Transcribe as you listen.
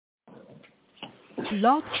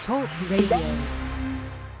Blog Talk Radio.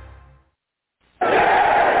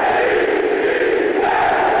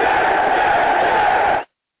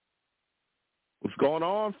 What's going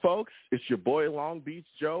on, folks? It's your boy Long Beach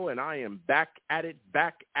Joe, and I am back at it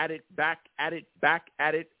again. Back at it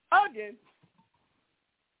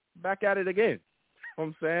again. You know what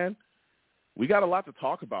I'm saying? We got a lot to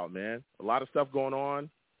talk about, man. A lot of stuff going on.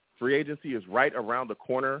 Free agency is right around the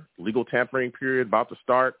corner. Legal tampering period about to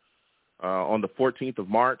start on the 14th of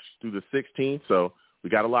March through the 16th. So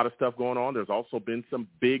we got a lot of stuff going on. There's also been some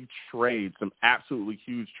big trades, some absolutely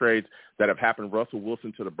huge trades that have happened. Russell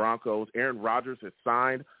Wilson to the Broncos. Aaron Rodgers has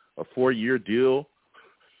signed a 4-year deal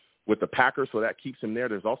with the Packers, so that keeps him there.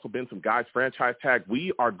 There's also been some guys franchise tag.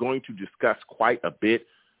 We are going to discuss quite a bit.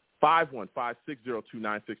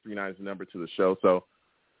 515-602-9639 is the number to the show. So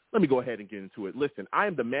let me go ahead and get into it. Listen, I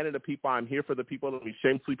am the man of the people. I'm here for the people. Let me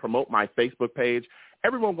shamelessly promote my Facebook page.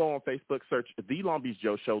 Everyone go on Facebook, search The Long Beach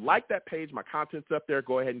Joe Show. Like that page. My content's up there.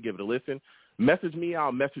 Go ahead and give it a listen. Message me.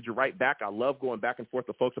 I'll message you right back. I love going back and forth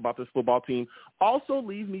with folks about this football team. Also,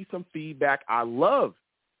 leave me some feedback. I love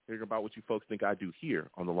hearing about what you folks think I do here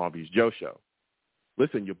on The Long Beach Joe Show.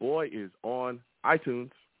 Listen, your boy is on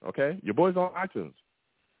iTunes, okay? Your boy's on iTunes.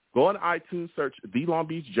 Go on iTunes, search The Long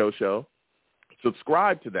Beach Joe Show.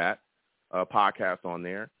 Subscribe to that podcast on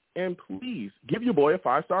there, and please give your boy a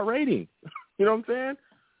 5-star rating. You know what I'm saying?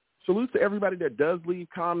 Salute to everybody that does leave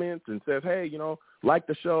comments and says, hey, you know, like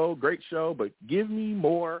the show, great show, but give me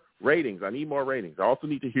more ratings. I need more ratings. I also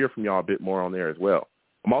need to hear from y'all a bit more on there as well.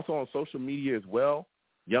 I'm also on social media as well.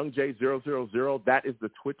 YoungJ000, that is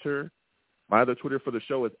the Twitter. My other Twitter for the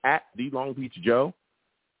show is at The Long Beach Joe.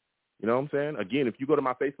 You know what I'm saying? Again, if you go to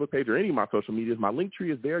my Facebook page or any of my social medias, my link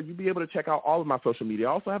tree is there. You'll be able to check out all of my social media.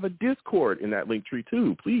 I also have a Discord in that link tree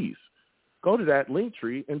too. Please go to that link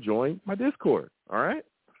tree and join my Discord. All right?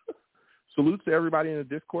 Salute to everybody in the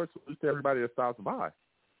Discord. Salute to everybody that stops by.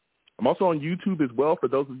 I'm also on YouTube as well. For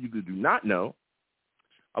those of you that do not know,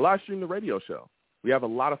 I live stream the radio show. We have a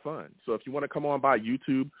lot of fun. So if you want to come on by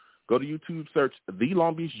YouTube, go to YouTube, search The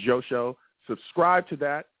Long Beach Joe Show. Subscribe to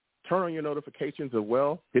that. Turn on your notifications as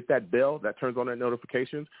well. Hit that bell that turns on that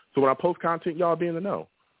notifications. So when I post content, y'all be in the know.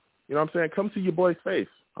 You know what I'm saying? Come see your boy's face.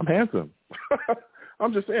 I'm handsome.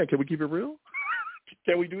 I'm just saying, can we keep it real?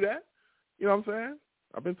 Can we do that? You know what I'm saying?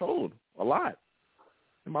 I've been told a lot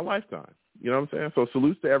in my lifetime. You know what I'm saying? So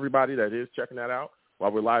salutes to everybody that is checking that out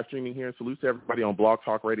while we're live streaming here. And salutes to everybody on Blog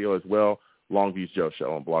Talk Radio as well. Long Beach Joe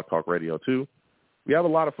Show on Blog Talk Radio too. We have a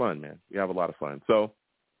lot of fun, man. We have a lot of fun. So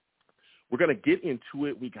we're going to get into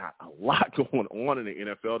it. We got a lot going on in the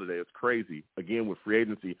NFL today. It's crazy. Again, with free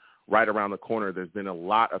agency right around the corner, there's been a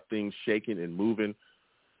lot of things shaking and moving.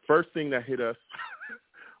 First thing that hit us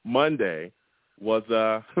Monday was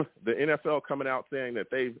the NFL coming out saying that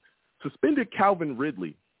they've suspended Calvin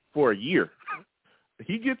Ridley for a year.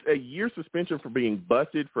 He gets a year suspension for being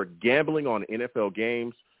busted for gambling on NFL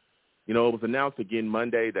games. You know, it was announced again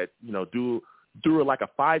Monday that, you know, through like a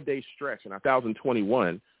 5-day stretch in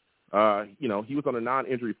 2021, you know, he was on a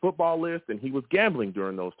non-injury football list, and he was gambling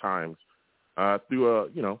during those times through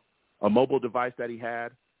a mobile device that he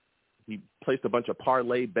had. He placed a bunch of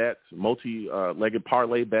parlay bets, multi-legged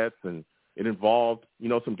parlay bets, and it involved, you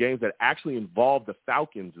know, some games that actually involved the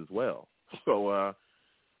Falcons as well. So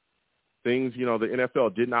things, you know, the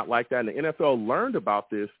NFL did not like that, and the NFL learned about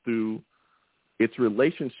this through its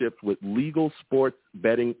relationships with legal sports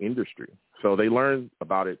betting industry. So they learned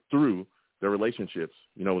about it through their relationships,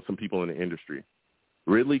 you know, with some people in the industry.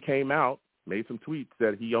 Ridley came out, made some tweets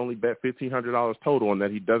that he only bet $1,500 total and that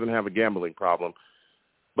he doesn't have a gambling problem.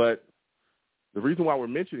 But the reason why we're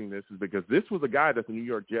mentioning this is because this was a guy that the New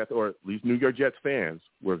York Jets, or at least New York Jets fans,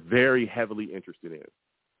 were very heavily interested in.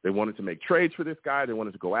 They wanted to make trades for this guy. They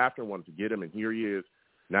wanted to go after him, wanted to get him, and here he is.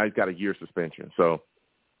 Now he's got a year suspension. So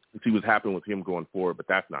let's see what's happening with him going forward, but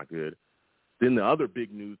that's not good. Then the other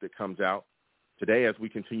big news that comes out today, as we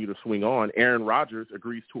continue to swing on, Aaron Rodgers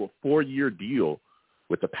agrees to a 4-year deal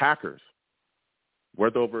with the Packers,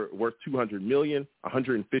 worth $200 million,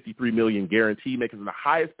 $153 million guaranteed, making him the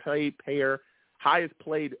highest paid player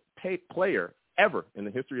ever in the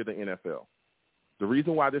history of the NFL. The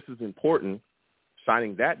reason why this is important,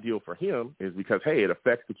 signing that deal for him, is because, hey, it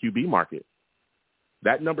affects the QB market.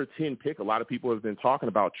 That number 10 pick, a lot of people have been talking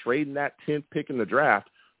about trading that 10th pick in the draft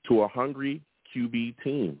to a hungry QB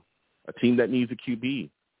team. A team that needs a QB.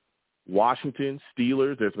 Washington,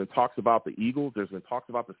 Steelers, there's been talks about the Eagles. There's been talks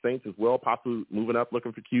about the Saints as well, possibly moving up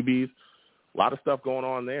looking for QBs. A lot of stuff going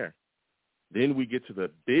on there. Then we get to the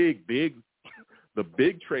big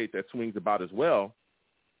trade that swings about as well.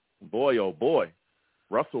 Boy, oh boy,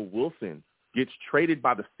 Russell Wilson gets traded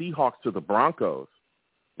by the Seahawks to the Broncos.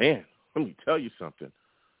 Man, let me tell you something.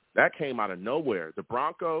 That came out of nowhere. The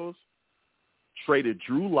Broncos traded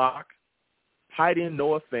Drew Lock, tight end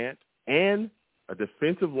Noah Fant, and a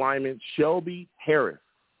defensive lineman, Shelby Harris,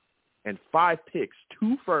 and 5 picks,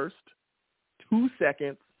 2 firsts, 2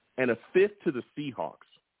 seconds, and a 5th to the Seahawks.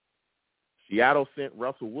 Seattle sent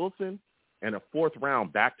Russell Wilson and a 4th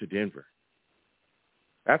round back to Denver.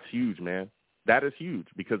 That's huge, man. That is huge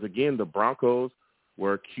because, again, the Broncos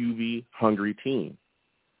were a QB-hungry team.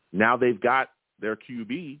 Now they've got their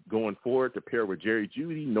QB going forward to pair with Jerry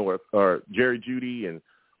Jeudy and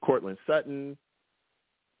Cortland Sutton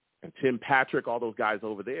and Tim Patrick, all those guys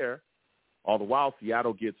over there. All the while,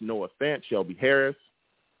 Seattle gets Noah Fant, Shelby Harris,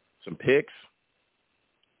 some picks.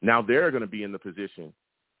 Now they're going to be in the position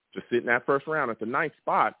to sit in that first round at the 9th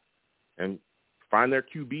spot and find their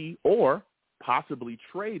QB or possibly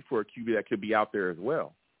trade for a QB that could be out there as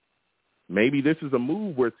well. Maybe this is a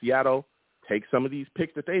move where Seattle takes some of these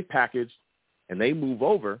picks that they've packaged and they move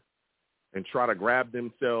over and try to grab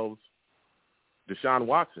themselves Deshaun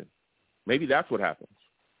Watson. Maybe that's what happens.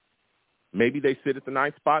 Maybe they sit at the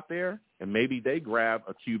 9th spot there, and maybe they grab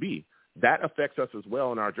a QB. That affects us as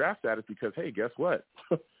well in our draft status because, hey, guess what?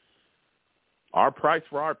 Our price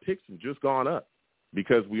for our picks has just gone up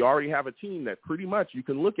because we already have a team that pretty much you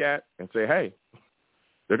can look at and say, hey,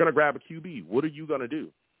 they're going to grab a QB. What are you going to do?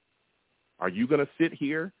 Are you going to sit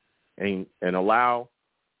here and allow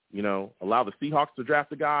the Seahawks to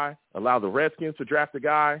draft a guy, allow the Redskins to draft a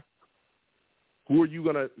guy? Who are you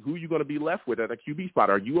gonna be left with at a QB spot?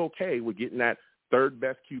 Are you okay with getting that 3rd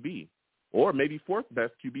best QB, or maybe 4th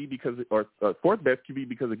best QB because 4th best QB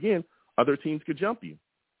because again, other teams could jump you?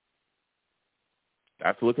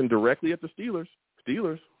 That's looking directly at the Steelers.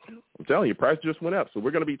 I'm telling you, price just went up. So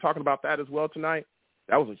we're going to be talking about that as well tonight.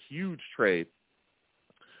 That was a huge trade.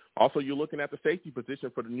 Also, you're looking at the safety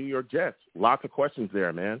position for the New York Jets. Lots of questions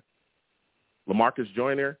there, man. LaMarcus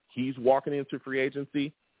Joyner, he's walking into free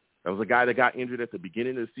agency. That was a guy that got injured at the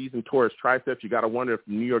beginning of the season, tore his triceps. You got to wonder if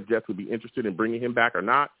the New York Jets would be interested in bringing him back or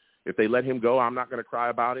not. If they let him go, I'm not going to cry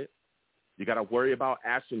about it. You got to worry about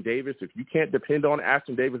Ashton Davis. If you can't depend on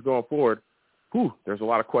Ashton Davis going forward, there's a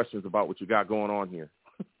lot of questions about what you got going on here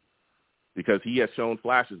because he has shown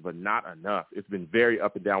flashes, but not enough. It's been very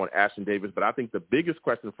up and down with Ashton Davis. But I think the biggest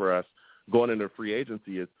question for us going into free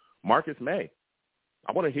agency is Marcus May.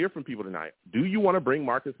 I want to hear from people tonight. Do you want to bring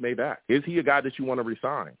Marcus May back? Is he a guy that you want to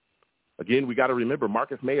resign? Again, we got to remember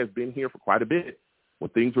Marcus May has been here for quite a bit.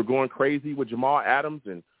 When things were going crazy with Jamal Adams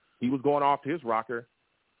and he was going off his rocker,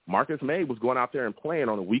 Marcus May was going out there and playing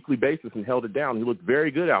on a weekly basis and held it down. He looked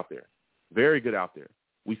very good out there. Very good out there.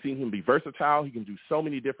 We've seen him be versatile. He can do so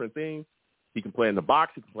many different things. He can play in the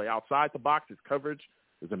box. He can play outside the box. His coverage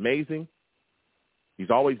is amazing. He's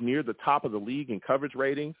always near the top of the league in coverage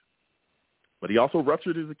ratings. But he also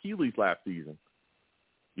ruptured his Achilles last season.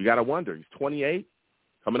 You got to wonder. He's 28,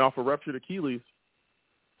 coming off a ruptured Achilles.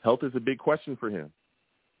 Health is a big question for him.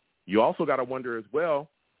 You also got to wonder as well,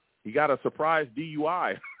 he got a surprise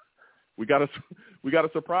DUI. we got a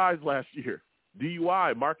surprise last year.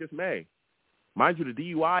 DUI, Marcus May. Mind you, the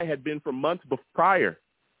DUI had been for months prior.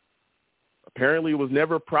 Apparently, it was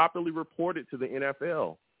never properly reported to the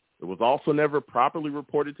NFL. It was also never properly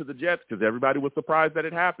reported to the Jets because everybody was surprised that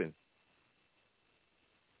it happened.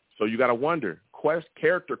 So you got to wonder,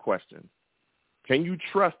 character questions. Can you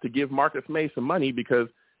trust to give Marcus May some money? Because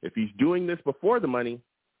if he's doing this before the money,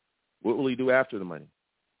 what will he do after the money?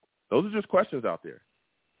 Those are just questions out there.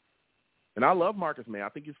 And I love Marcus May. I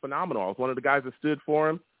think he's phenomenal. I was one of the guys that stood for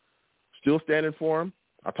him, still standing for him.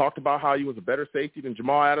 I talked about how he was a better safety than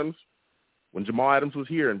Jamal Adams when Jamal Adams was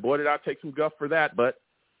here. And, boy, did I take some guff for that. But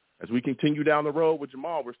as we continue down the road with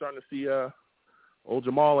Jamal, we're starting to see old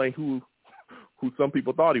Jamal ain't who some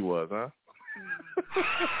people thought he was, huh?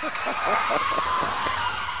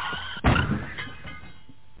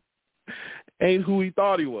 Ain't who he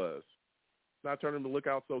thought he was. Not turning to look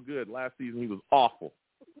out so good. Last season he was awful.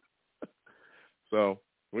 So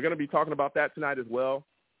we're going to be talking about that tonight as well.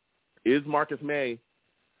 Is Marcus May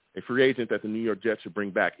a free agent that the New York Jets should bring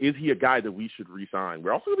back? Is he a guy that we should re-sign?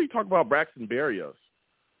 We're also going to be talking about Braxton Berrios.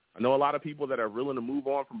 I know a lot of people that are willing to move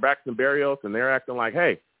on from Braxton Berrios, and they're acting like,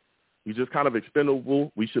 hey, he's just kind of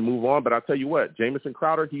expendable. We should move on. But I'll tell you what, Jamison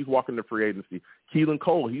Crowder, he's walking into free agency. Keelan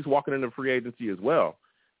Cole, he's walking into free agency as well.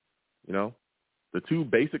 You know, the two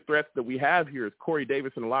basic threats that we have here is Corey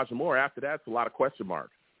Davis and Elijah Moore. After that, it's a lot of question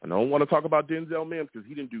marks. I don't want to talk about Denzel Mims because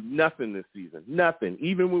he didn't do nothing this season. Nothing.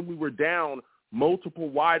 Even when we were down multiple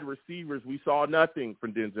wide receivers, we saw nothing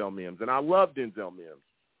from Denzel Mims. And I love Denzel Mims.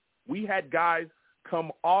 We had guys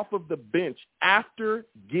come off of the bench after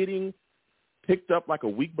getting picked up like a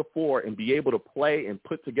week before and be able to play and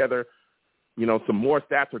put together, some more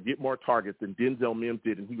stats or get more targets than Denzel Mims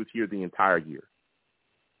did, and he was here the entire year?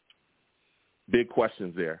 Big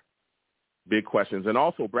questions there. Big questions. And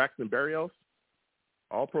also Braxton Berrios,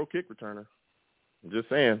 all-pro kick returner. I'm just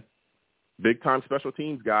saying, big-time special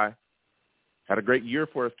teams guy. Had a great year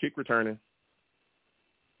for us kick returning.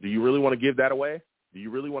 Do you really want to give that away? Do you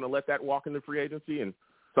really want to let that walk into free agency and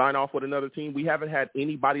sign off with another team? We haven't had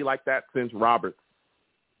anybody like that since Roberts.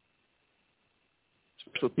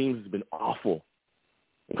 Special teams has been awful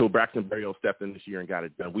until Braxton Berrios stepped in this year and got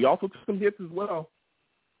it done. We also took some hits as well.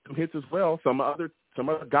 Some other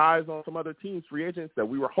guys on some other teams, free agents that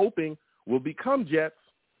we were hoping will become Jets,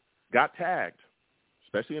 got tagged,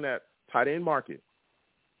 especially in that tight end market.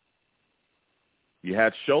 You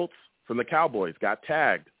had Schultz from the Cowboys, got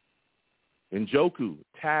tagged. Njoku,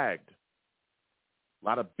 tagged. A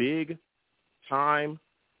lot of big-time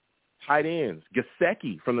tight ends.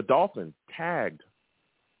 Gesicki from the Dolphins, tagged.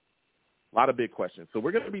 A lot of big questions. So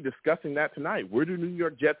we're going to be discussing that tonight. Where do New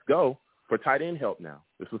York Jets go for tight end help now?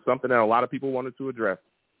 This was something that a lot of people wanted to address.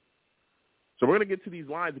 So we're going to get to these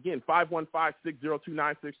lines again.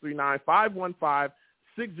 515-602-9639.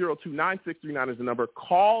 515-602-9639 is the number.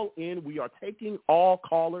 Call in. We are taking all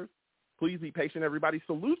callers. Please be patient, everybody.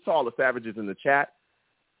 Salutes to all the savages in the chat.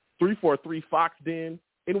 343 Fox Den,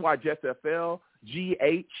 NY Jets FL,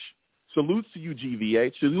 GH. Salutes to you,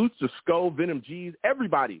 GVH. Salutes to Skull, Venom G's,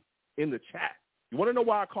 everybody in the chat. You want to know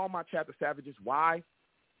why I call my chat the savages? Why?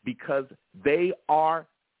 Because they are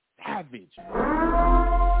savage.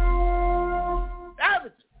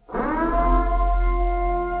 Savage.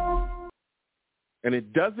 And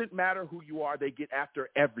it doesn't matter who you are. They get after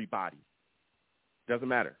everybody. Doesn't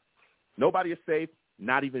matter. Nobody is safe,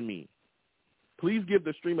 not even me. Please give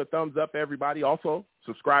the stream a thumbs up, everybody. Also,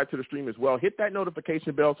 subscribe to the stream as well. Hit that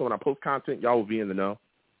notification bell so when I post content, y'all will be in the know.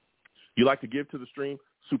 You like to give to the stream,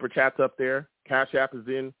 Super Chat's up there. Cash App is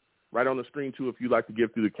in right on the screen, too, if you'd like to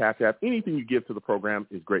give through the Cash App. Anything you give to the program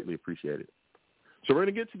is greatly appreciated. So we're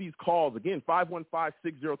going to get to these calls. Again,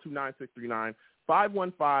 515-602-9639.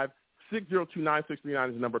 515-602-9639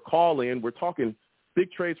 is the number. Call in. We're talking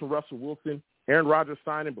big trades for Russell Wilson, Aaron Rodgers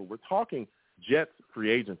signing, but we're talking Jets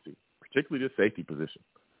free agency, particularly this safety position.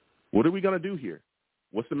 What are we going to do here?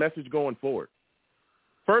 What's the message going forward?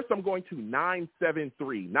 First, I'm going to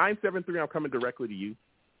 973. 973, I'm coming directly to you.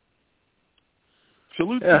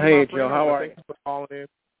 Salute to you, hey, Joe, how are you? Thanks for calling in.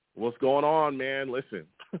 What's going on, man? Listen,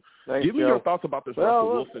 Thanks, give me Joe. your thoughts about this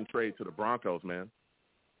Russell Wilson trade to the Broncos, man.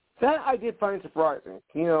 That I did find surprising,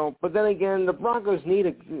 but then again, the Broncos need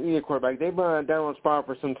a quarterback. They've been on a downward spiral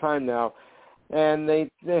for some time now, and they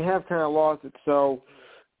have kind of lost it. So,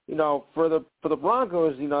 for the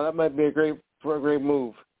Broncos, that might be a great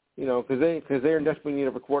move, because they're in desperate need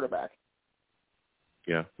of a quarterback.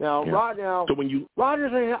 Yeah. Now, yeah. So when you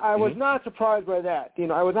Rodgers, I was not surprised by that.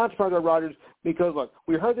 I was not surprised by Rodgers because look,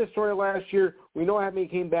 we heard this story last year. We know how many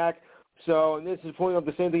came back. So, and this is pointing up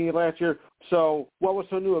the same thing he did last year. So, what was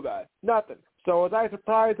so new about it? Nothing. So, was I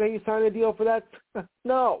surprised that he signed a deal for that?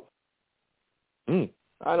 No. I don't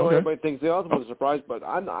know what everybody thinks the other was surprised, but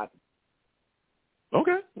I'm not.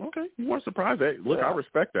 Okay. You weren't surprised. Hey, look, yeah. I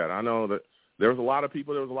respect that. I know that there was a lot of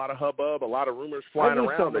people, there was a lot of hubbub, a lot of rumors flying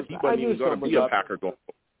around that he wasn't even going to be a Packer going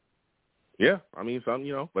forward. Yeah, I mean,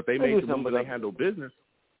 but they made the move and they handled business.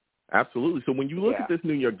 Absolutely. So when you look at this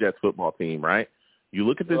New York Jets football team, right, you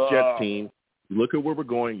look at this Jets team, you look at where we're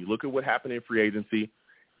going, you look at what happened in free agency,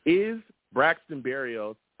 is Braxton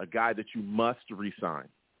Berrios a guy that you must re-sign?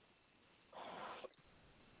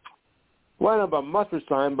 Well, I don't know about must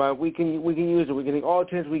resign, but we can use it. We can take all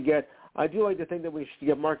the chance we get. I do like to think that we should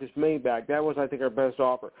get Marcus May back. That was, I think, our best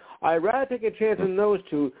offer. I'd rather take a chance on those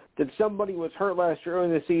two than somebody was hurt last year early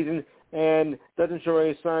in the season and doesn't show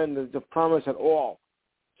any sign of the promise at all.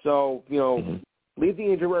 So, leave the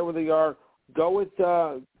injury right where they are. Go with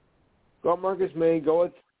Marcus May. Go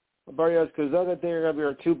with Berrios because those I think are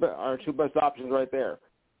going to be our two best options right there.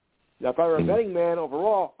 Now, if I were a betting man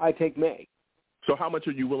overall, I'd take May. So how much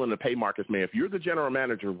are you willing to pay Marcus May? If you're the general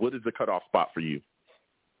manager, what is the cutoff spot for you?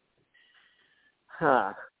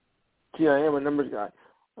 Gee, I am a numbers guy.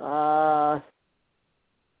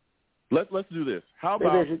 Let's do this. How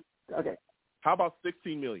about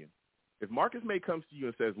 $16 million? If Marcus May comes to you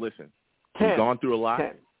and says, "Listen, he's gone through a lot.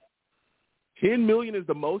 10 million is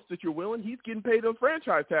the most that you're willing." He's getting paid a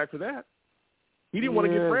franchise tag for that. He didn't want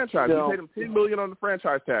to get franchised. You paid him $10 million on the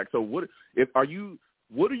franchise tag. So what are you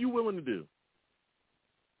willing to do?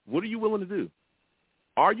 What are you willing to do?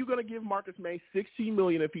 Are you going to give Marcus May $16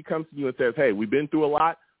 million if he comes to you and says, "Hey, we've been through a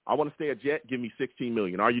lot. I want to stay a Jet. Give me $16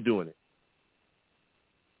 million." Are you doing it?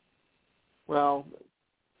 Well,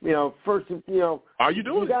 first, Are you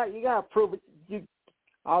doing it? You got to prove it.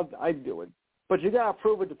 I'd do it. But you got to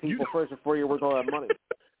prove it to people first before you're worth all that money.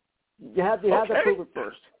 You have to prove it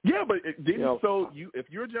first. Yeah, but if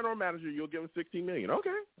you're a general manager, you'll give him $16 million.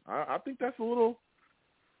 Okay, I think that's a little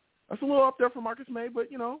up there for Marcus May, but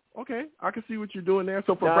okay, I can see what you're doing there.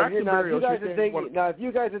 So for Braxton Berrios, if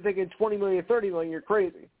you guys are thinking $20 million, $30 million, you're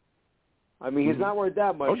crazy. I mean, he's not worth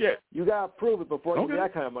that much. Oh, yeah. You got to prove it before you get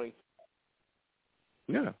that kind of money.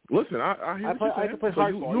 Yeah, listen, I hear what you're saying. I can play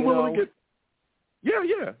hardball. You're willing to get.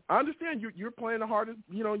 Yeah, I understand. You're playing the hardest.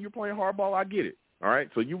 You're playing hardball. I get it. All right,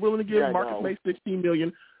 so you're willing to give Marcus May $16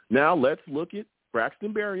 million. Now let's look at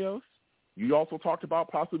Braxton Berrios. You also talked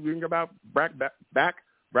about possibly bringing about back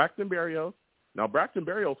Braxton Berrios. Now Braxton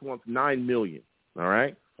Berrios wants $9 million. All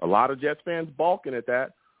right, a lot of Jets fans balking at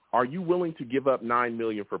that. Are you willing to give up $9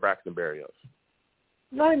 million for Braxton Berrios?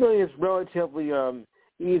 $9 million is relatively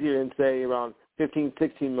easier than say around $15,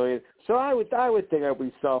 $16 million. So I would think I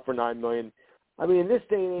would sell for $9 million. I mean, in this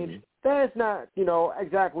day and age, that is not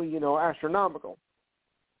exactly astronomical.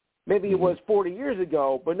 Maybe it was 40 years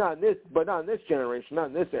ago, but not in this generation, not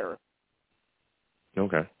in this era.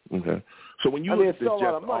 Okay. So when you it's still a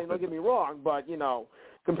lot of money. Don't get me wrong, but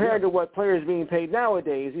compared to what players are being paid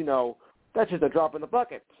nowadays, that's just a drop in the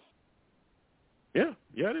bucket. Yeah,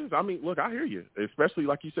 it is. I mean, look, I hear you, especially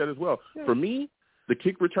like you said as well. Yeah. For me, the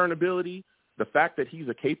kick return ability, the fact that he's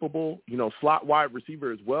a capable, slot wide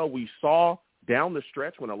receiver as well. We saw down the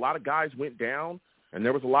stretch when a lot of guys went down and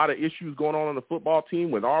there was a lot of issues going on the football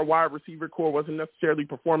team when our wide receiver core wasn't necessarily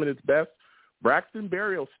performing its best. Braxton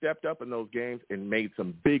Berrios stepped up in those games and made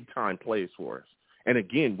some big-time plays for us. And,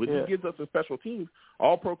 again, when he gives us a special teams,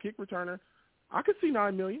 all-pro kick returner, I could see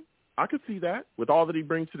 $9 million. I could see that with all that he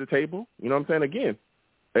brings to the table. You know what I'm saying? Again,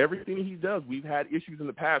 everything he does, we've had issues in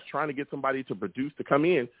the past trying to get somebody to come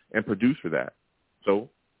in and produce for that. So,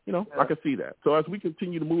 I could see that. So as we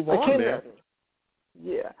continue to move on there.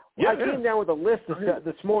 I came down with a list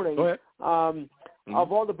this morning of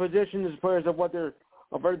all the positions, players of what they're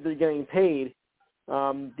getting paid.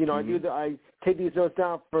 I take these notes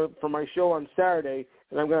down for my show on Saturday,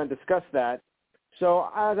 and I'm going to discuss that. So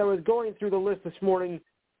as I was going through the list this morning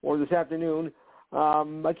or this afternoon,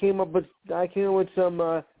 I came up with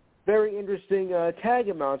some very interesting tag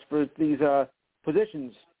amounts for these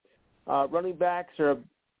positions. Running backs are.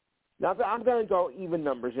 Now, I'm going to go even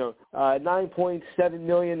numbers, $9.7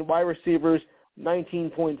 million, wide receivers,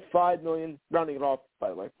 $19.5 million, rounding it off, by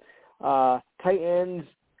the way. Tight ends,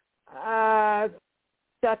 call it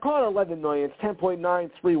 $11 million. It's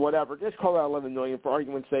 $10.93, whatever. Just call it $11 million for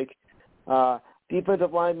argument's sake.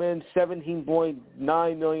 Defensive linemen,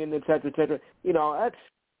 $17.9 million, et cetera, et cetera.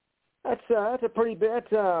 That's a pretty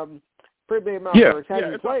big amount for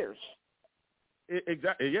tagging players.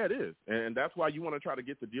 Exactly. Yeah, it is. And that's why you want to try to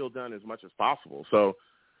get the deal done as much as possible. So,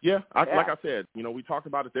 like I said, we talked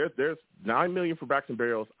about it. There's $9 million for Braxton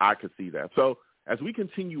Berrios. I could see that. So as we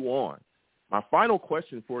continue on, my final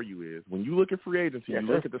question for you is, when you look at free agency, you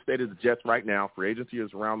look at the state of the Jets right now, free agency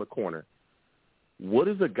is around the corner. What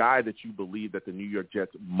is a guy that you believe that the New York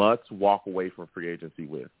Jets must walk away from free agency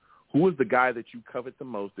with? Who is the guy that you covet the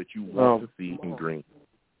most that you want to see in green?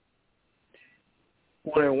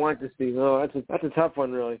 What I want to see. That's a tough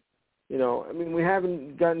one, really. We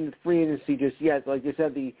haven't gotten free agency just yet. Like you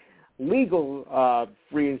said, the legal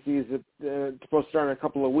free agency is supposed to start in a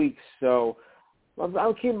couple of weeks. So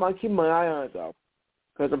I'll keep my eye on it, though,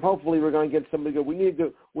 because hopefully we're going to get somebody good. We need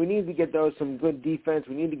to get some good defense.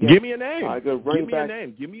 We need to get. Give me a name. Good running back. Give me a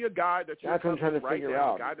name. Give me a guy that you're trying to figure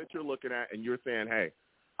out. A guy that you're looking at, and you're saying, hey,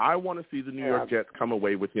 I want to see the New York Jets come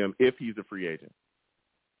away with him if he's a free agent.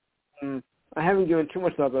 I haven't given too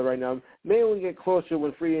much thought to that right now. Maybe when we get closer,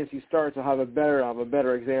 when free agency starts, I'll have a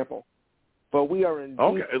better example. But we are in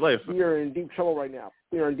deep trouble right now.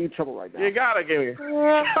 You gotta give me.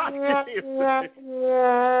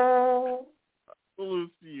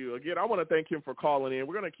 Salute to you again. I want to thank him for calling in.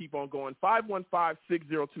 We're going to keep on going.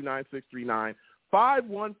 515-602-9639.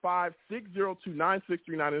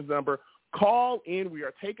 515-602-9639 is the number. Call in. We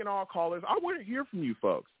are taking all callers. I want to hear from you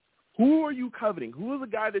folks. Who are you coveting? Who is the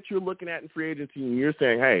guy that you're looking at in free agency and you're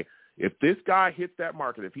saying, hey, if this guy hits that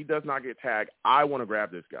market, if he does not get tagged, I want to grab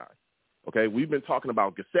this guy. Okay, we've been talking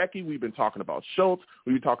about Gesicki. We've been talking about Schultz.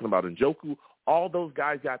 We've been talking about Njoku. All those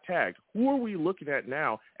guys got tagged. Who are we looking at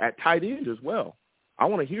now at tight end as well? I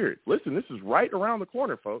want to hear it. Listen, this is right around the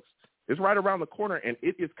corner, folks. It's right around the corner, and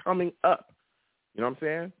it is coming up. You know what I'm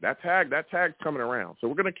saying? That tag's coming around. So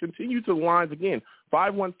we're going to continue to the lines again.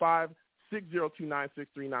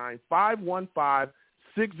 515-602-9639.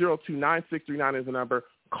 515-602-9639 is the number.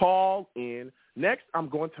 Call in. Next, I'm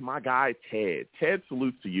going to my guy, Ted. Ted,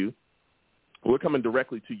 salutes to you. We're coming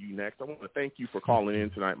directly to you next. I want to thank you for calling in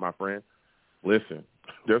tonight, my friend. Listen,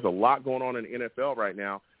 there's a lot going on in the NFL right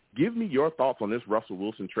now. Give me your thoughts on this Russell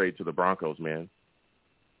Wilson trade to the Broncos, man.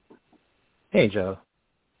 Hey, Joe.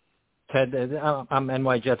 Ted, I'm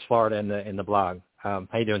NY Jets Florida in the blog. How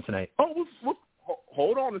you doing tonight? Oh,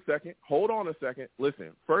 hold on a second.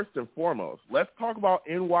 Listen, first and foremost, let's talk about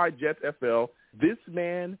NY Jets FL. This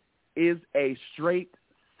man is a straight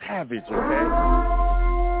savage, okay?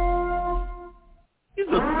 He's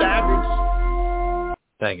a savage.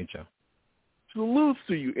 Thank you, Joe. Salutes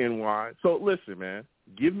to you, NY. So, listen, man,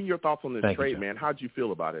 give me your thoughts on this trade, man. How'd you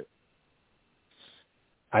feel about it?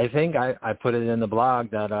 I think I put it in the blog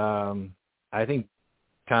that I think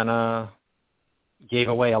kind of gave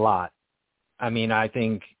away a lot. I mean, I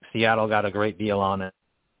think Seattle got a great deal on it,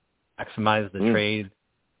 maximized the trade.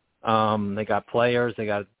 They got players. They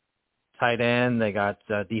got tight end. They got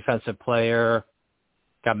defensive player.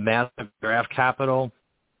 Got massive draft capital.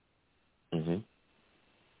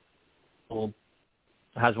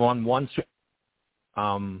 Has won one.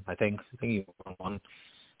 I think he won one.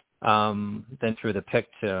 Then threw the pick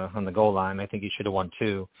on the goal line. I think he should have won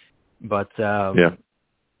two. But I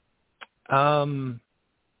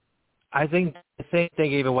think they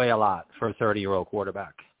gave away a lot for a 30-year-old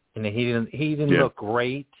quarterback. And he didn't look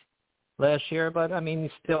great last year, but I mean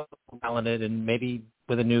he's still talented, and maybe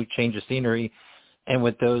with a new change of scenery and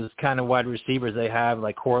with those kind of wide receivers they have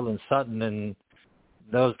like Cortland Sutton and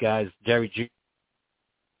those guys, Jerry Jeudy,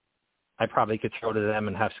 I probably could throw to them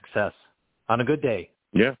and have success on a good day.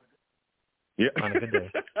 Yeah. On a good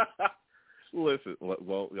day. Listen,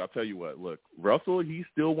 well, I'll tell you what. Look, Russell, he's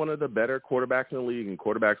still one of the better quarterbacks in the league, and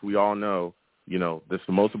quarterbacks we all know, this is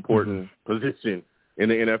the most important position in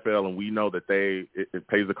the NFL, and we know that it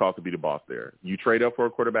pays the cost to be the boss there. You trade up for a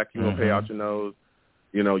quarterback, you're going to pay out your nose.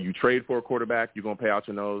 You trade for a quarterback, you're going to pay out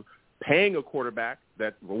your nose. Paying a quarterback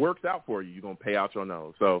that works out for you, you're going to pay out your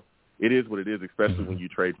nose. So it is what it is, especially when you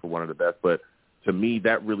trade for one of the best. But to me,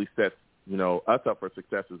 that really sets us up for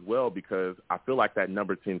success as well, because I feel like that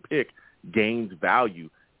number 10 pick gains value.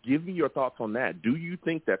 Give me your thoughts on that. Do you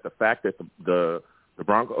think that the fact that the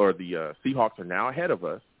Broncos or the Seahawks are now ahead of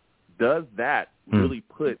us, does that really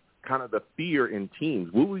put kind of the fear in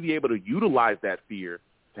teams? Will we be able to utilize that fear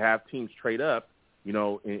to have teams trade up,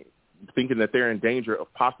 thinking that they're in danger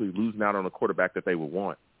of possibly losing out on a quarterback that they would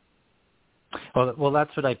want? Well,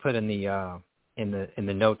 that's what I put in the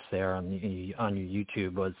notes there on your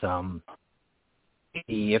YouTube was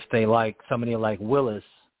if they like somebody like Willis,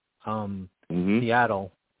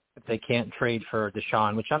 Seattle, if they can't trade for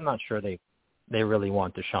Deshaun, which I'm not sure they really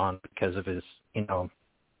want Deshaun because of his,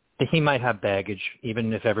 he might have baggage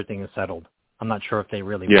even if everything is settled. I'm not sure if they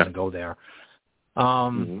really want to go there.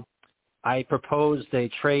 I propose they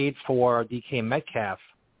trade for DK Metcalf.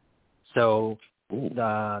 So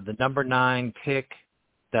the number 9 pick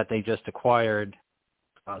that they just acquired,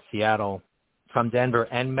 Seattle, from Denver,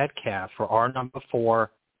 and Metcalf for our number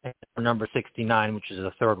 4 and our number 69, which is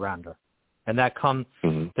a third rounder. And that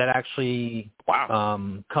actually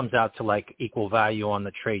comes out to like equal value on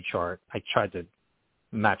the trade chart. I tried to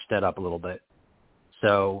match that up a little bit.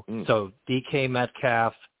 So DK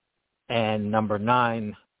Metcalf and number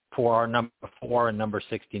 9 for our number 4 and number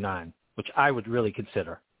 69, which I would really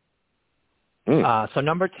consider. So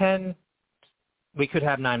number 10, we could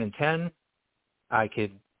have 9 and 10.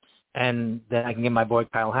 And then I can get my boy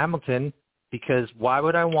Kyle Hamilton, because why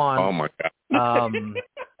would I want? Oh my God.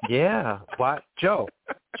 Joe?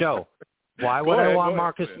 Why would I want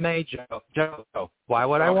Marcus May, Joe? Why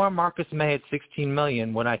would I want Marcus May at $16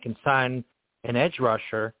 million when I can sign an edge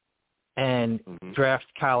rusher and draft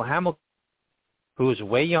Kyle Hamilton, who is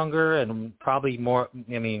way younger and probably more?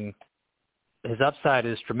 I mean, his upside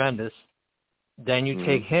is tremendous. Then you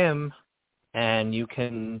take him, and you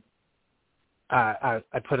can. I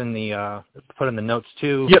put in the notes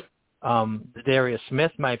too. Darius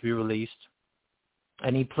Smith might be released,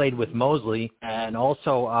 and he played with Mosley, and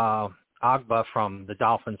also Agba from the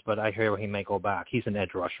Dolphins. But I hear he may go back. He's an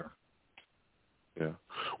edge rusher. Yeah.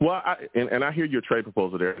 Well, I hear your trade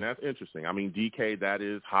proposal there, and that's interesting. I mean, DK, that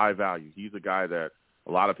is high value. He's a guy that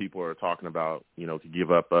a lot of people are talking about, to give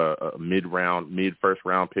up a mid-first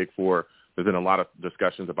round pick for. There's been a lot of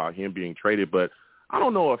discussions about him being traded, but I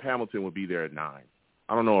don't know if Hamilton would be there at 9.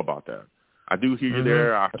 I don't know about that. I do hear you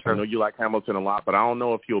there. I know you like Hamilton a lot, but I don't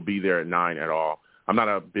know if he'll be there at 9 at all. I'm not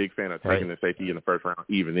a big fan of taking the safety in the first round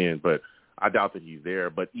even then, but I doubt that he's there.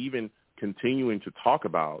 But even continuing to talk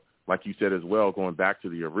about, like you said as well, going back to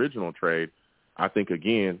the original trade, I think,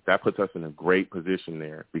 again, that puts us in a great position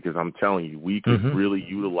there, because I'm telling you, we could really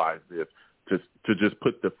utilize this to just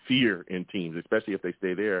put the fear in teams, especially if they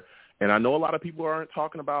stay there. And I know a lot of people aren't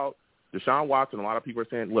talking about Deshaun Watson. A lot of people are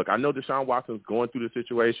saying, look, I know Deshaun Watson's going through the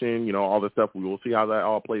situation, you know, all this stuff. We will see how that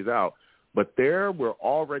all plays out. But there were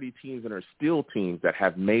already teams and are still teams that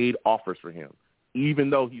have made offers for him, even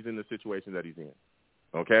though he's in the situation that he's in.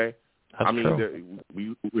 Okay? That's true.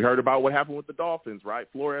 We heard about what happened with the Dolphins, right?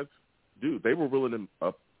 Flores, dude, they were willing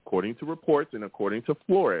to, according to reports and according to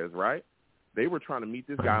Flores, right? They were trying to meet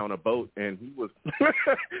this guy on a boat, and he was,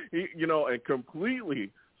 and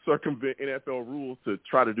completely circumvent NFL rules to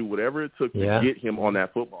try to do whatever it took to get him on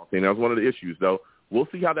that football team. That was one of the issues, though. We'll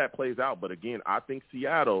see how that plays out. But, again, I think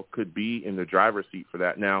Seattle could be in the driver's seat for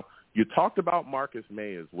that. Now, you talked about Marcus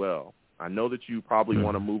May as well. I know that you probably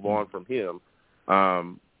want to move on from him.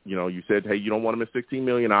 You said, hey, you don't want him at $16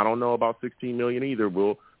 million. I don't know about $16 million either.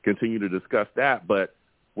 We'll continue to discuss that. But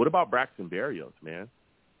what about Braxton Berrios, man?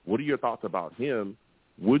 What are your thoughts about him?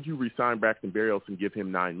 Would you re-sign Braxton Berrios and give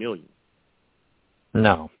him $9 million?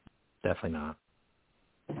 No, definitely not.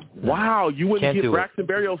 Wow, you wouldn't give Braxton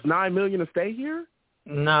Berrios $9 million to stay here?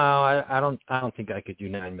 No, I don't think I could do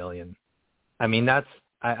 $9 million. I mean, that's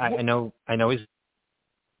I know he's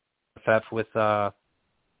FF with our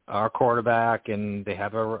quarterback, and they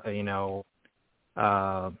have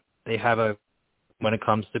when it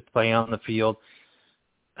comes to playing on the field.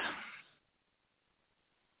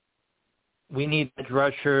 We need edge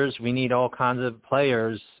rushers. We need all kinds of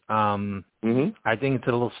players. I think it's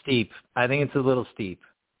a little steep.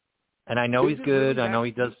 And I know he's good. I know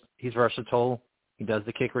he's versatile. He does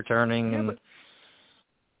the kick returning. And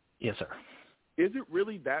yes, sir. Is it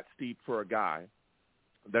really that steep for a guy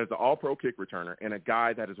that is an all-pro kick returner and a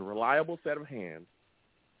guy that is a reliable set of hands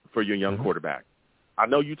for your young quarterback? I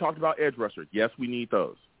know you talked about edge rushers. Yes, we need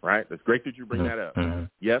those, right? That's great that you bring that up.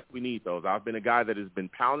 Yes, we need those. I've been a guy that has been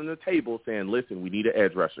pounding the table saying, listen, we need an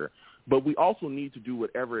edge rusher. But we also need to do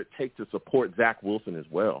whatever it takes to support Zach Wilson as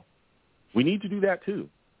well. We need to do that too.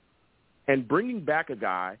 And bringing back a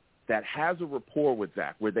guy that has a rapport with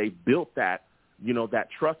Zach, where they built that, that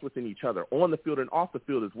trust within each other on the field and off the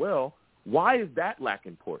field as well, why is that lack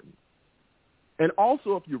important? And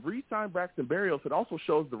also, if you re-sign Braxton Berrios, it also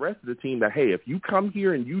shows the rest of the team that, hey, if you come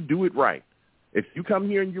here and you do it right, if you come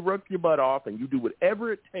here and you work your butt off and you do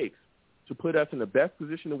whatever it takes to put us in the best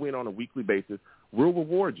position to win on a weekly basis, we'll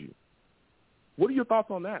reward you. What are your thoughts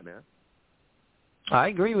on that, man? I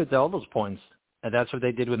agree with all those points. And that's what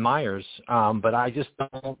they did with Myers. But I just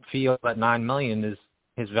don't feel that $9 million is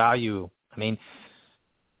his value. I mean,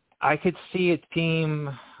 I could see a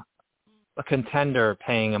contender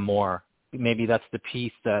paying him more. Maybe that's the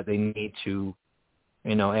piece that they need to,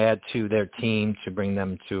 add to their team to bring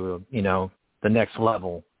them to, the next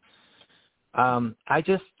level.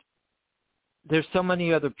 There's so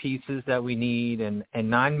many other pieces that we need, and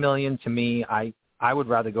 $9 million to me, I would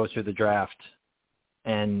rather go through the draft,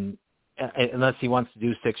 and unless he wants to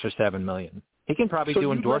do $6 or $7 million, he can probably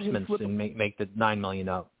do endorsements and make the $9 million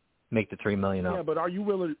up, make the $3 million up. Yeah, but are you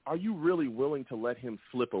really willing to let him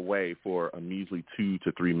slip away for a measly $2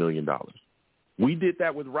 to $3 million? We did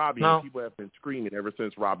that with Robbie, and people have been screaming ever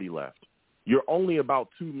since Robbie left. You're only about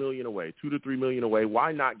 $2 million away, $2 to $3 million away.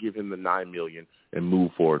 Why not give him the $9 million and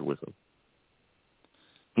move forward with him?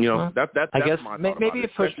 That's I guess my maybe if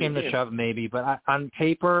push came to shove, maybe. But on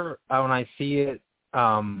paper, when I see it,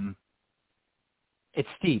 it's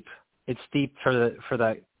steep. It's steep for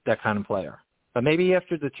that kind of player. But maybe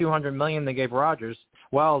after the $200 million they gave Rodgers,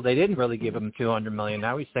 well, they didn't really give him $200 million.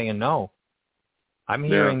 Now he's saying no. I'm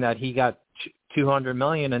hearing that he got $200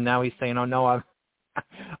 million, and now he's saying, oh no,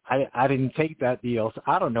 I didn't take that deal. So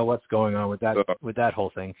I don't know what's going on with that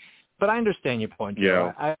whole thing. But I understand your point.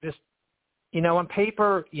 Yeah. I just, on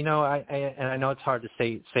paper, and I know it's hard to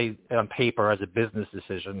say on paper as a business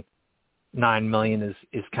decision, $9 million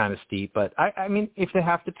is kind of steep. But I mean, if they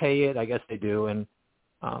have to pay it, I guess they do. And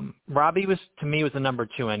Robbie was the number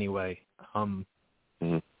 2 anyway. So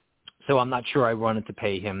I'm not sure I wanted to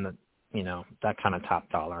pay him that kind of top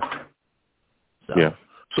dollar. So. Yeah.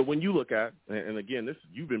 So when you look at, and again,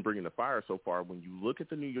 you've been bringing the fire so far, when you look at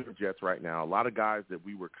the New York Jets right now, a lot of guys that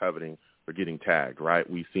we were coveting are getting tagged, right?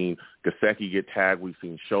 We've seen Gesicki get tagged. We've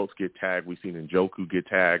seen Schultz get tagged. We've seen Njoku get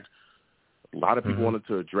tagged. A lot of people wanted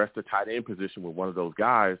to address the tight end position with one of those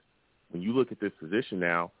guys. When you look at this position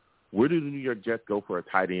now, where do the New York Jets go for a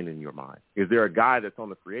tight end in your mind? Is there a guy that's on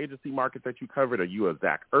the free agency market that you covered? Are you a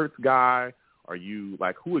Zach Ertz guy? Are you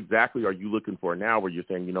who exactly are you looking for now where you're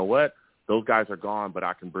saying, you know what? Those guys are gone, but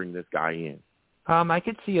I can bring this guy in. I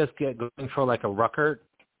could see us going for like a Ruckert.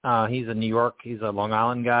 He's a Long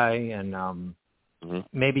Island guy, and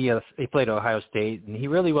maybe he played at Ohio State, and he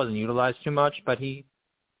really wasn't utilized too much, but he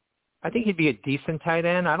I think he'd be a decent tight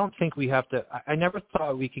end. I don't think we have to. I never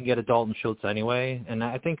thought we could get a Dalton Schultz anyway, and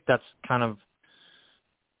I think that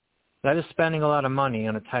is spending a lot of money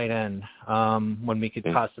on a tight end when we could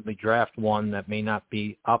possibly draft one that may not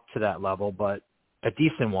be up to that level, but a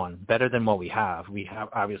decent one, better than what we have. We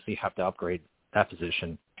obviously have to upgrade that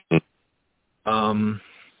position. I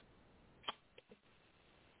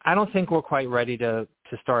don't think we're quite ready to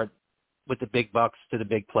start with the big bucks to the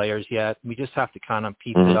big players yet. We just have to kind of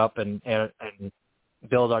piece it up and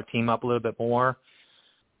build our team up a little bit more.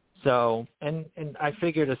 So, and I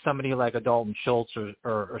figured if somebody like a Dalton Schultz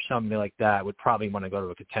or somebody like that would probably want to go to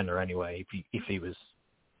a contender anyway if he was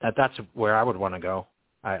that's where I would want to go.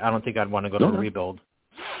 I don't think I'd want to go to a rebuild.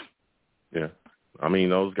 Yeah. I mean,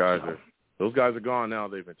 those guys are gone now.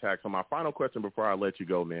 They've been taxed. So my final question before I let you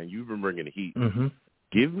go, man, you've been bringing the heat. Mm-hmm.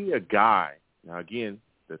 Give me a guy. Now, again,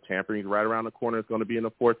 the tampering's right around the corner. It's going to be in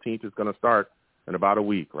the 14th. It's going to start in about a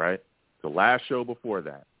week, right? The last show before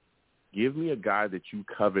that. Give me a guy that you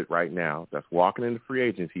covet right now that's walking into free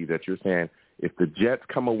agency that you're saying, if the Jets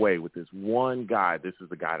come away with this one guy, this is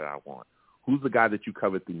the guy that I want. Who's the guy that you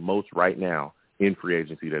covet the most right now in free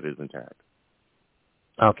agency that isn't tagged?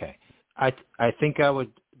 Okay. I think I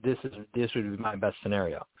would – this would be my best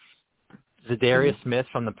scenario. Zadarius Smith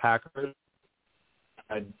from the Packers,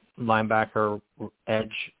 linebacker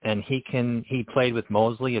edge, and he played with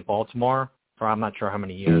Mosley at Baltimore for I'm not sure how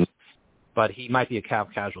many years, but he might be a cap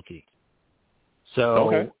casualty.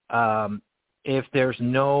 So if there's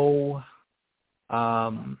no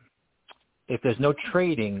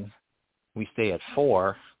trading, we stay at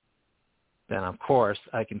 4, then of course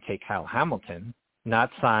I can take Kyle Hamilton,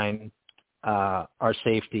 not sign our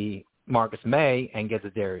safety Marcus May, and get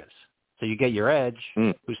Zadarius. So you get your edge,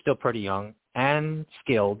 who's still pretty young and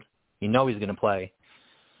skilled. You know he's going to play,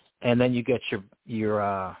 and then you get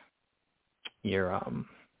your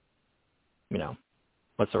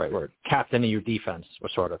what's the right word? Captain of your defense, or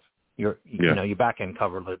sort of your back end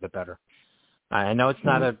cover a little bit better. I know it's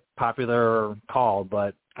not a popular call,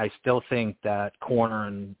 but I still think that corner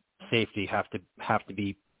and safety have to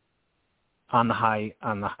be on the high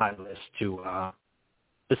list to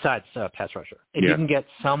besides pass rusher. If you can get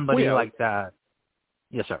somebody like that,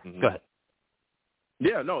 yes, sir. Go ahead.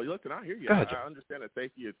 Yeah, no, listen, I hear you. Go ahead, I understand that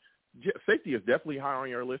safety is definitely high on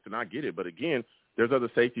your list, and I get it. But again, there's other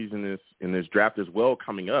safeties in this draft as well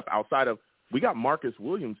coming up. Outside of, we got Marcus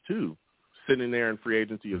Williams too sitting there in free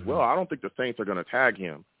agency as well. I don't think the Saints are going to tag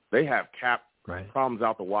him. They have cap problems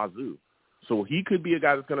out the wazoo, so he could be a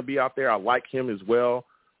guy that's going to be out there. I like him as well.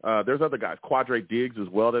 There's other guys, Quadre Diggs as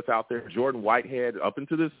well, that's out there. Jordan Whitehead. Up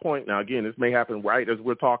until this point, now again, this may happen right as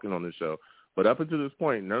we're talking on this show, but up until this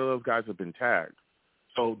point, none of those guys have been tagged.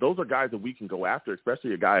 So those are guys that we can go after,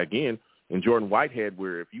 especially a guy, again, in Jordan Whitehead,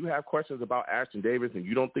 where if you have questions about Ashton Davis and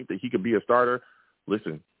you don't think that he could be a starter,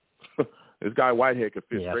 listen, this guy Whitehead could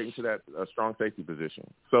fit straight into that strong safety position.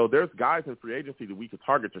 So there's guys in free agency that we could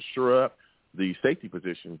target to shore up the safety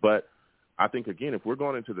position. But I think, again, if we're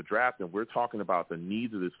going into the draft and we're talking about the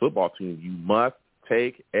needs of this football team, you must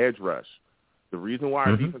take edge rush. The reason why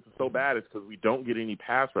our defense is so bad is because we don't get any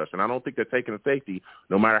pass rush. And I don't think they're taking a safety,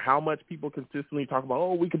 no matter how much people consistently talk about,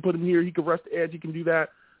 oh, we can put him here, he can rush the edge, he can do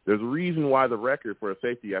that. There's a reason why the record for a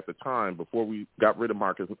safety at the time, before we got rid of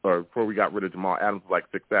before we got rid of Jamal Adams, was like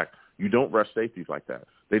 6 sacks. You don't rush safeties like that.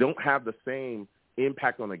 They don't have the same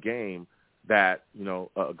impact on the game that,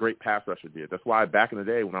 a great pass rusher did. That's why back in the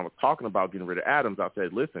day when I was talking about getting rid of Adams, I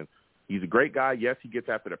said, listen, he's a great guy. Yes, he gets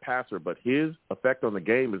after the passer, but his effect on the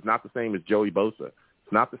game is not the same as Joey Bosa.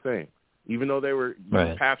 It's not the same. Even though they were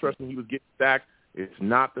pass rushing, he was getting sacked. It's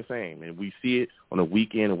not the same, and we see it on a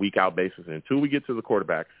week-in and week-out basis. And until we get to the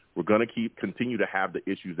quarterback, we're going to continue to have the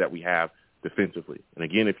issues that we have defensively. And,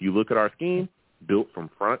 again, if you look at our scheme, built from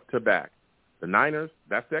front to back, the Niners,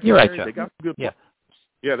 that secondary, they got some good players.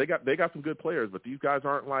 Yeah, they got some good players, but these guys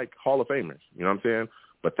aren't like Hall of Famers. You know what I'm saying?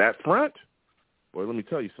 But that front, boy, let me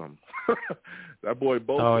tell you something. That boy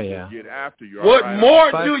Bosa will get after you. What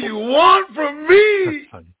more do you want from me?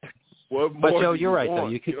 But Joe, you're right though.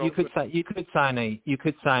 You could sign a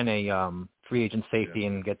free agent safety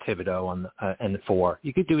and get Thibodeau on the 4.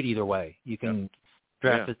 You could do it either way. You can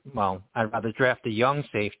draft it. Well, I'd rather draft a young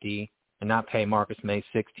safety and not pay Marcus May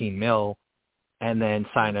 $16 million, and then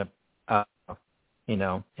sign an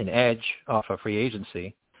edge off of free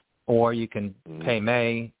agency, or you can pay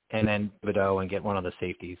May and then Thibodeau and get one of the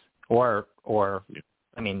safeties, or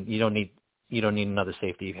I mean, you don't need another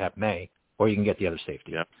safety. You have May, or you can get the other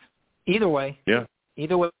safety. Yeah. Either way,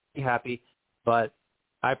 be happy. But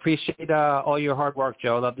I appreciate all your hard work,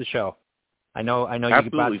 Joe. I love the show. I know you're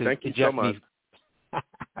about to eject me.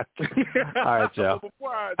 All right, Joe.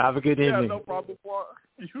 Have a good evening. No problem.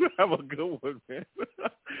 You have a good one, man.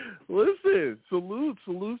 Listen, salute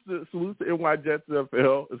to NY Jets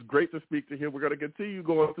NFL. It's great to speak to him. We're going to continue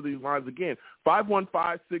going to these lines again.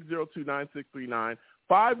 515-602-9639.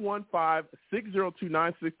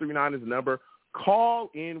 515-602-9639 is the number. Call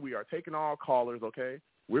in. We are taking all callers, okay?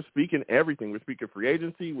 We're speaking everything. We're speaking free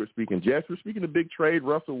agency. We're speaking Jets. We're speaking the big trade,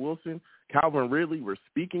 Russell Wilson, Calvin Ridley. We're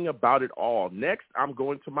speaking about it all. Next, I'm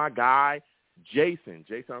going to my guy, Jason.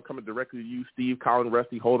 Jason, I'm coming directly to you. Steve, Colin,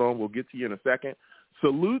 Rusty, hold on. We'll get to you in a second.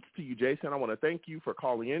 Salutes to you, Jason. I want to thank you for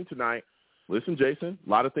calling in tonight. Listen, Jason, a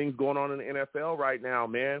lot of things going on in the NFL right now,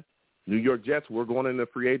 man. New York Jets, we're going into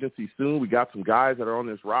free agency soon. We got some guys that are on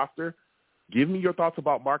this roster. Give me your thoughts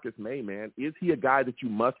about Marcus May, man. Is he a guy that you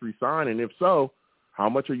must re-sign? And if so, how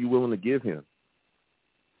much are you willing to give him?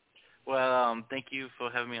 Well, thank you for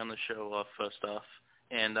having me on the show, first off.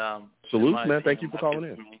 And salute, man. Thank you for calling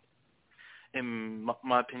in. In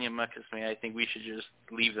my opinion, Marcus May, I think we should just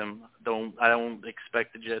leave him. I don't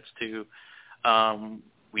expect the Jets to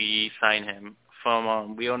re-sign him.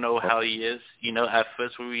 We don't know how he is. You know, at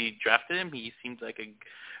first when we drafted him, he seemed like a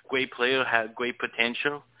great player, had great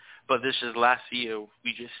potential. But this is last year.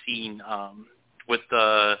 We just seen with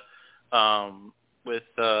the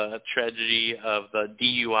tragedy of the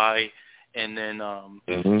DUI, and then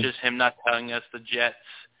just him not telling us the Jets.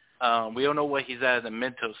 We don't know what he's at in the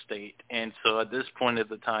mental state. And so at this point of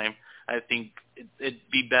the time, I think it'd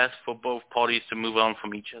be best for both parties to move on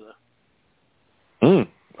from each other.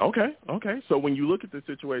 Okay. So when you look at the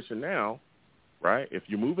situation now, right, if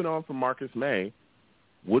you're moving on from Marcus May,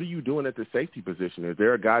 what are you doing at the safety position? Is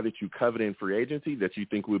there a guy that you covet in free agency that you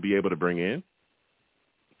think we'll be able to bring in?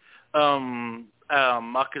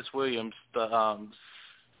 Marcus Williams, the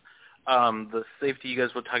safety you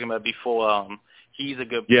guys were talking about before, he's a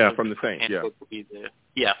good player. Yeah, from the Saints,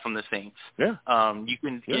 Yeah, from the Saints. Yeah. You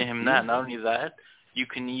can get him that. Not only that, you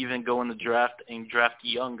can even go in the draft and draft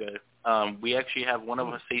younger. We actually have one of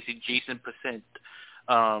our safety, Jason Percent.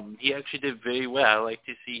 He actually did very well. I like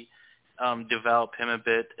to see develop him a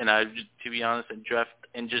bit, and to be honest, and draft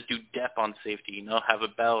and just do depth on safety. You know, have a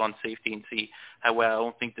battle on safety and see how well. I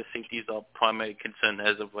don't think the safety is our primary concern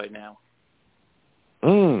as of right now.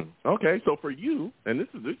 Okay, so for you, and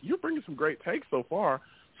you're bringing some great takes so far.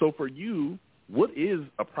 So for you, what is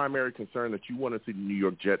a primary concern that you want to see the New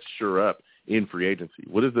York Jets shore up in free agency?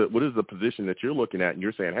 What is the position that you're looking at and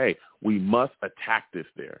you're saying, hey, we must attack this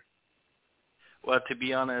there? Well, to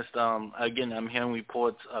be honest, again, I'm hearing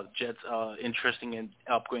reports of Jets interesting in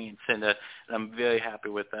upgrading center, and I'm very happy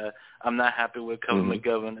with that. I'm not happy with Kevin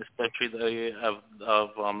McGovern, especially the year of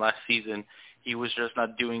last season. He was just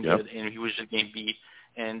not doing good, and he was just getting beat.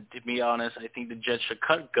 And to be honest, I think the Jets should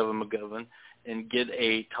cut Kevin McGovern and get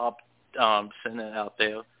a top center out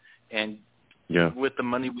there. And with the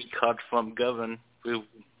money we cut from Govern,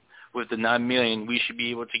 with the $9 million, we should be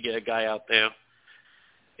able to get a guy out there.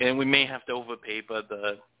 And we may have to overpay, but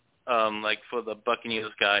like for the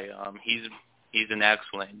Buccaneers guy, he's an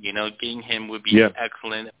excellent. You know, getting him would be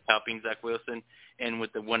excellent, helping Zach Wilson, and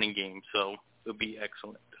with the winning game, so it would be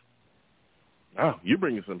excellent. Oh, you're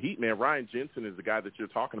bringing some heat, man. Ryan Jensen is the guy that you're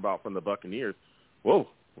talking about from the Buccaneers. Whoa,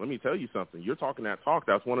 let me tell you something. You're talking that talk.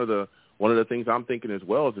 That's one of the things I'm thinking as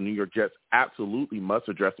well. Is the New York Jets absolutely must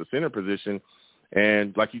address the center position.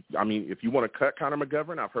 And if you want to cut Connor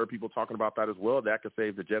McGovern, I've heard people talking about that as well. That could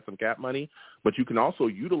save the Jets some cap money. But you can also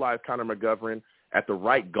utilize Connor McGovern at the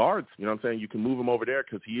right guards. You know what I'm saying? You can move him over there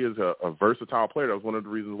because he is a versatile player. That was one of the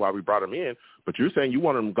reasons why we brought him in. But you're saying you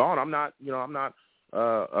want him gone. I'm not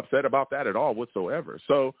upset about that at all whatsoever.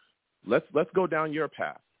 So let's go down your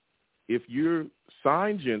path. If you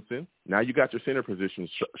sign Jensen, now you got your center position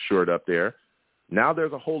shored up there. Now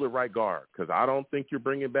there's a hole at right guard because I don't think you're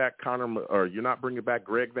bringing back you're not bringing back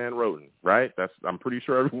Greg Van Roten, right? I'm pretty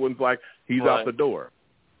sure everyone's like he's out the door.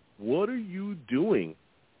 What are you doing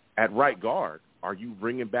at right guard? Are you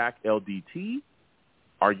bringing back LDT?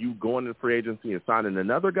 Are you going to free agency and signing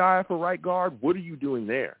another guy for right guard? What are you doing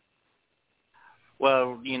there?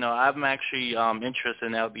 Well, I'm actually interested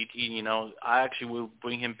in LBT. I actually will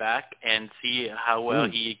bring him back and see how well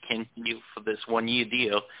he can do for this 1-year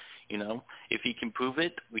deal. If he can prove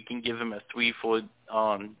it, we can give him a 3-4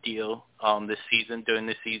 deal this season, during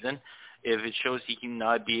the season. If it shows he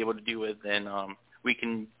cannot be able to do it, then we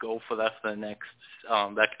can go for that for the next.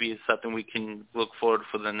 That could be something we can look forward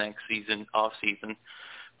for the next season, off season.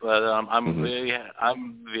 But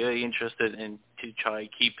I'm very interested in to try to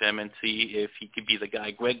keep him and see if he could be the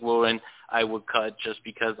guy. Greg Warren, I would cut just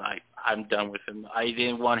because I'm done with him. I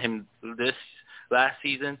didn't want him last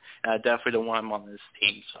season, and I definitely don't want him on this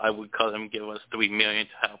team. So I would call him give us $3 million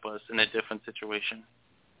to help us in a different situation.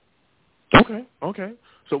 Okay.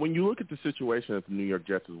 So when you look at the situation at the New York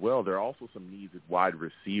Jets as well, there are also some needs at wide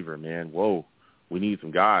receiver, man. Whoa, we need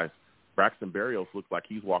some guys. Braxton Berrios looks like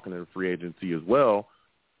he's walking into free agency as well.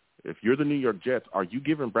 If you're the New York Jets, are you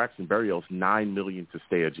giving Braxton Berrios $9 million to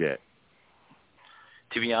stay a Jet?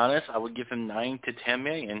 To be honest, I would give him $9 to $10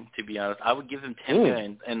 million. To be honest, I would give him $10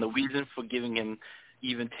 million, and the reason for giving him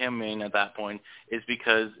even $10 million at that point is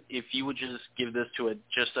because if you would just give this to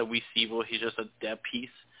just a receiver, he's just a depth piece,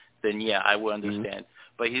 then yeah, I would understand.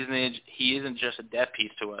 But he isn't just a depth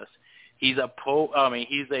piece to us. He's a pro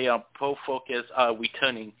focus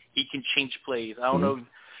returning. He can change plays. I don't know.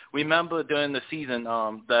 Remember during the season,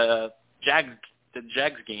 the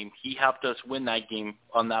Jags game, he helped us win that game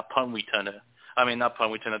on that punt returner. I mean, not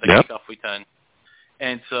punt returner, the kickoff return.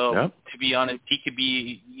 And so, to be honest,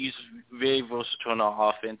 he's very versatile in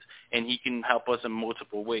our offense, and he can help us in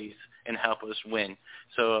multiple ways and help us win.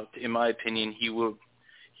 So, in my opinion,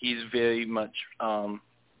 he's very much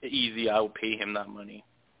easy. I will pay him that money.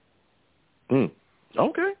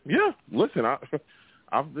 Okay, yeah. Listen,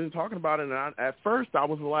 I've been talking about it, and at first I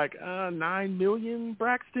was like, $9 million,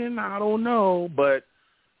 Braxton? I don't know. But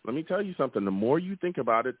let me tell you something. The more you think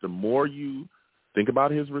about it, the more you think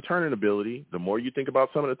about his returning ability, the more you think about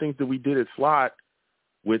some of the things that we did at slot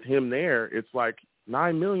with him there, it's like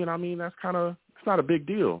 $9 million, I mean, it's not a big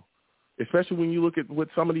deal, especially when you look at what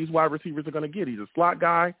some of these wide receivers are going to get. He's a slot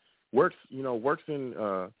guy, works in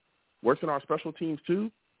our special teams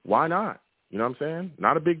too. Why not? You know what I'm saying?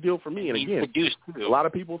 Not a big deal for me. And again, a lot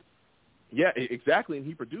of people, exactly. And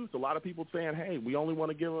he produced. A lot of people saying, hey, we only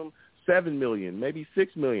want to give him $7 million, maybe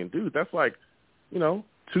 $6 million. Dude, that's like,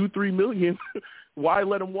 $2-3 million. Why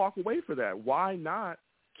let him walk away for that? Why not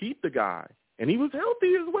keep the guy? And he was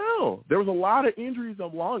healthy as well. There was a lot of injuries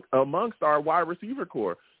amongst our wide receiver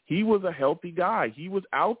core. He was a healthy guy. He was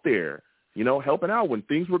out there, helping out when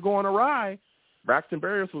things were going awry. Braxton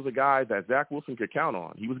Berrios was a guy that Zach Wilson could count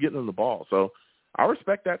on. He was getting him the ball. So I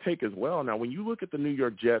respect that take as well. Now, when you look at the New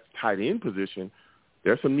York Jets tight end position,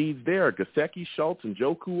 there's some needs there. Gesicki, Schultz, and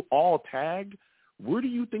Njoku all tagged. Where do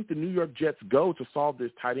you think the New York Jets go to solve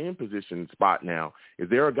this tight end position spot now? Is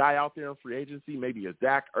there a guy out there in free agency, maybe a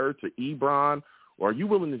Zach Ertz, a Ebron, or are you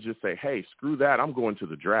willing to just say, hey, screw that, I'm going to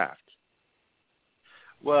the draft?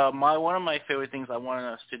 Well, one of my favorite things I wanted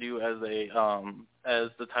us to do as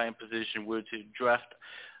the tight end position were to draft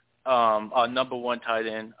our number one tight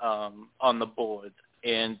end on the board.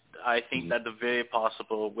 And I think that the very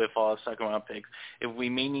possible with our second round picks. If we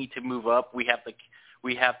may need to move up, we have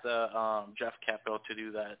the draft capital to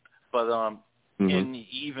do that. But and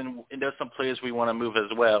there's some players we want to move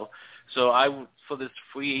as well. So for this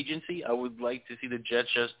free agency, I would like to see the Jets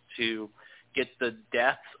just to get the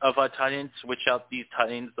depth of our tight ends, switch out these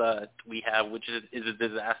tight ends that we have, which is a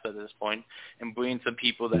disaster at this point, and bring some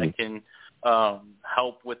people that can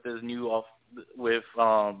help with this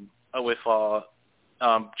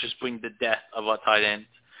just bring the depth of our tight ends.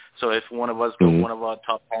 So if one of us one of our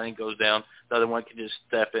top tight ends goes down, the other one can just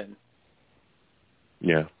step in.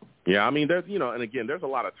 Yeah. I mean, there's and again, there's a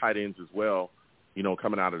lot of tight ends as well.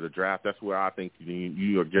 Coming out of the draft, that's where I think New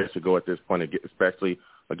York Jets should go at this point, especially.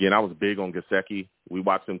 Again, I was big on Gesicki. We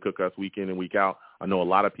watched him cook us week in and week out. I know a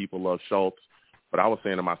lot of people love Schultz, but I was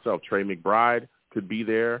saying to myself, Trey McBride could be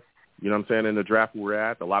there, in the draft we're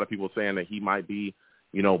at. A lot of people saying that he might be,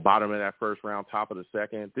 bottom of that first round, top of the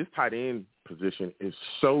second. This tight end position is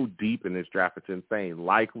so deep in this draft. It's insane.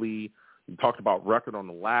 Likely, we talked about record on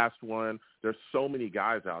the last one. There's so many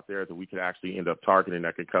guys out there that we could actually end up targeting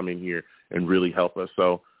that could come in here and really help us.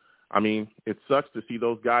 So, I mean, it sucks to see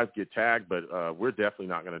those guys get tagged, but we're definitely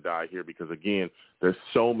not going to die here because, again, there's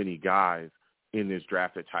so many guys in this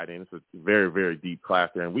draft at tight end. It's a very, very deep class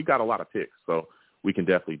there, and we've got a lot of picks, so we can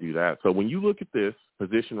definitely do that. So when you look at this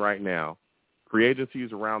position right now, free agency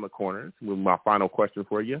is around the corner. This is my final question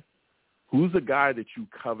for you. Who's the guy that you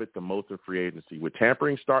covet the most in free agency? With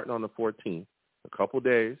tampering starting on the 14th, a couple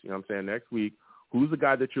days, next week, who's the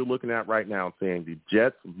guy that you're looking at right now saying the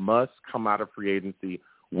Jets must come out of free agency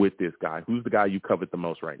with this guy? Who's the guy you covet the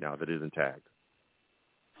most right now that isn't tagged?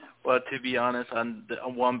 Well, to be honest, what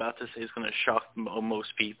I'm about to say is going to shock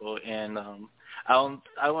most people, and I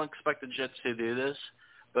don't expect the Jets to do this.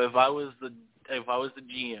 But if I was the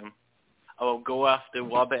GM, I will go after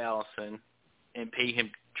Robert Allison and pay him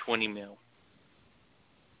 $20 million.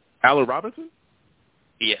 Allen Robinson?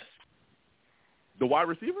 Yes. The wide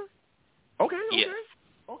receiver? Okay. Yes.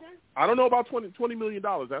 Okay. I don't know about $20 million.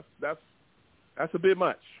 That's a bit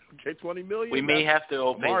much. Okay, $20 million. We may have to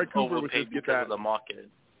overpay Cooper because of the market.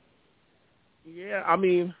 Yeah, I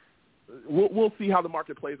mean, we'll see how the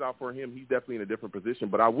market plays out for him. He's definitely in a different position.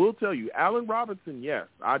 But I will tell you, Allen Robinson, yes,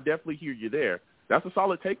 I definitely hear you there. That's a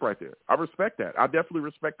solid take right there. I respect that. I definitely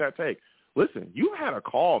respect that take. Listen, you had a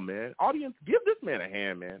call, man. Audience, give this man a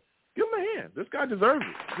hand, man. Give him a hand. This guy deserves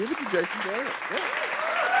it. Give it to Jason. Yeah.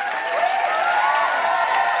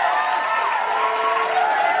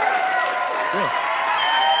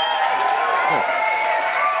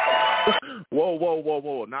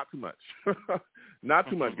 Whoa. Not too much. Not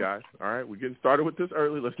too much, guys. All right, we're getting started with this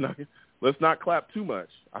early. Let's not clap too much.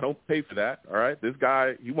 I don't pay for that. All right, this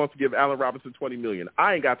guy, he wants to give Allen Robinson $20 million.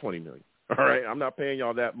 I ain't got $20 million. All right, I'm not paying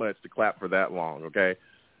y'all that much to clap for that long. Okay,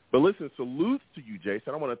 but listen, salutes to you,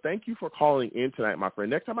 Jason. I want to thank you for calling in tonight, my friend.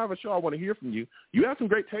 Next time I have a show, I want to hear from you. You have some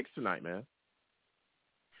great takes tonight, man.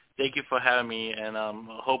 Thank you for having me, and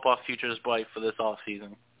hope our future is bright for this off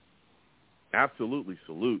season. Absolutely,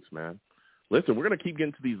 salutes, man. Listen, we're going to keep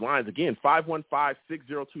getting to these lines. Again,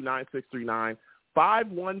 515-602-9639.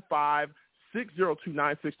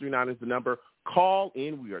 515-602-9639 is the number. Call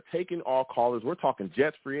in. We are taking all callers. We're talking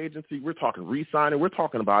Jets free agency. We're talking re-signing. We're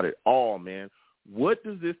talking about it all, man. What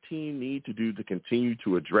does this team need to do to continue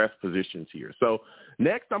to address positions here? So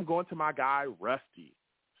next I'm going to my guy, Rusty.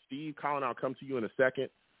 Steve, Colin, I'll come to you in a second.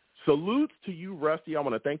 Salutes to you, Rusty. I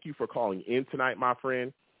want to thank you for calling in tonight, my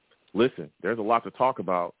friend. Listen, there's a lot to talk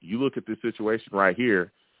about. You look at this situation right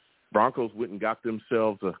here. Broncos went and got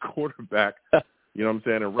themselves a quarterback, you know what I'm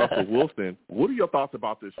saying, and Russell Wilson. What are your thoughts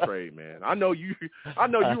about this trade, man? I know you were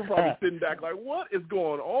probably sitting back like, what is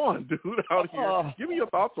going on, dude, out here? Give me your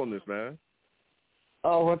thoughts on this, man.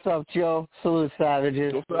 Oh, what's up, Joe? Salute,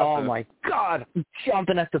 Savages. What's up, man? My God. I'm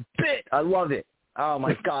jumping at the bit. I love it. Oh,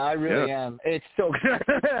 my God, I really am. It's so good.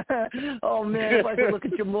 Oh, man, if I could look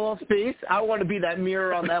at Jamal's face, I want to be that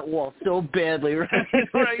mirror on that wall so badly right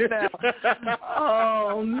now.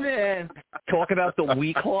 Oh, man. Talk about the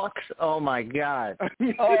weak Hawks. Oh, my God.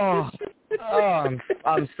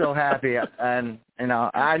 I'm so happy. And, you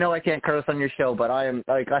know I can't curse on your show, but I am,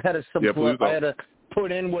 like, I had to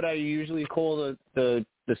put in what I usually call the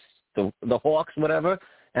Hawks, whatever.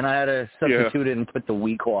 And I had to substitute it and put the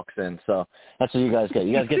weak Hawks in. So that's what you guys get.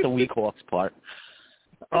 You guys get the weak Hawks part.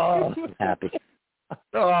 Oh, I'm happy.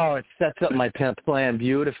 Oh, it sets up my plan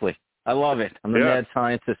beautifully. I love it. I'm the mad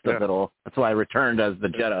scientist of it all. That's why I returned as the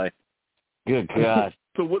Jedi. Good God.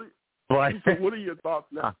 So what are your thoughts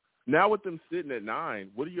now? Now with them sitting at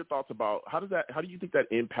 9, what are your thoughts about how do you think that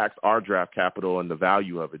impacts our draft capital and the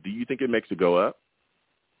value of it? Do you think it makes it go up?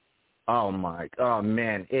 Oh,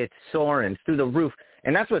 man, it's soaring through the roof.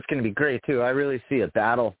 And that's what's going to be great, too. I really see a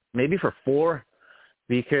battle, maybe for 4,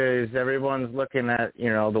 because everyone's looking at,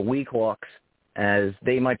 the weak Hawks as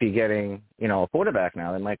they might be getting, a quarterback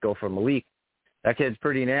now. They might go for Malik. That kid's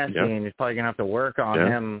pretty nasty, and you're probably going to have to work on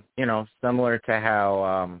him, similar to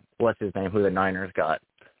how, what's his name, who the Niners got.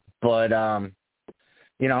 But,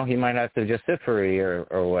 he might have to just sit for a year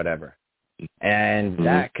or whatever. And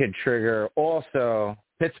that could trigger also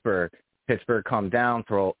Pittsburgh come down,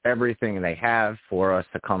 throw everything they have for us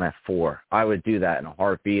to come at 4. I would do that in a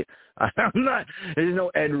heartbeat. There's no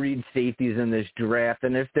Ed Reed safeties in this draft.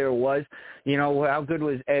 And if there was, how good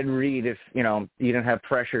was Ed Reed if, you didn't have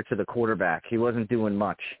pressure to the quarterback? He wasn't doing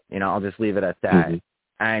much. I'll just leave it at that.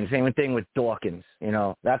 And same thing with Dawkins.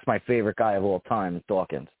 That's my favorite guy of all time is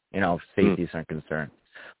Dawkins, if safeties are concerned.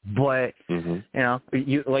 But,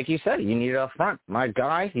 you like you said, you need it up front. My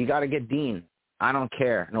guy, you got to get Dean. I don't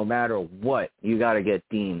care. No matter what, you got to get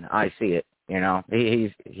Dean. I see it. He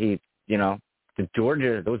the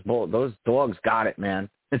Georgia, those dogs got it, man.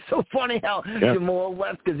 It's so funny how Jamal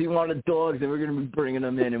left because he wanted dogs, and we're going to be bringing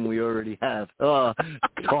them in, and we already have. Oh,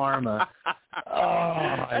 karma. Oh,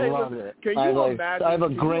 I love it. Can you imagine? I have a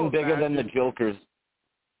grin bigger than the Joker's.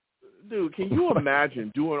 Dude, can you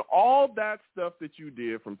imagine doing all that stuff that you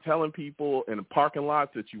did, from telling people in the parking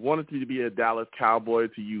lots that you wanted to be a Dallas Cowboy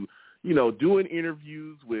to you doing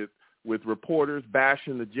interviews with reporters,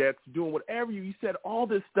 bashing the Jets, doing whatever you said, all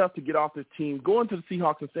this stuff to get off this team, going to the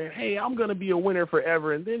Seahawks and saying, hey, I'm going to be a winner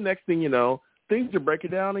forever. And then next thing you know, things are breaking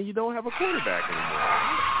down and you don't have a quarterback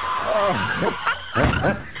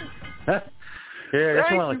anymore.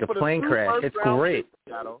 That's more like a plane crash. It's great.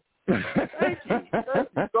 Thank you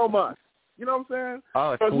so much. You know what I'm saying?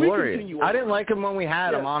 Oh, it's glorious. I didn't like him when we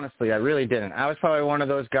had him, honestly. I really didn't. I was probably one of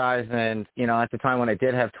those guys, and, at the time when I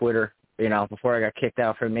did have Twitter, before I got kicked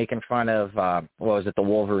out for making fun of, the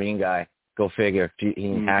Wolverine guy. Go figure,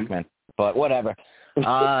 Gene Hackman. But whatever.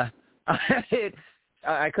 I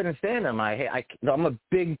couldn't stand him. I'm a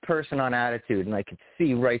big person on attitude, and I could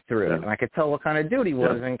see right through it. And I could tell what kind of dude he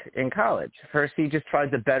was in college. First, he just tried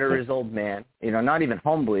to better his old man, not even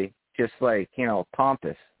humbly, just like,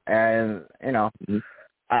 pompous. And,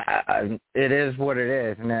 it is what it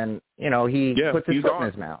is. And then, he puts his foot in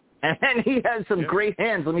his mouth. And he has some great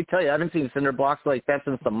hands. Let me tell you, I haven't seen cinder blocks like that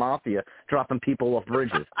since the Mafia dropping people off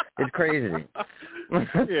bridges. It's crazy.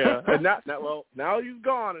 And now he's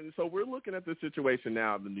gone. And so we're looking at the situation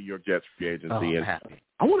now in the New York Jets free agency. And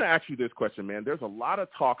I want to ask you this question, man. There's a lot of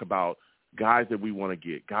talk about guys that we want to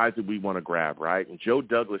get, guys that we want to grab, right? And Joe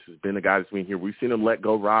Douglas has been the guy that's been here. We've seen him let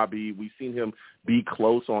go Robbie. We've seen him be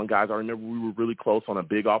close on guys. I remember we were really close on a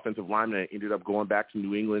big offensive lineman that ended up going back to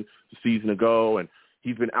New England a season ago, and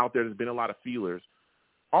he's been out there. There's been a lot of feelers.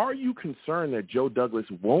 Are you concerned that Joe Douglas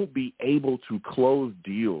won't be able to close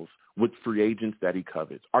deals with free agents that he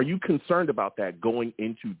covets? Are you concerned about that going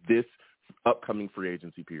into this upcoming free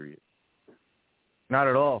agency period? Not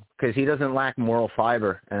at all, because he doesn't lack moral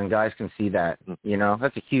fiber, and guys can see that.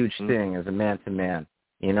 That's a huge thing as a man-to-man.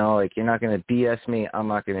 Like, you're not going to BS me, I'm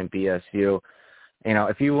not going to BS you.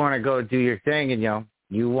 If you want to go do your thing and,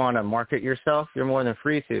 you want to market yourself, you're more than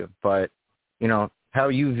free to. But, how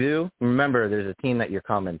you view, remember, there's a team that you're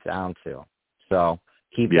coming down to. So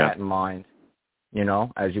keep that in mind,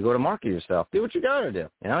 as you go to market yourself. Do what you got to do.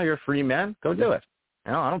 You're a free man. Go do it.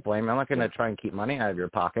 I don't blame you. I'm not going to try and keep money out of your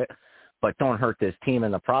pocket. But don't hurt this team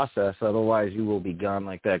in the process. Otherwise, you will be gone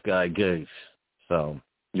like that guy Goose. So,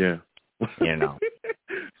 So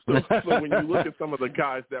when you look at some of the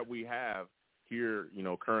guys that we have here,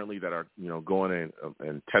 currently that are, going in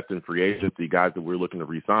and testing free agency, guys that we're looking to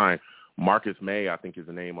re-sign, Marcus May, I think, is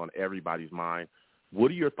a name on everybody's mind.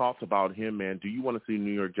 What are your thoughts about him, man? Do you want to see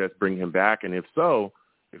New York Jets bring him back? And if so,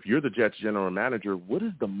 if you're the Jets general manager, what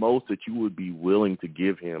is the most that you would be willing to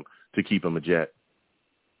give him to keep him a Jet?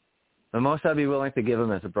 The most I'd be willing to give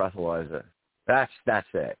him is a breathalyzer. That's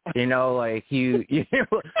it. Like you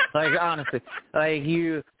like honestly, like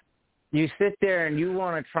you sit there and you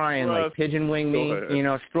want to try and like pigeon wing me,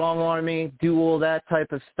 strong arm me, do all that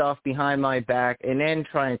type of stuff behind my back, and then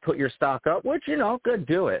try and put your stock up, which good,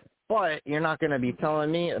 do it. But you're not going to be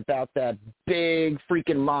telling me about that big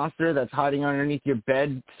freaking monster that's hiding underneath your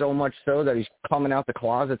bed, so much so that he's coming out the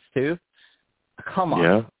closets too. Come on.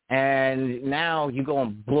 Yeah. And now you go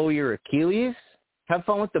and blow your Achilles? Have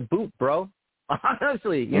fun with the boot, bro.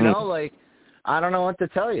 Honestly, like, I don't know what to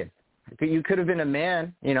tell you. You could have been a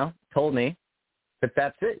man, told me, but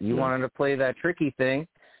that's it. You wanted to play that tricky thing.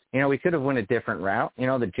 We could have went a different route.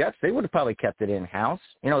 The Jets, they would have probably kept it in-house.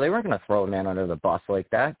 They weren't going to throw a man under the bus like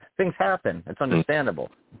that. Things happen. It's understandable.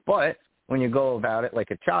 But when you go about it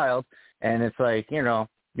like a child and it's like,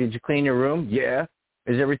 did you clean your room? Yeah.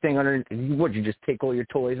 Is everything under? Would you just take all your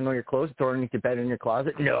toys and all your clothes, throw underneath your bed in your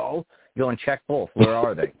closet? No. Go and check both. Where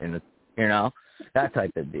are they? And that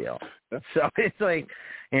type of deal. So it's like,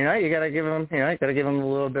 you gotta give him,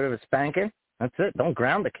 a little bit of a spanking. That's it. Don't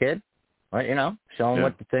ground the kid. But, show him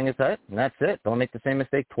what the thing is at, and that's it. Don't make the same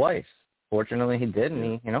mistake twice. Fortunately, he did, and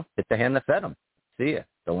he, hit the hand that fed him. See ya.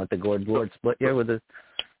 Don't let the Lord split you with his,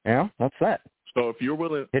 what's that? So if you're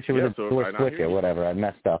willing, hit you with a sword split you, whatever. I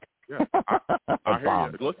messed up. Yeah, I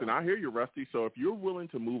hear you. Listen, I hear you, Rusty. So if you're willing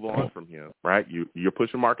to move on from him, right? You're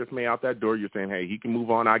pushing Marcus May out that door. You're saying, hey, he can move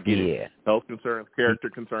on. I get it. Health concerns, character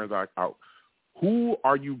concerns are out. Who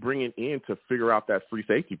are you bringing in to figure out that free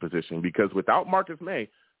safety position? Because without Marcus May,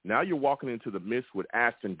 now you're walking into the mist with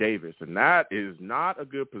Aston Davis, and that is not a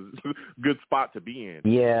good spot to be in.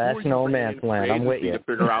 Yeah, that's no man's land. I'm with you. To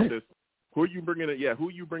figure out this, who are you bringing in? Yeah, who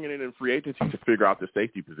are you bringing in free agency to figure out the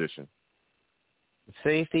safety position?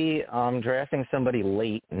 Safety, I'm drafting somebody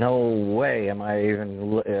late. No way am I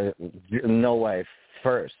even no way.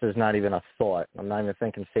 First, there's not even a thought. I'm not even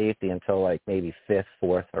thinking safety until like maybe 5th,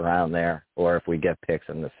 4th, around there, or if we get picks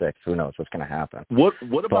in the 6th, who knows what's going to happen. What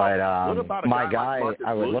about my guy like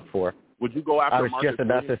I would look for? Would you go after? I was Marcus just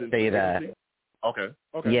about to say that. Okay.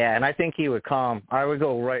 Yeah, and I think he would come. I would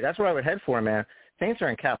go right. That's where I would head for, man. Saints are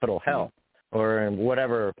in Capitol Hell, or in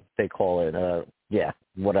whatever they call it.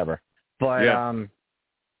 Whatever. But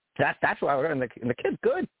that's why and the kid's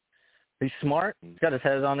good. He's smart. He's got his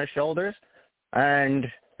head on his shoulders, and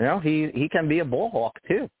he can be a ball hawk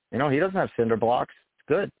too. He doesn't have cinder blocks. It's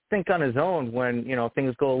good. Think on his own when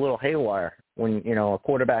things go a little haywire. When a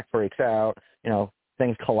quarterback breaks out,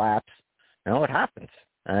 things collapse. It happens,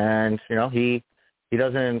 and he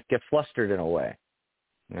doesn't get flustered in a way.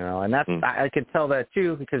 And that's I could tell that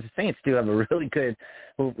too because the Saints do have a really good,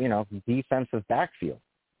 defensive backfield.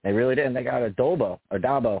 They really did. And they got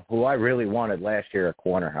Dabo, who I really wanted last year at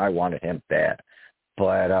corner. I wanted him bad.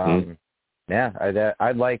 But,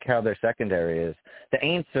 I like how their secondary is. The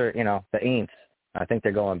Aints are, the Aints. I think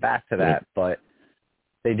they're going back to that. But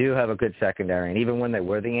They do have a good secondary, and even when they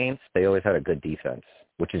were the Aints, they always had a good defense,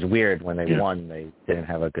 which is weird. When they won, they didn't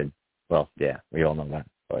have a good. Well, yeah, we all know that.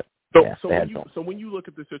 But so when you look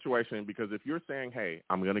at the situation, because if you're saying, hey,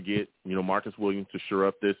 I'm going to get Marcus Williams to shore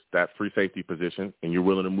up that free safety position, and you're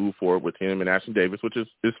willing to move forward with him and Ashton Davis, which is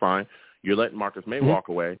fine. You're letting Marcus May walk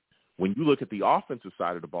away. When you look at the offensive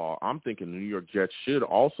side of the ball, I'm thinking the New York Jets should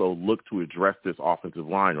also look to address this offensive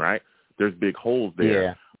line, right? There's big holes there.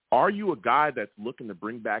 Yeah. Are you a guy that's looking to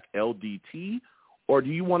bring back LDT, or do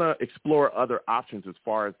you want to explore other options as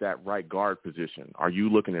far as that right guard position? Are you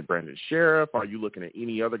looking at Brandon Sheriff? Are you looking at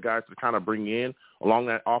any other guys to kind of bring in along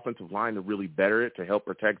that offensive line to really better it to help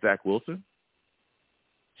protect Zach Wilson?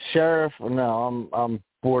 Sheriff, no, I'm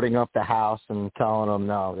boarding up the house and telling them,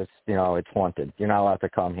 no, it's haunted. You're not allowed to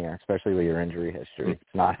come here, especially with your injury history.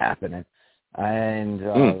 It's not happening. And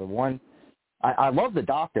the one, I love the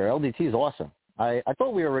doctor. LDT is awesome. I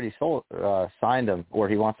thought we already signed him, or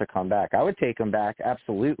he wants to come back. I would take him back,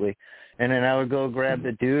 absolutely. And then I would go grab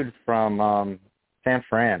the dude from San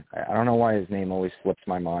Fran. I don't know why his name always slips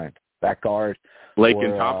my mind. That guard.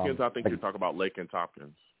 Laken Tompkins? I think you're talking about Laken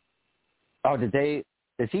Tompkins. Oh,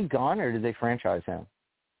 is he gone, or did they franchise him?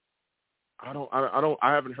 I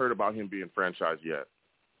haven't heard about him being franchised yet.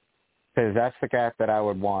 Because that's the guy that I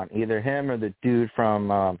would want. Either him or the dude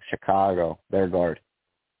from Chicago, their guard.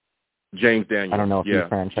 James Daniels. I don't know if he's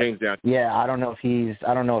franchised. James Daniels. Yeah, I don't know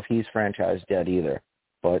if he's franchised yet either.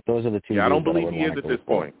 But those are the two. Yeah, I don't believe he is at this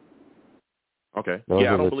point. Okay. I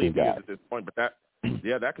don't believe he is at this point. But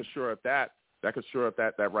that could shore up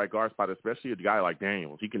that right guard spot, especially a guy like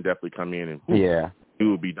Daniels. He can definitely come in and he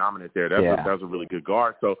would be dominant there. That's a really good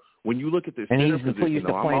guard. So when you look at this center position, used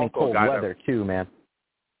to playing in cold weather too, man.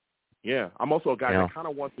 Yeah, I'm also a guy that kind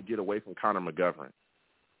of wants to get away from Connor McGovern.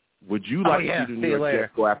 Would you like to see the New York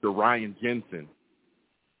Jets go after Ryan Jensen?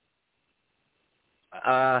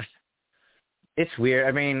 It's weird.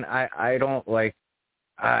 I mean, I don't like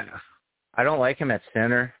him at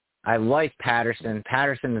center. I like Patterson.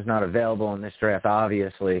 Patterson is not available in this draft,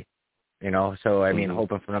 obviously. So I mean,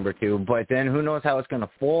 hoping for number 2. But then who knows how it's going to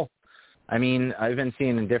fall? I mean, I've been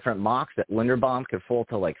seeing in different mocks that Linderbaum could fall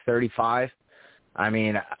to like 35. I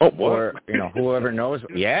mean, or whoever knows.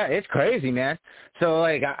 Yeah, it's crazy, man. So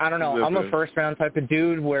like, I don't know. I'm a first round type of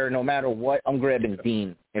dude where no matter what, I'm grabbing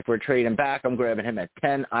Dean. If we're trading back, I'm grabbing him at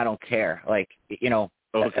 10. I don't care. Like, him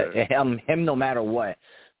no matter what.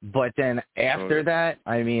 But then after that,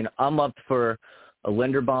 I mean, I'm up for a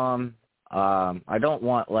Linderbaum. I don't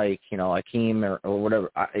want Akeem or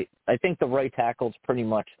whatever. I think the right tackle's pretty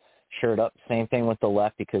much shored up. Same thing with the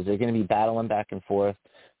left, because they're going to be battling back and forth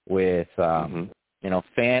with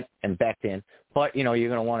Fant and Becton. But you're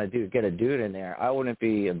going to want to get a dude in there. I wouldn't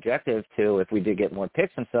be objective to, if we did get more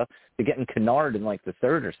picks and stuff, to getting Kennard in like the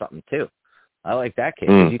 3rd or something too. I like that kid,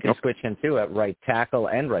 because you can switch him too at right tackle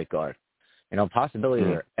and right guard. Possibilities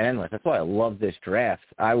are endless. That's why I love this draft.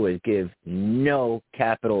 I would give no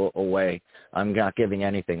capital away. I'm not giving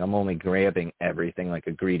anything. I'm only grabbing everything like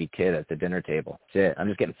a greedy kid at the dinner table. That's it. I'm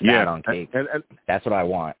just getting fat on cake. And that's what I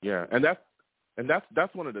want. Yeah, and that's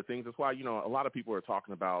one of the things. That's why, a lot of people are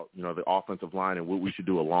talking about, the offensive line and what we should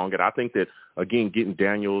do along it. I think that, again, getting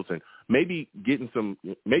Daniels and maybe getting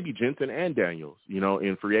maybe Jensen and Daniels,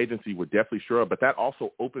 in free agency would definitely shore up. But that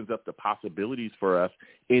also opens up the possibilities for us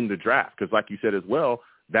in the draft. Because like you said as well,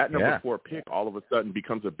 that number 4 pick all of a sudden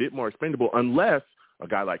becomes a bit more expendable unless a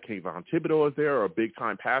guy like Kayvon Thibodeau is there, or a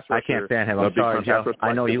big-time pass rusher. I can't stand him. I'm sorry, Joe.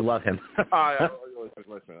 I know you love him.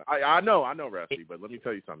 Listen, I know, Rusty, but let me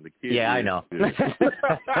tell you something. The kid I know. The kid is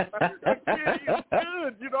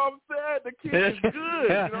good. You know what I'm saying? The kid is good. You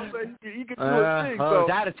know what I'm saying? He can do his thing. His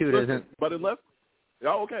attitude isn't. But unless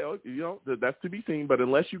that's to be seen. But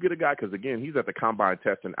unless you get a guy, because, again, he's at the combine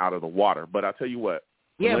testing out of the water. But I'll tell you what.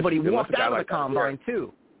 Yeah, but he walked out of the combine,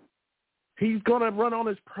 too. He's going to run on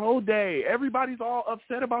his pro day. Everybody's all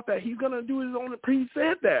upset about that. He's going to do his own. He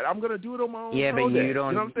said that. I'm going to do it on my own pro day. You don't.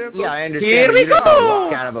 You know what I'm saying? I understand. Here we go.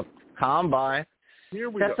 Walk out of a combine.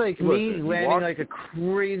 That's go. Like me landing like a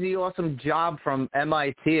crazy awesome job from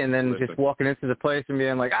MIT and then just walking into the place and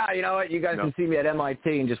being like, you know what? You guys can see me at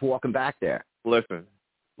MIT, and just walking back there. Listen.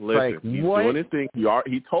 Like, he's doing his thing.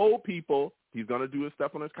 He told people he's going to do his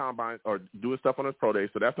stuff on his combine or do his stuff on his pro day,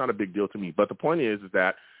 so that's not a big deal to me. But the point is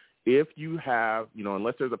that if you have,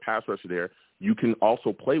 unless there's a pass rusher there, you can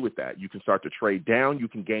also play with that. You can start to trade down. You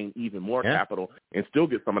can gain even more capital and still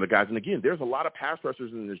get some of the guys. And, again, there's a lot of pass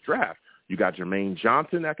rushers in this draft. You got Jermaine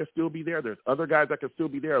Johnson that could still be there. There's other guys that could still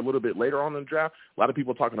be there a little bit later on in the draft. A lot of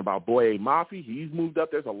people talking about Boye Mafe. He's moved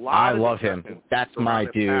up. There's a lot. I love him. That's my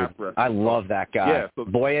dude. I love that guy. Yeah, so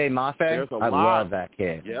Boye Mafe. I love that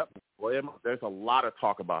kid. Yep. Well, there's a lot of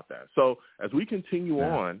talk about that. So as we continue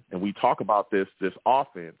on and we talk about this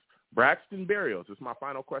offense, Braxton Berrios, this is my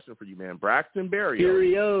final question for you, man. Braxton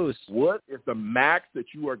Berrios, what is the max that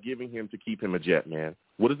you are giving him to keep him a Jet, man?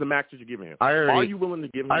 What is the max that you're giving him? Are you willing to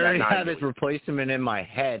give him I that already $9 have his replacement in my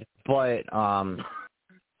head, but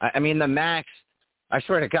I mean the max. I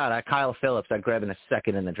swear to God, Kyle Phillips, I'd grab in a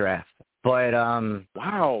second in the draft. But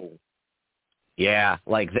wow, yeah,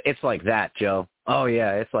 it's like that, Joe. Oh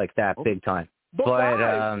yeah, it's like that, big time. But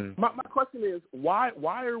why? My question is, why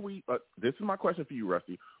are we? This is my question for you,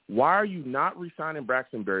 Rusty. Why are you not re-signing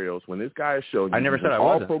Braxton Berrios when this guy has shown you? I never said I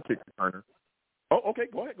wasn't. wasn't. All-pro kick returner. Oh, okay.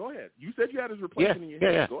 Go ahead. You said you had his replacement in your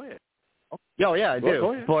head. Yeah. Go ahead. Okay. Oh yeah, I do.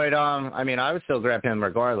 Go ahead. But I mean, I would still grab him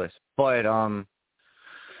regardless. But I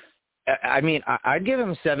mean, I'd give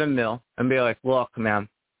him $7 million and be like, look, man,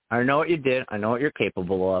 I know what you did. I know what you're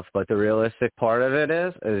capable of. But the realistic part of it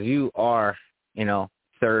is you are,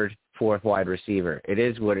 third, fourth wide receiver. It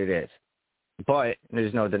is what it is. But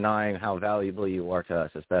there's no denying how valuable you are to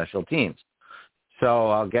us as special teams. So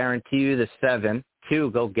I'll guarantee you the 7.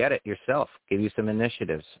 2, go get it yourself. Give you some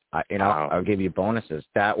initiatives. I'll give you bonuses.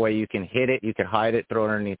 That way you can hit it, you can hide it, throw it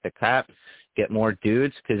underneath the cap, get more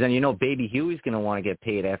dudes. Because then Baby Huey's going to want to get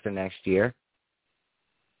paid after next year.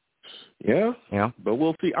 Yeah, but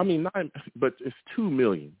we'll see. I mean, but it's $2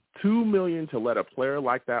 million. $2 million to let a player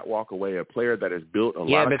like that walk away, a player that has built a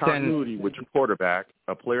lot of continuity with your quarterback,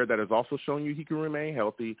 a player that has also shown you he can remain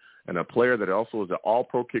healthy, and a player that also is an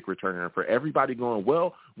all-pro kick returner. And for everybody going,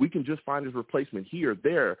 well, we can just find his replacement here,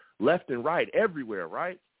 there, left and right, everywhere,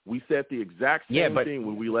 right? We said the exact same thing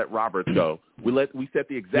when we let Roberts go. We said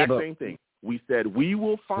the exact same thing. We said we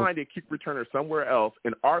will find a kick returner somewhere else,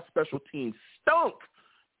 and our special team stunk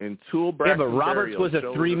until Braxton but Roberts was a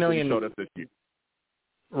 $3 million.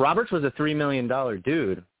 Roberts was a $3 million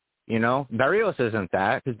dude. Berrios isn't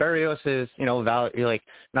that, because Berrios is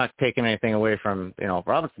not taking anything away from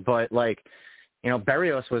Roberts, but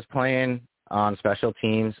Berrios was playing on special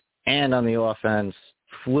teams and on the offense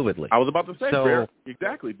fluidly. I was about to say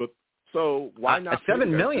exactly, but so why not? $7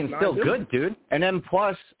 million is still good, dude. And then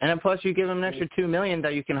plus you give him an extra $2 million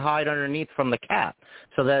that you can hide underneath from the cap,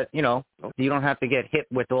 so that you don't have to get hit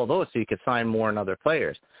with all those, so you could sign more and other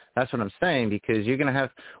players. That's what I'm saying, because you're going to have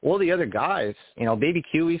all the other guys. Baby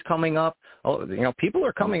Huey's coming up. Oh, people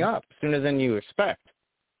are coming up sooner than you expect.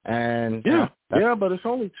 And but it's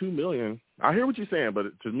only $2 million. I hear what you're saying, but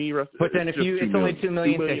to me, but then if it's only $2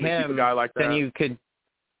 million to him,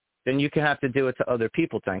 then you can have to do it to other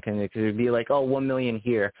people, because it'd be like, $1 million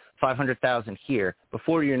here, $500,000 here.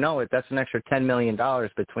 Before you know it, that's an extra $10 million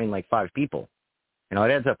between 5 people. It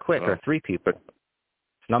adds up quick, or 3 people.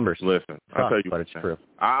 It's numbers. Listen, I'll tell you, but it's true.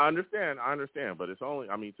 I understand, but it's only.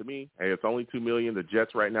 I mean, to me, it's only $2 million. The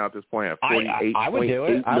Jets right now at this point have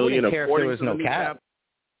 $48.8 million. Care if there was no cap.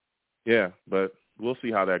 Yeah, but we'll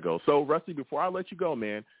see how that goes. So, Rusty, before I let you go,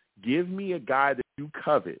 man, give me a guy that you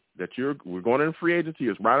covet, we're going in free agency.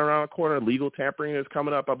 It's right around the corner. Legal tampering is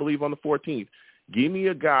coming up, I believe, on the 14th. Give me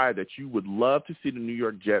a guy that you would love to see the New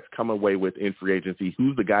York Jets come away with in free agency.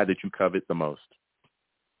 Who's the guy that you covet the most?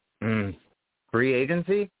 Free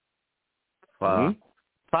agency?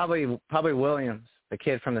 Probably Williams, the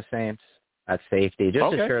kid from the Saints at safety,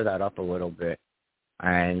 just to shore that up a little bit.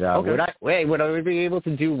 And would I be able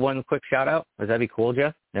to do one quick shout out? Would that be cool,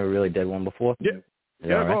 Jeff? Never really did one before. Yeah.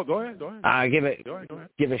 Right? Go ahead.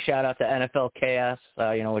 Give a shout out to NFL Chaos,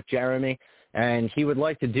 with Jeremy, and he would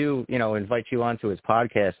like to do, invite you onto his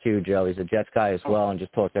podcast too, Joe. He's a Jets guy as well, and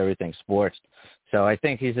just talk everything sports. So I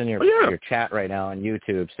think he's in your chat right now on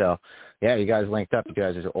YouTube. So yeah, you guys linked up. You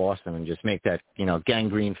guys are awesome, and just make that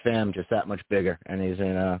gangrene fam just that much bigger. And he's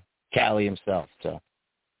in Cali himself. So.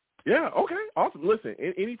 Yeah, okay, awesome. Listen,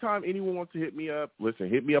 anytime anyone wants to hit me up,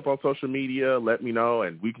 hit me up on social media, let me know,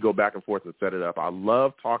 and we can go back and forth and set it up. I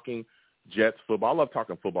love talking Jets football. I love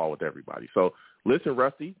talking football with everybody. So, listen,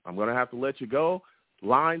 Rusty, I'm going to have to let you go.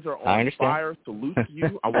 Lines are on fire. Salute to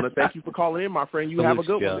you. I want to thank you for calling in, my friend. You have a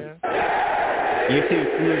good one, man. You too.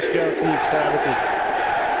 Salute, Joe.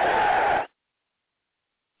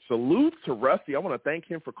 Salute to Rusty. I want to thank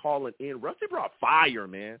him for calling in. Rusty brought fire,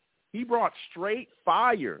 man. He brought straight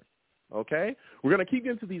fire. Okay? We're going to keep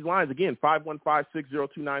getting to these lines. Again,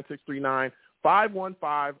 515-602-9639.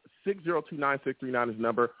 515-602-9639 is the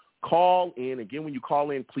number. Call in. Again, when you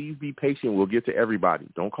call in, please be patient. We'll get to everybody.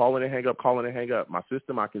 Don't call in and hang up. Call in and hang up. My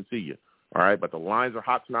system, I can see you. All right? But the lines are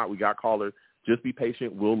hot tonight. We got callers. Just be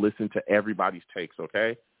patient. We'll listen to everybody's takes,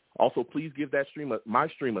 okay? Also, please give that my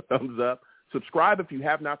stream a thumbs up. Subscribe if you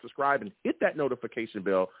have not subscribed, and hit that notification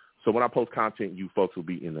bell so when I post content, you folks will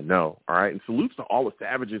be in the know, all right? And salutes to all the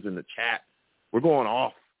savages in the chat. We're going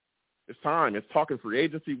off. It's time. It's talking free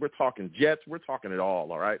agency. We're talking Jets. We're talking it all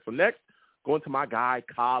right? So next, going to my guy,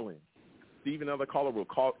 Colin. Steve, another caller will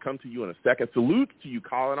come to you in a second. Salute to you,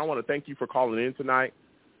 Colin. I want to thank you for calling in tonight.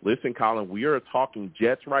 Listen, Colin, we are talking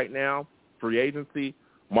Jets right now, free agency.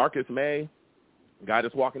 Marcus May, guy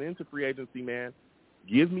that's walking into free agency, man.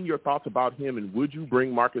 Give me your thoughts about him, and would you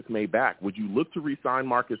bring Marcus May back? Would you look to re-sign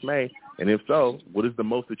Marcus May? And if so, what is the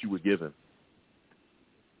most that you would give him?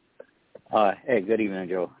 Hey, good evening,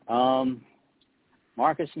 Joe.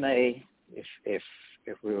 Marcus May, if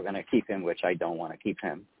we were going to keep him, which I don't want to keep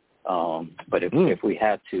him, but if we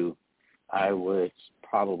had to, I would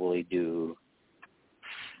probably do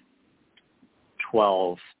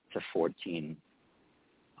 12 to 14.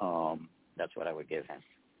 That's what I would give him.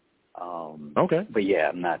 Okay. But yeah,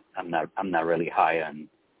 I'm not really high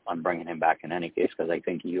on bringing him back in any case, because I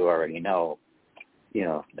think you already know,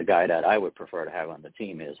 the guy that I would prefer to have on the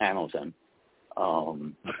team is Hamilton.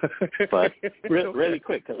 But really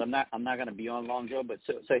quick, because I'm not going to be on long, Joe. But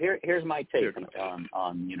so here's my take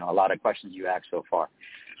on a lot of questions you asked so far.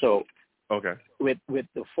 So okay, with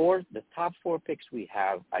the top 4 picks we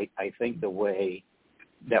have, I think the way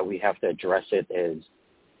that we have to address it is,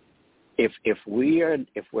 if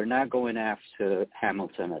we're not going after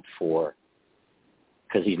Hamilton at 4,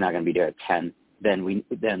 because he's not going to be there at 10, then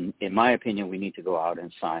in my opinion we need to go out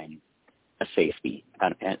and sign a safety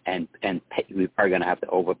and pay, we are going to have to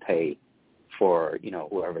overpay for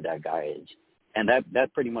whoever that guy is, and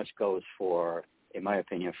that pretty much goes for, in my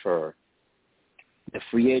opinion, for the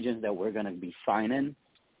free agents that we're going to be signing.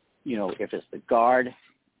 If it's the guard,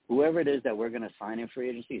 whoever it is that we're going to sign in free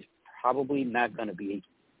agency is probably not going to be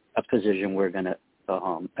a position we're going to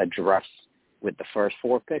address with the first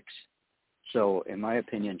 4 picks. So in my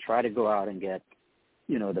opinion, try to go out and get,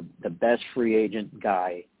 the best free agent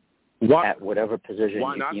guy at whatever position.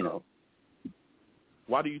 Why not?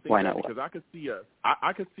 Why do you think why that? Not because I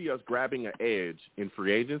could see us grabbing an edge in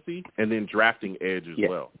free agency and then drafting edge as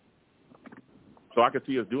well. So I could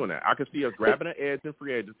see us doing that. I could see us grabbing an edge in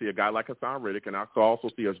free agency, a guy like Hassan Reddick, and I could also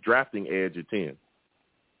see us drafting edge at 10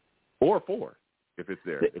 or 4 if it's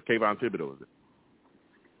there, if Kayvon Thibodeau is there.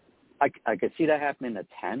 I could see that happening at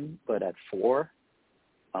 10, but at 4,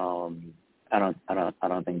 I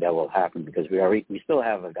don't think that will happen, because we still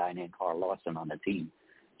have a guy named Carl Lawson on the team.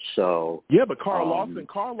 So yeah, but Carl Lawson,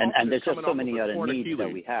 and there's just so many other needs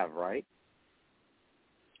that we have, right?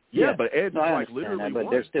 Yeah, but edge is like literally but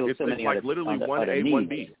one. There's still it's so many like other, literally other 1A, needs.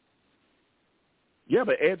 1B. Yeah,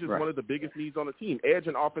 but edge is right. one of the biggest needs on the team. Edge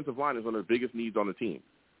and offensive line is one of the biggest needs on the team,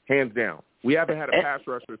 hands down. We haven't had a pass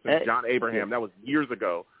rusher since John Abraham. That was years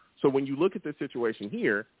ago. So when you look at this situation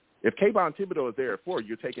here, if Kayvon Thibodeau is there at 4,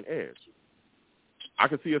 you're taking edge. I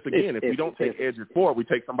could see us again. If we don't take edge at 4, we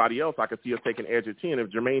take somebody else. I could see us taking edge at 10 if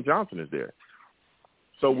Jermaine Johnson is there.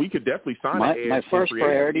 So we could definitely sign an edge. My first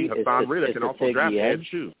priority is Hassan Reddick and also draft edge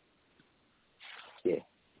too. Yeah,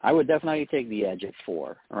 I would definitely take the edge at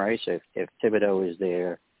 4. All right, so if Thibodeau is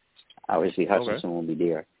there, obviously Hutchinson will be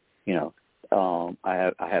there.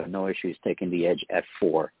 I have no issues taking the edge at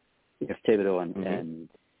 4. If Thibodeau and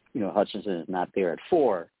Hutchinson is not there at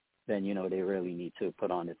 4, then they really need to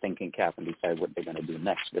put on the thinking cap and decide what they're going to do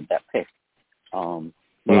next with that pick. But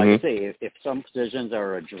like I say, if some positions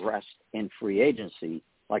are addressed in free agency,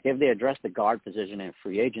 like if they address the guard position in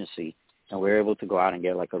free agency, and we're able to go out and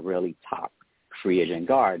get like a really top free agent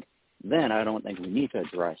guard, then I don't think we need to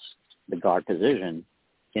address the guard position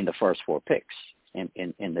in the first 4 picks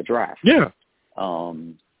in the draft. Yeah.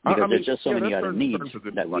 Because there's just so many other needs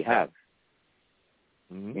that we have.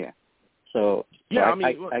 Mm-hmm. Yeah. So yeah,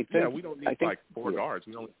 I think we don't need like 4 guards.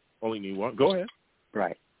 We only need 1. Go ahead.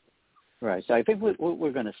 Right. So I think what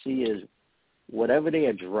we're going to see is whatever they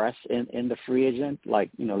address in the free agent, like,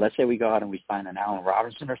 let's say we go out and we sign an Allen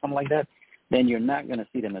Robinson or something like that, then you're not going to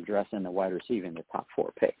see them addressing the wide receiver in the top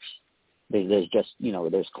 4 picks. There's just,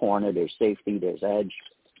 there's corner, there's safety, there's edge,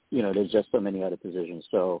 there's just so many other positions.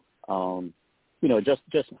 So,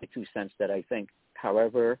 just my 2 cents that I think,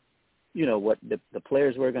 however, what the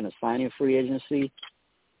players we're going to sign in free agency,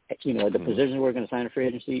 the positions we're going to sign in free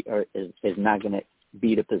agency is not going to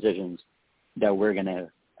be the positions that we're going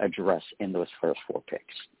to address in those first 4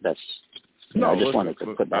 picks. That's I just wanted to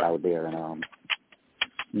put that out there, and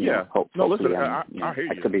hopefully I hear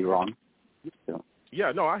you. I could be wrong. So.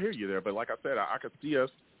 Yeah, no, I hear you there. But like I said, I could see us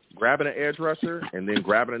grabbing an edge rusher and then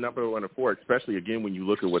grabbing a number 1 and 4, especially, again, when you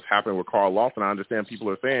look at what's happening with Carl Lawson. I understand people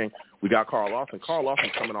are saying we got Carl Lawson. Carl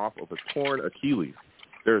Lawson's coming off of a torn Achilles.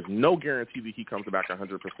 There's no guarantee that he comes back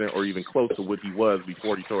 100% or even close to what he was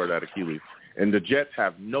before he tore that Achilles. And the Jets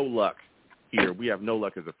have no luck here, we have no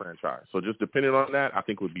luck as a franchise. So just depending on that, I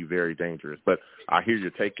think would be very dangerous. But I hear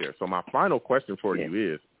your take there. So my final question for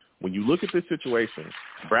you is, when you look at this situation,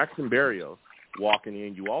 Braxton Berrios walking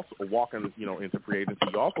in, you also walking, into free agency.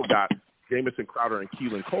 You also got Jamison Crowder and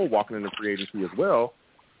Keelan Cole walking into free agency as well.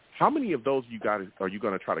 How many of those are you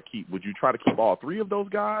going to try to keep? Would you try to keep all three of those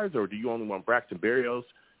guys, or do you only want Braxton Berrios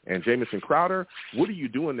and Jamison Crowder? What are you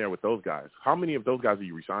doing there with those guys? How many of those guys are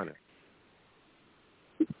you re-signing?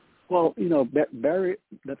 Well, Barry.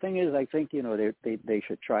 The thing is, I think they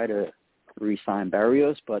should try to re-sign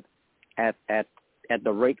Berrios, but at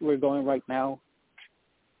the rate we're going right now,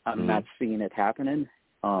 I'm not seeing it happening.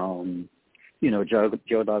 Joe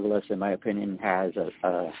Douglas, in my opinion, has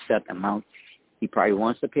a set amount he probably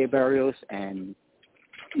wants to pay Berrios, and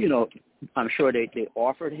I'm sure they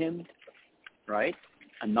offered him, right,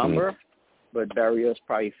 a number, but Berrios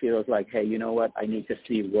probably feels like, hey, you know what, I need to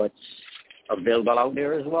see what's available out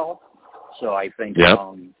there as well. So I think,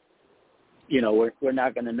 we're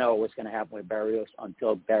not going to know what's going to happen with Berrios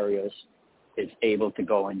until Berrios is able to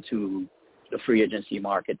go into the free agency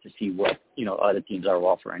market to see what, other teams are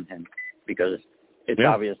offering him, because it's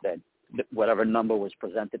obvious that whatever number was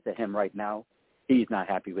presented to him right now, he's not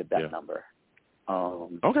happy with that number.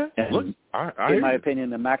 Okay. Look, in my opinion,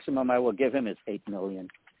 the maximum I will give him is $8 million.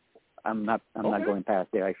 I'm not going past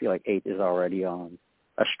there. I feel like 8 is already a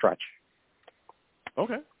stretch.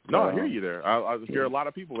 Okay. No, I hear you there. I hear a lot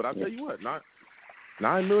of people, but I'll tell you what,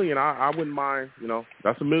 $9 million, I wouldn't mind.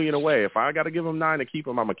 That's $1 million away. If I got to give him 9 to keep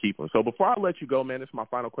him, I'm gonna keep him. So before I let you go, man, this is my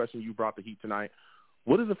final question. You brought the heat tonight.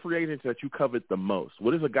 What is a free agent that you covet the most?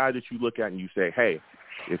 What is a guy that you look at and you say, hey,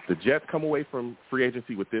 if the Jets come away from free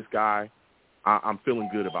agency with this guy, I'm feeling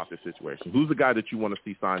good about this situation? Who's the guy that you want to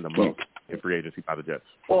see sign the most in free agency by the Jets?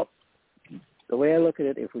 Well, the way I look at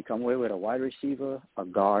it, if we come away with a wide receiver, a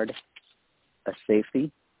guard, a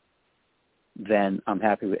safety, then I'm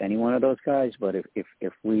happy with any one of those guys. But if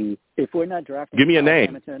we're not drafting, give me a name.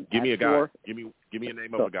 Hamilton give me a guy. Give me a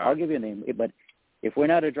name of a guy. I'll give you a name. But if we're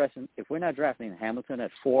not drafting Hamilton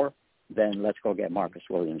at 4, then let's go get Marcus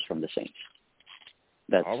Williams from the Saints.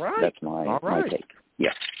 That's all right. That's my take.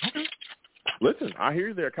 Yeah. Okay. Listen, I hear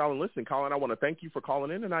you there, Colin. Listen, Colin, I want to thank you for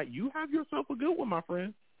calling in tonight. You have yourself a good one, my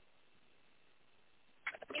friend.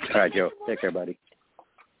 All right, Joe. Take care, buddy.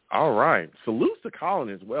 All right. Salute to Colin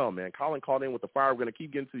as well, man. Colin called in with the fire. We're going to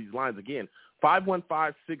keep getting to these lines again.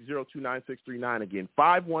 515-602-9639. Again,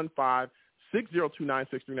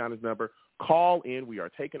 515-602-9639 is number. Call in. We are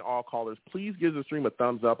taking all callers. Please give the stream a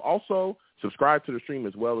thumbs up. Also, subscribe to the stream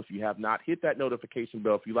as well if you have not. Hit that notification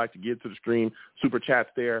bell if you like to give to the stream. Super Chat's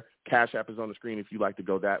there. Cash App is on the screen if you like to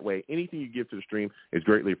go that way. Anything you give to the stream is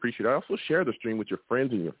greatly appreciated. Also, share the stream with your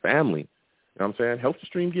friends and your family. You know what I'm saying? Helps the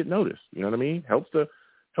stream get noticed. You know what I mean? Helps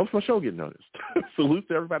my show get noticed. Salute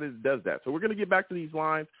to everybody that does that. So we're going to get back to these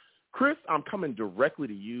lines. Chris, I'm coming directly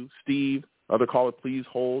to you. Steve, other caller, please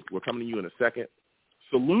hold. We're coming to you in a second.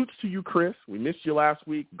 Salutes to you, Chris. We missed you last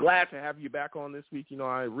week. Glad to have you back on this week.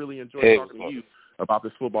 I really enjoyed talking to you about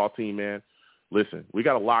this football team, man. Listen, we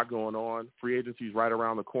got a lot going on. Free agency's right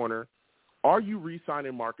around the corner. Are you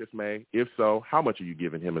re-signing Marcus May? If so, how much are you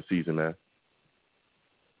giving him a season, man?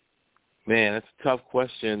 Man, that's a tough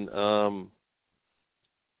question.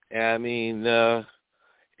 It's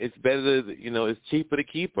better to, it's cheaper to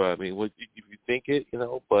keep her. I mean, if you think it,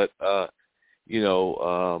 but,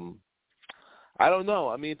 I don't know.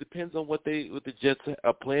 I mean, it depends on what the Jets'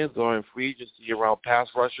 plans are in free agency around pass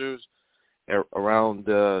rushers, around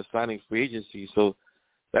signing free agency. So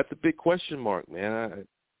that's a big question mark, man.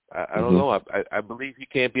 I don't know. I believe he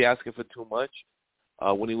can't be asking for too much.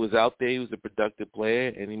 When he was out there, he was a productive player,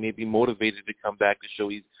 and he may be motivated to come back to show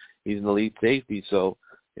he's an elite safety. So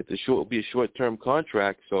it'll be a short-term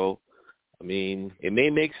contract. So, I mean, it may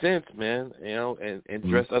make sense, man, and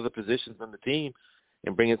address other positions on the team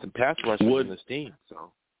and bring in some pass rushers in this team.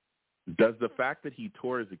 So, does the fact that he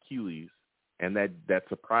tore his Achilles and that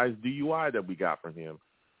surprise DUI that we got from him,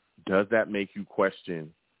 does that make you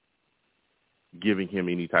question giving him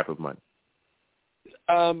any type of money?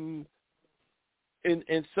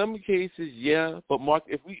 In some cases, yeah. But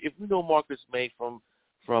if we know Marcus May from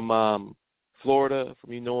Florida,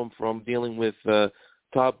 him from dealing with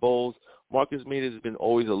Todd Bowles, Marcus May has been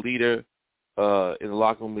always a leader in the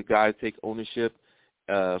locker room. The guy takes ownership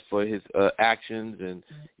for his actions, and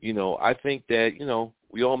I think that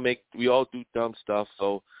we all do dumb stuff,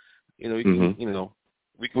 so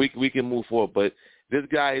we can move forward. But this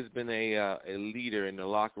guy has been a leader in the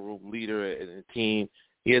locker room, leader in the team.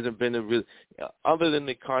 He hasn't been other than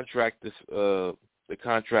the contract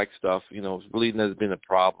stuff. Really has been a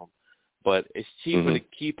problem. But it's cheaper to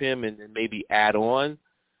keep him and then maybe add on.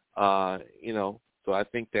 So I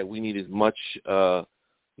think that we need as much,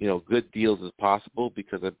 good deals as possible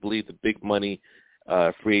because I believe the big money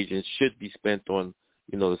free agents should be spent on,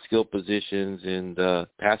 the skill positions and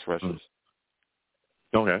pass rushers.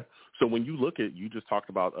 Okay. So when you look at, you just talked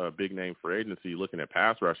about a big name for agency, looking at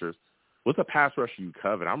pass rushers. What's a pass rusher you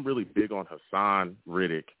covet? I'm really big on Hassan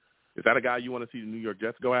Riddick. Is that a guy you want to see the New York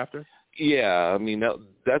Jets go after? Yeah, I mean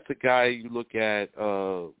that's a guy you look at.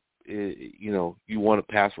 You want a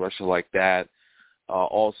pass rusher like that.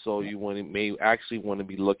 Also, you may actually want to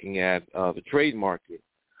be looking at the trade market.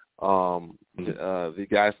 The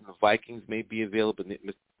guys from the Vikings may be available.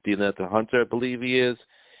 Jonathan Hunter, I believe he is.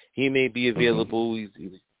 He may be available. He's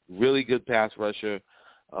a really good pass rusher.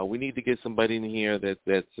 We need to get somebody in here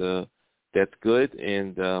that's good.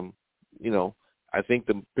 And I think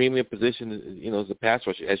the premium position is a pass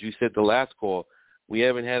rusher. As you said the last call, we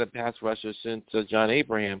haven't had a pass rusher since John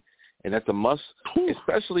Abraham, and that's a must,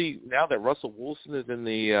 especially now that Russell Wilson is in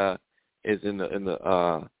the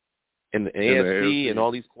AFC and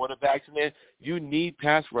all these quarterbacks in there. You need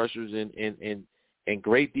pass rushers and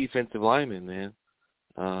great defensive linemen, man.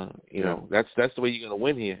 That's the way you're going to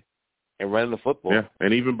win here and running the football. Yeah,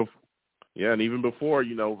 and even before,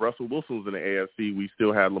 Russell Wilson was in the AFC, we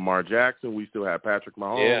still had Lamar Jackson, we still had Patrick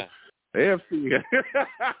Mahomes. Yeah. AFC.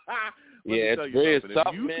 It's very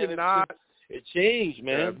tough, man. It changed,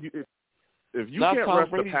 man. If you can't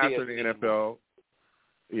rest the passer in the NFL,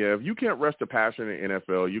 if you can't rest the passer in the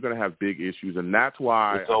NFL, you're going to have big issues, and that's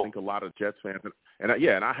why I think a lot of Jets fans, and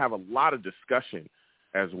I have a lot of discussion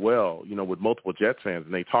as well, with multiple Jets fans,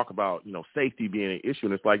 and they talk about, safety being an issue,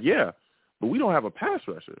 and it's like, but we don't have a pass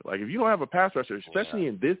rusher. Like, if you don't have a pass rusher, especially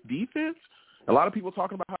in this defense, a lot of people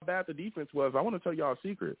talking about how bad the defense was. I want to tell y'all a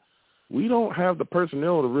secret. We don't have the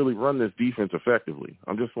personnel to really run this defense effectively.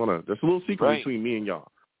 That's a little secret between me and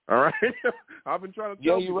y'all. All right? I've been trying to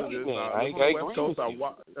tell you this. I agree with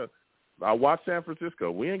you. I watch San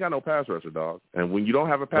Francisco. We ain't got no pass rusher, dog. And when you don't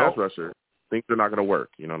have a pass rusher, things are not going to work.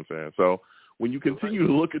 You know what I'm saying? So when you continue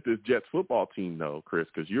to look at this Jets football team, though, Chris,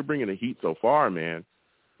 because you're bringing the heat so far, man,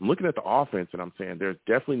 I'm looking at the offense, and I'm saying there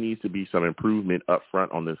definitely needs to be some improvement up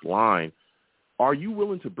front on this line. Are you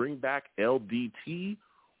willing to bring back LDT,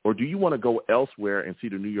 or do you want to go elsewhere and see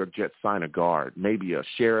the New York Jets sign a guard, maybe a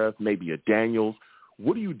Sheriff, maybe a Daniels?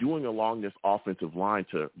 What are you doing along this offensive line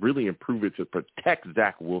to really improve it to protect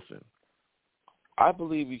Zach Wilson? I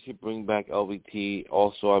believe we should bring back LVT.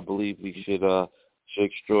 Also, I believe we should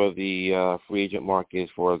explore the free agent market as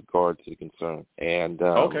far as guards are concerned. And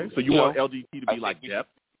okay, so you want LDT to be like depth?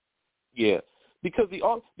 Yeah, because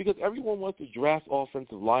everyone wants to draft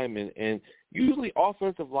offensive linemen, and usually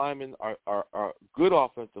offensive linemen are good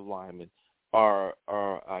offensive linemen are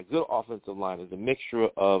good offensive linemen. It's a mixture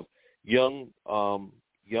of young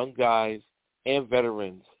guys and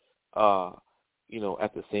veterans, at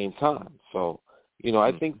the same time. So,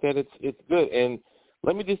 I think that it's good. And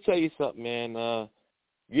let me just tell you something, man.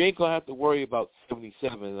 You ain't gonna have to worry about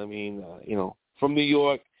 77. I mean, from New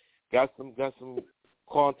York, got some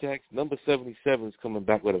contacts. Number 77 is coming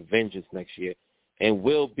back with a vengeance next year, and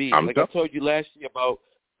will be. I told you last year about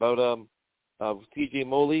T.J.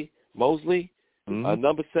 Mosley.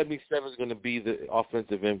 Number 77 is going to be the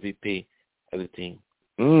offensive MVP of the team,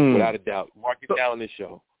 without a doubt. Mark it down on this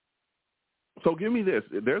show. So give me this.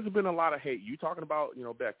 There's been a lot of hate. You talking about,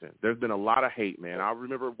 Becton. There's been a lot of hate, man. I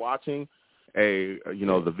remember watching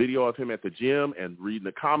the video of him at the gym and reading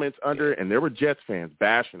the comments under, and there were Jets fans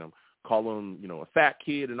bashing him, calling him, a fat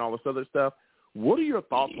kid and all this other stuff. What are your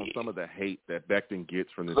thoughts on some of the hate that Becton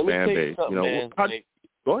gets from this fan base?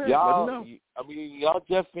 Go ahead. Y'all, let me know. Y'all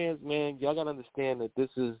Jet fans, man, y'all got to understand that this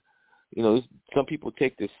is, some people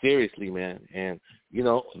take this seriously, man. And,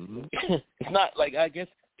 it's not like, I guess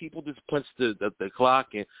people just punch the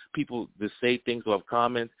clock and people just say things or have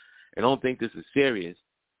comments and don't think this is serious.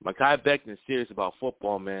 Mekhi Becton is serious about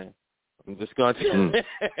football, man. I'm just going to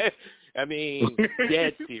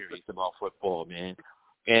dead serious about football, man.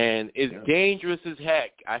 And it's dangerous as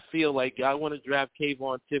heck. I feel like I want to draft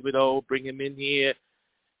Kayvon Thibodeau, bring him in here.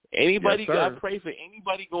 Anybody, I pray for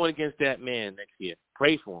anybody going against that man next year.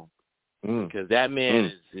 Pray for him because that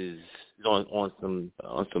man is on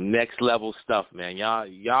some next level stuff, man.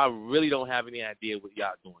 Y'all really don't have any idea what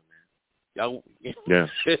y'all doing, man. Y'all,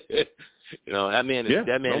 that man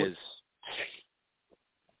is.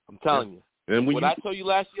 I'm telling you. And when I told you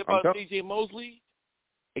last year about T.J. Mosley,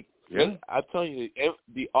 I'm telling you,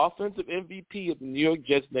 the offensive MVP of the New York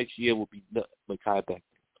Jets next year will be Mekhi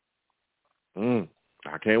Becton.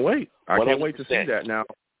 I can't wait. I can't wait to see that. Now,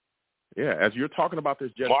 as you're talking about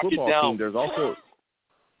this Jets football team, there's also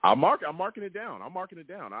I'm marking it down.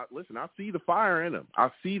 Listen, I see the fire in him. I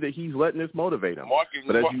see that he's letting this motivate him.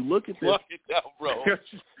 But as you look at this, mark it down, bro.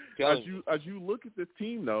 as you look at this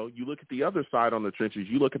team, though, you look at the other side on the trenches.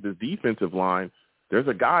 You look at this defensive line. There's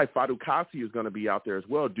a guy, Fadu Kasi, is going to be out there as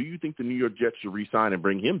well. Do you think the New York Jets should re-sign and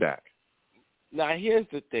bring him back? Now, here's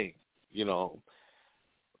the thing.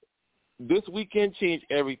 This weekend changed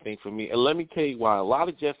everything for me, and let me tell you why. A lot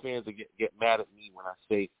of Jets fans get mad at me when I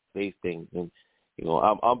say things, and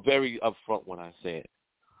I'm very upfront when I say it.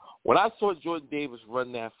 When I saw Jordan Davis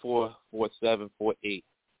run that 4.47, 4.8,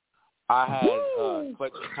 I had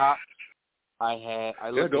Fletcher Cox. I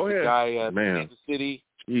looked at the guy at Kansas City.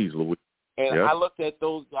 Jeez, Louis. And I looked at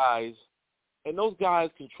those guys, and those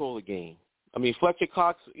guys control the game. I mean, Fletcher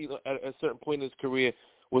Cox, at a certain point in his career,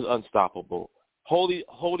 was unstoppable. Holy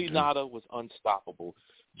Nada was unstoppable.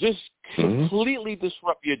 Just completely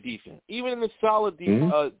disrupt your defense. Even in the solid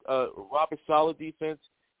Robert Saleh defense,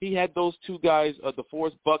 he had those two guys,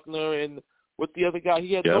 DeForest Buckner and with the other guy,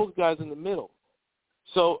 he had those guys in the middle.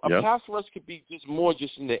 So a pass rush could be just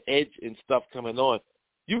in the edge and stuff coming on.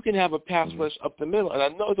 You can have a pass rush up the middle, and I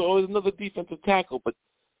know there's always another defensive tackle, but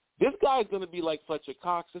this guy's going to be like Fletcher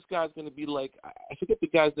Cox. This guy's going to be like, I forget the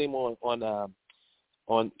guy's name on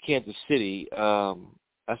Kansas City. I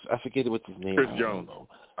forget what his name is. Chris Jones.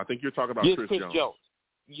 I think you're talking about Chris Jones.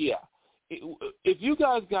 Yeah. If you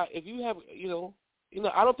have,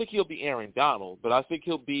 I don't think he'll be Aaron Donald, but I think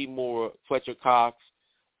he'll be more Fletcher Cox,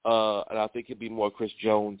 and I think he'll be more Chris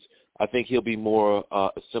Jones. I think he'll be more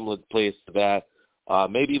similar players to that.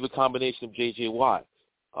 Maybe even a combination of J.J. Watt.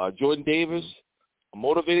 Jordan Davis, a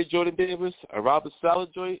motivated Jordan Davis, a Robert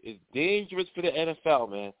Saleh joint is dangerous for the NFL,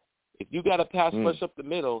 man. If you got a pass rush up the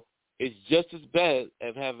middle, it's just as bad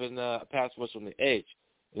as having a pass rush on the edge.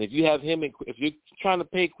 And if you have him, if you're trying to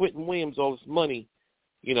pay Quentin Williams all this money,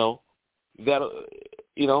 like I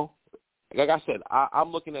said,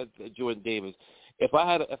 I'm looking at Jordan Davis. If I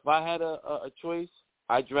had a choice,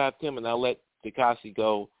 I'd draft him and I let DeCassi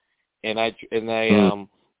go, and I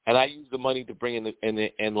use the money to bring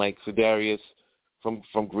in like Sedarius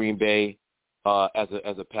from Green Bay as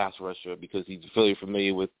a pass rusher because he's very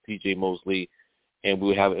familiar with T.J. Mosley,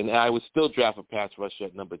 and I would still draft a pass rusher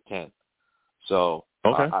at number 10. So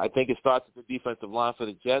I think it starts with the defensive line for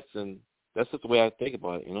the Jets, and that's just the way I think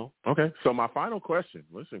about it, Okay, so my final question.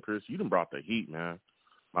 Listen, Chris, you done brought the heat, man.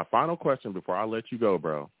 My final question before I let you go,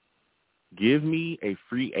 bro. Give me a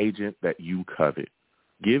free agent that you covet.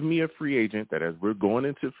 Give me a free agent that as we're going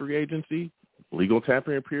into free agency, legal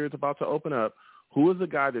tampering period's about to open up, who is the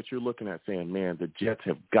guy that you're looking at saying, man, the Jets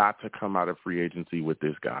have got to come out of free agency with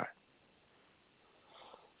this guy?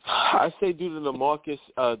 I say due to the Marcus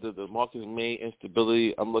May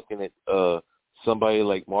instability, I'm looking at somebody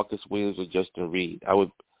like Marcus Williams or Justin Reed. I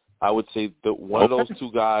would say that one of those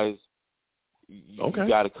two guys you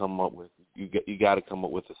got to come up with. You got to come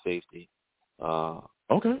up with a safety. I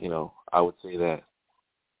would say that.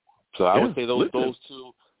 So I would say those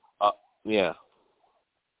two. Yeah.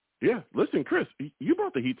 Yeah, listen, Chris, you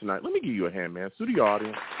brought the heat tonight. Let me give you a hand, man. To the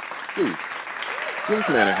audience, please, give this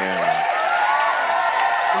man a hand, man.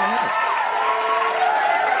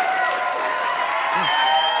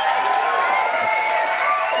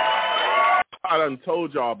 I done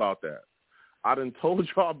told y'all about that.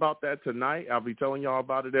 Tonight. I'll be telling y'all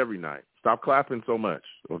about it every night. Stop clapping so much,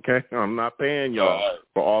 okay? I'm not paying y'all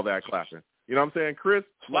for all that clapping. You know what I'm saying, Chris?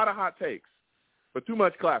 A lot of hot takes. But too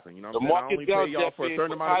much clapping, you know what I'm saying? I only pay y'all for a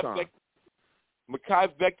certain amount of time. Mekhi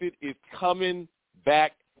Becton is coming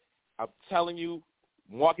back. I'm telling you,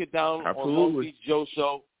 mark it down on Long Beach Joe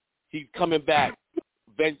Show. He's coming back.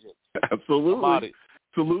 Vengeance. Absolutely.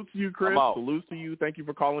 Salute to you, Chris. Salute to you. Thank you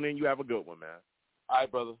for calling in. You have a good one, man. All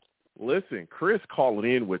right, brother. Listen, Chris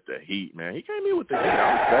calling in with the heat, man. He came in with the heat.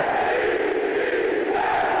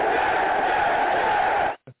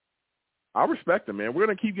 I respect him, man. We're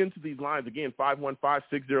going to keep getting to these lines. Again,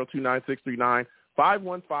 515-602-9639.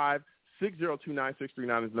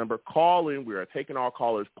 515-602-9639 is the number. Call in. We are taking all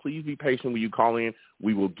callers. Please be patient when you call in.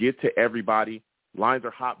 We will get to everybody. Lines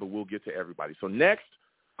are hot, but we'll get to everybody. So next,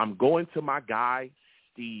 I'm going to my guy,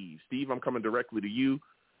 Steve. Steve, I'm coming directly to you.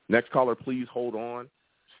 Next caller, please hold on.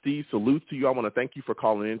 Steve, salute to you. I want to thank you for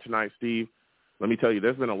calling in tonight, Steve. Let me tell you,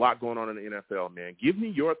 there's been a lot going on in the NFL, man. Give me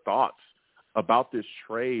your thoughts about this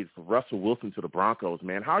trade for Russell Wilson to the Broncos,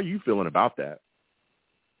 man. How are you feeling about that?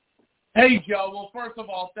 Hey, Joe. Well, first of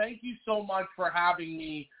all, thank you so much for having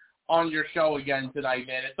me on your show again tonight,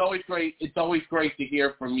 man. It's always great. It's always great to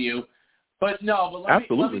hear from you. But let me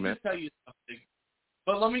just tell you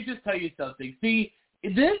something. See,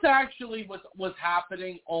 this actually was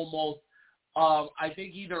happening almost I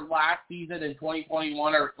think either last season in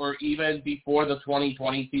 2021 or even before the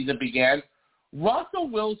 2020 season began, Russell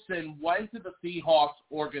Wilson went to the Seahawks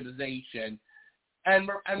organization. And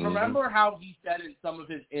remember how he said in some of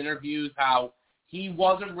his interviews how he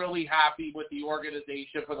wasn't really happy with the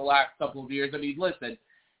organization for the last couple of years. I mean, listen,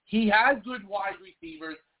 he had good wide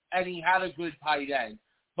receivers and he had a good tight end.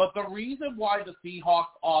 But the reason why the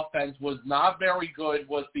Seahawks offense was not very good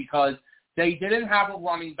was because they didn't have a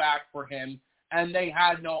running back for him and they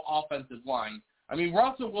had no offensive line. I mean,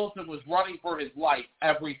 Russell Wilson was running for his life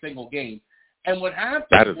every single game. And what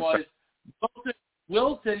happened was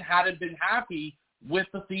Wilson hadn't been happy with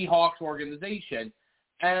the Seahawks organization.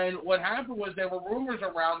 And what happened was there were rumors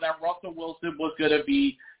around that Russell Wilson was going to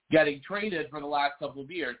be getting traded for the last couple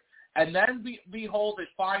of years. And then, behold, it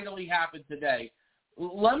finally happened today.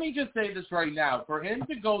 Let me just say this right now. For him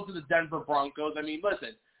to go to the Denver Broncos, I mean, listen,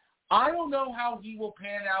 I don't know how he will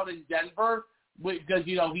pan out in Denver because,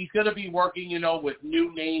 you know, he's going to be working, you know, with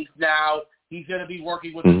new names now. He's going to be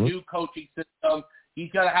working with a new coaching system.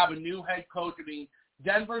 He's going to have a new head coach. I mean,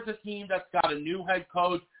 Denver's a team that's got a new head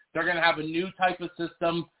coach. They're going to have a new type of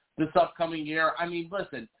system this upcoming year. I mean,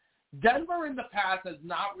 listen, Denver in the past has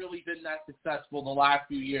not really been that successful the last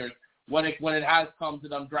few years when it has come to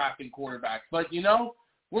them drafting quarterbacks. But, you know,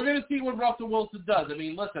 we're going to see what Russell Wilson does. I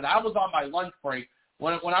mean, listen, I was on my lunch break.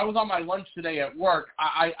 When I was on my lunch today at work,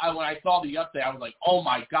 I when I saw the update, I was like, oh,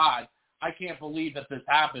 my God, I can't believe that this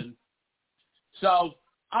happened. So,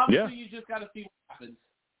 obviously, you just got to see what happens.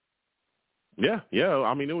 Yeah.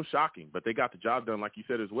 I mean, it was shocking, but they got the job done, like you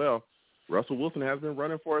said as well. Russell Wilson has been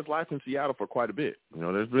running for his life in Seattle for quite a bit. You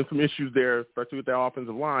know, there's been some issues there, especially with their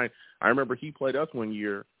offensive line. I remember he played us one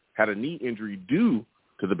year, had a knee injury due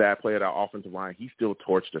to the bad play of our offensive line. He still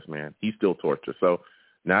torched us, man. He still torched us. So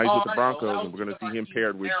now he's with the Broncos, and we're going to see him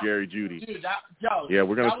paired with Jerry Jeudy. Dude,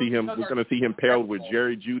 we're going to see him. We're going to see him paired with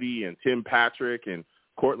Jerry Jeudy and Tim Patrick and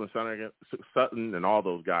Cortland Sutton and all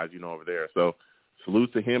those guys, you know, over there. So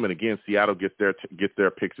salute to him. And again, Seattle gets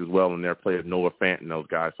their picks as well, and their player Noah Fant and those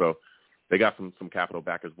guys. So they got some capital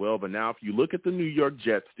back as well. But now, if you look at the New York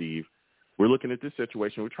Jets, Steve, we're looking at this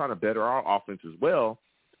situation. We're trying to better our offense as well.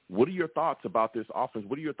 What are your thoughts about this offense?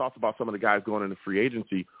 What are your thoughts about some of the guys going into free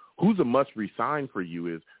agency? Who's a must-resign for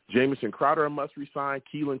you? Is Jamison Crowder a must-resign?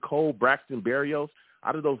 Keelan Cole, Braxton Berrios?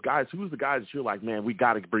 Out of those guys, who's the guys that you're like, man, we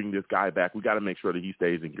got to bring this guy back. We got to make sure that he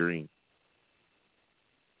stays in green.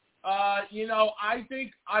 You know, I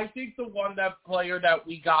think the player that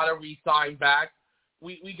we got to re-sign back,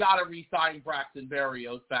 we got to re-sign Braxton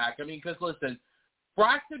Berrios back. I mean, because, listen,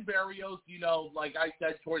 Braxton Berrios, you know, like I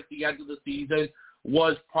said, towards the end of the season,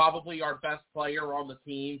 was probably our best player on the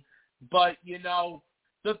team. But, you know,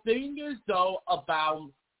 the thing is, though, about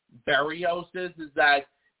Berrios is that,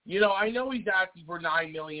 you know, I know he's asking for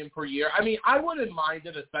 $9 million per year. I mean, I wouldn't mind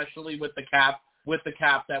it, especially with the cap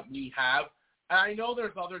that we have. And I know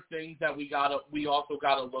there's other things that we also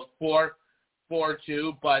gotta look for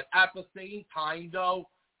too. But at the same time, though,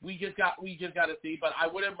 we just gotta see. But I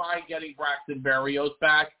wouldn't mind getting Braxton Berrios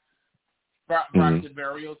back. But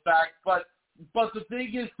the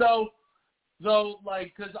thing is, though,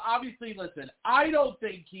 like, because obviously, listen, I don't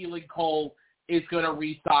think Keelan Cole is going to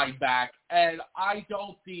re-sign back, and I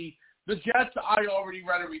don't see the Jets. I already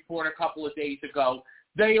read a report a couple of days ago.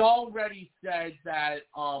 They already said that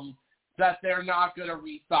that they're not going to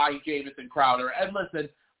re-sign Jamison Crowder. And listen,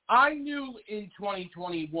 I knew in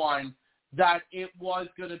 2021 that it was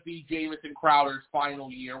going to be Jamison Crowder's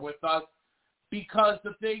final year with us, because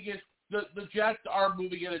the thing is, the Jets are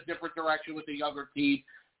moving in a different direction with the younger team.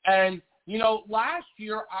 And, you know, last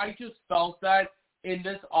year I just felt that in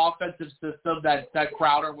this offensive system that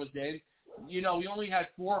Crowder was in, you know, he only had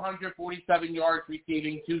 447 yards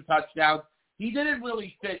receiving, 2 touchdowns. He didn't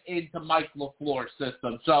really fit into Mike LaFleur's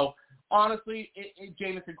system. So, honestly,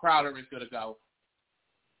 Jamison Crowder is going to go.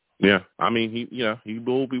 Yeah, I mean, he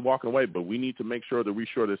will be walking away, but we need to make sure that we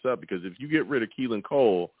shore this up, because if you get rid of Keelan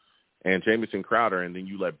Cole and Jamison Crowder and then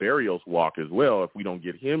you let Berrios walk as well, if we don't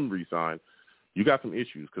get him re-signed, you got some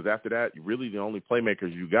issues, because after that, really the only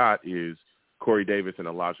playmakers you got is Corey Davis and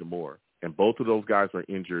Elijah Moore, and both of those guys are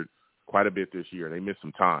injured quite a bit this year. They missed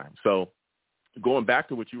some time. So going back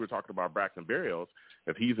to what you were talking about, Braxton Berrios,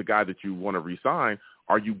 if he's a guy that you want to re-sign,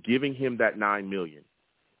 are you giving him that $9 million?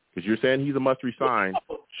 Because you're saying he's a must resign.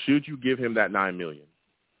 Should you give him that $9 million?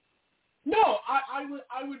 No, I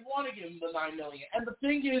would want to give him the $9 million. And the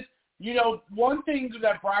thing is, you know, one thing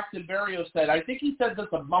that Braxton Berrios said, I think he said this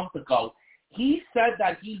a month ago. He said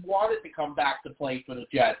that he wanted to come back to play for the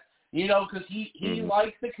Jets. You know, because he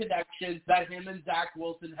likes the connections that him and Zach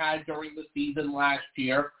Wilson had during the season last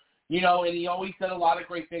year. and he always said a lot of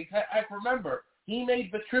great things. I remember he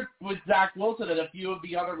made the trip with Zach Wilson and a few of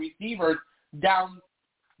the other receivers down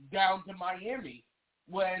to Miami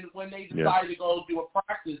when they decided to go do a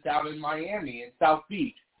practice down in Miami in South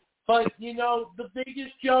Beach. But, the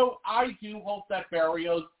biggest, Joe, I do hope that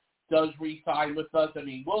Berrios does re-sign with us. I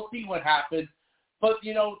mean, we'll see what happens. But,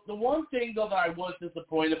 the one thing, though, that I was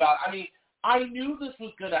disappointed about, I knew this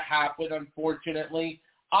was going to happen, unfortunately.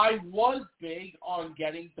 I was big on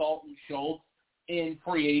getting Dalton Schultz in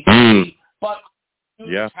free agency, but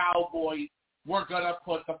the Cowboys were going to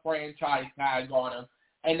put the franchise tag on him,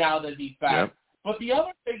 and now that he's back. Yep. But the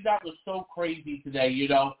other thing that was so crazy today,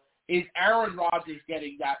 is Aaron Rodgers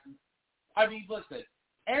getting that. Listen,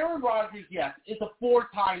 Aaron Rodgers, yes, is a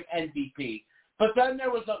 4-time MVP. But then there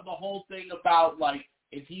was the whole thing about,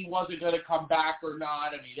 if he wasn't going to come back or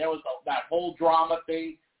not. There was that whole drama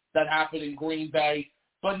thing that happened in Green Bay.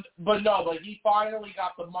 But he finally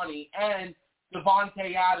got the money, and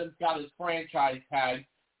Davante Adams got his franchise tag.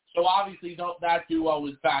 So obviously that duo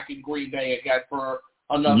is back in Green Bay again for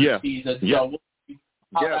another season. Yeah.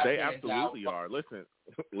 So they absolutely are. Listen.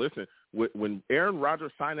 When Aaron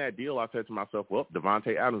Rodgers signed that deal, I said to myself, well,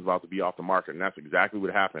 Davante Adams is about to be off the market, and that's exactly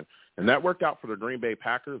what happened. And that worked out for the Green Bay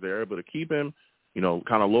Packers. They were able to keep him, kind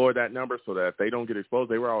of lower that number so that if they don't get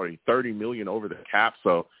exposed, they were already $30 million over the cap.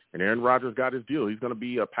 So, and Aaron Rodgers got his deal. He's going to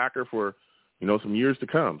be a Packer for, some years to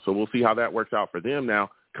come. So we'll see how that works out for them. Now,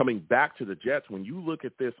 coming back to the Jets, when you look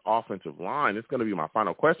at this offensive line, it's going to be my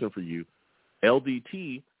final question for you.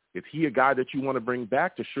 LDT, is he a guy that you want to bring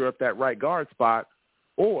back to shore up that right guard spot?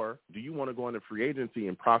 Or do you want to go into free agency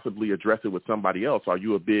and possibly address it with somebody else? Are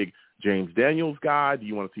you a big James Daniels guy? Do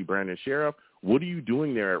you want to see Brandon Sheriff? What are you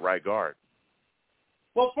doing there at right guard?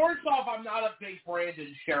 Well, first off, I'm not a big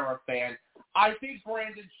Brandon Sheriff fan. I think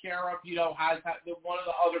Brandon Sheriff, has one of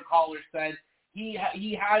the other callers said he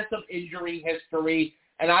has some injury history,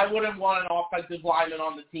 and I wouldn't want an offensive lineman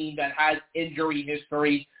on the team that has injury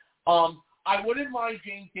history. I wouldn't mind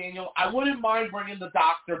James Daniels. I wouldn't mind bringing the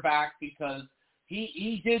doctor back because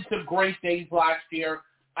he did some great things last year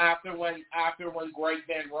after when Greg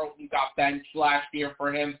Van Roten got benched last year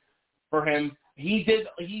for him. He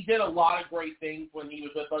did a lot of great things when he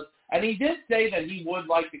was with us, and he did say that he would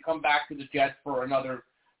like to come back to the Jets for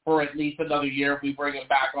at least another year if we bring him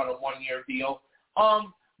back on a 1-year deal.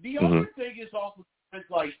 The other thing is also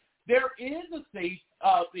there is a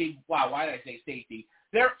safety. Why did I say safety?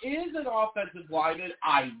 There is an offensive lineman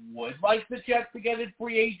I would like the Jets to get in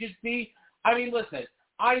free agency. Listen,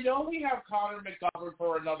 I know we have Connor McGovern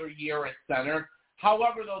for another year at center.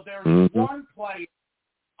 However, though, there's one player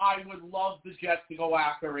I would love the Jets to go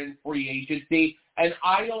after in free agency, and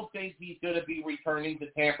I don't think he's going to be returning to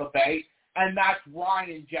Tampa Bay, and that's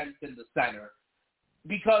Ryan Jensen, the center.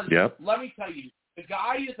 Because let me tell you, the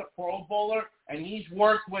guy is a Pro Bowler, and he's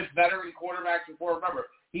worked with veteran quarterbacks before. Remember,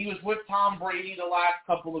 he was with Tom Brady the last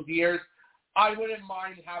couple of years. I wouldn't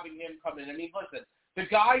mind having him come in. Listen, the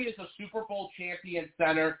guy is a Super Bowl champion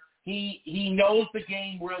center. He knows the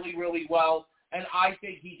game really, really well, and I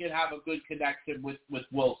think he can have a good connection with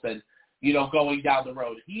Wilson, going down the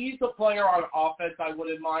road. He's a player on offense I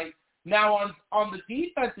wouldn't mind. Now, on the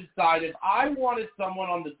defensive side, if I wanted someone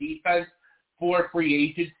on the defense for free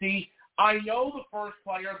agency, I know the first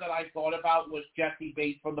player that I thought about was Jesse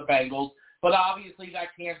Bates from the Bengals, but obviously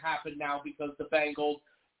that can't happen now because the Bengals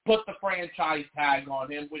put the franchise tag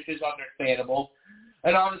on him, which is understandable.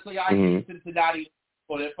 And honestly, I think Cincinnati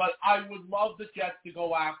put it, but I would love the Jets to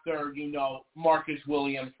go after, Marcus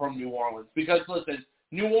Williams from New Orleans. Because listen,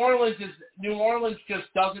 New Orleans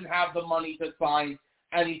just doesn't have the money to sign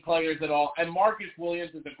any players at all. And Marcus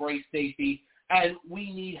Williams is a great safety, and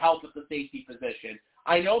we need help at the safety position.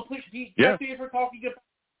 I know Jesse, if we're talking about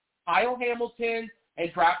Kyle Hamilton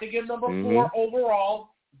and drafting him number 4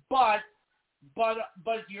 overall, but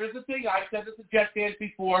here's the thing. I said this to Jets fans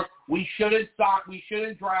before. We shouldn't draft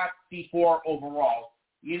D4 overall.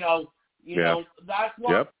 That's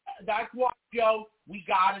why, Joe, we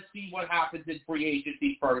got to see what happens in free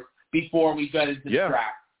agency first before we get into the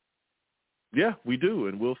draft. Yeah, we do,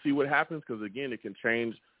 and we'll see what happens because again, it can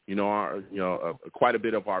change, quite a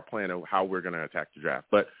bit of our plan of how we're going to attack the draft.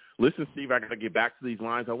 But listen, Steve, I got to get back to these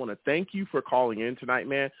lines. I want to thank you for calling in tonight,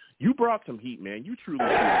 man. You brought some heat, man. You truly did.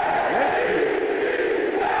 Hey,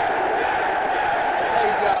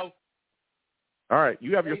 Joe. All right,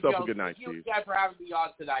 you have yourself a good night, Steve. Thank you guys for having me on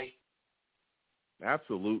tonight.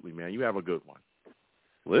 Absolutely, man. You have a good one.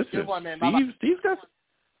 Listen, good one, man. Steve's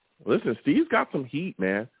got some heat,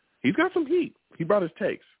 man. He's got some heat. He brought his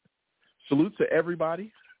takes. Salute to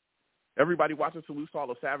everybody. Everybody watching, salute to all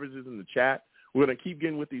the savages in the chat. We're going to keep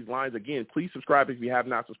getting with these lines. Again, please subscribe if you have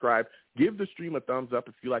not subscribed. Give the stream a thumbs up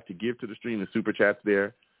if you like to give to the stream. The Super Chat's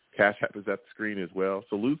there. Cash App is at the screen as well.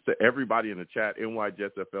 Salutes to everybody in the chat. NY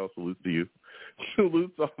Jets FL, salutes to you.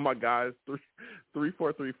 Salutes to all my guys,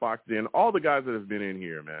 343 Fox Den, all the guys that have been in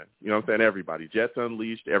here, man. You know what I'm saying? Everybody. Jets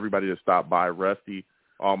Unleashed, everybody that stopped by, Rusty,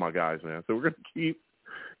 all my guys, man. So we're going to keep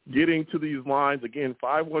getting to these lines. Again,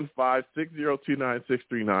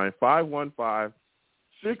 515-602-9639, 515-602-9639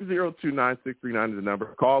 is the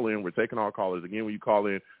number. Call in. We're taking all callers. Again, when you call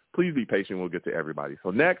in, please be patient. We'll get to everybody.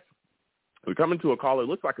 So next, we're coming to a caller. It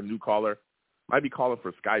looks like a new caller. Might be calling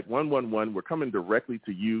for Skype. 111. We're coming directly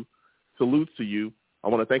to you. Salutes to you. I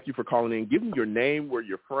want to thank you for calling in. Give me your name, where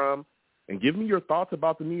you're from, and give me your thoughts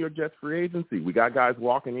about the New York Jets free agency. We got guys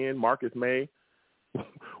walking in. Marcus May.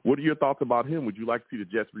 What are your thoughts about him? Would you like to see the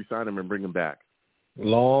Jets re-sign him and bring him back?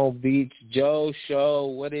 Long Beach Joe Show.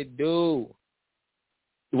 What it do?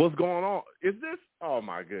 What's going on? Is this? Oh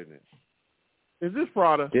my goodness. Is this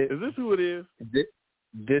Prada? Is this who it is?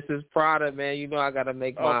 This is Prada, man. You know I got to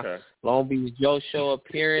make my Long Beach Joe Show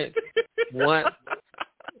appearance. Once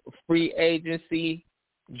free agency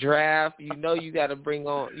draft, you know you got to bring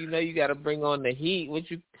on. You know you got to bring on the heat. What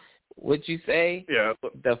you say? Yeah.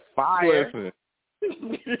 The fire. Listen.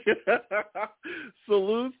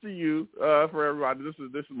 Salutes to you for everybody. This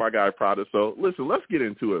is my guy Prada. So listen, let's get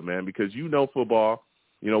into it, man, because you know football.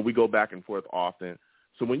 You know we go back and forth often.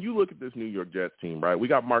 So when you look at this New York Jets team, right, we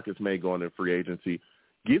got Marcus May going in free agency.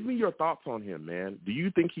 Give me your thoughts on him, man. Do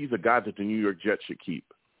you think he's a guy that the New York Jets should keep?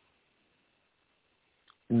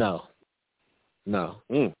 No. The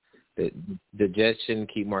Jets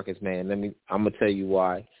shouldn't keep Marcus May. I'm gonna tell you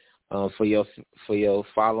why. For your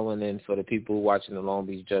following and for the people watching the Long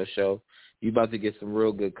Beach Joe Show, you about to get some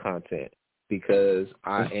real good content because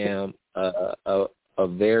I am a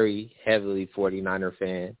very heavily 49er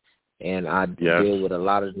fan, and I deal with a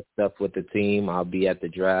lot of the stuff with the team. I'll be at the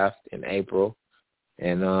draft in April,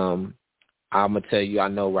 and I'm gonna tell you, I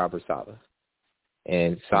know Robert Saleh,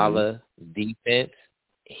 and Saleh's defense.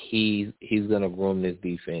 He's gonna groom this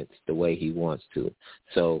defense the way he wants to.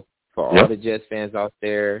 So for all the Jets fans out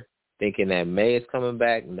there thinking that May is coming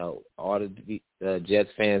back, no. All the Jets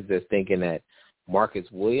fans that's thinking that Marcus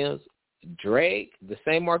Williams, Drake, the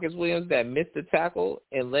same Marcus Williams that missed the tackle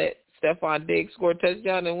and let Stephon Diggs score a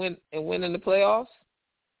touchdown and win in the playoffs,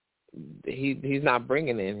 he's not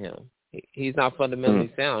bringing in him. He's not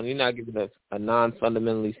fundamentally sound. You're not giving a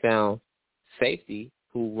non-fundamentally sound safety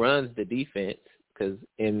who runs the defense, because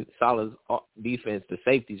in Saleh's defense, the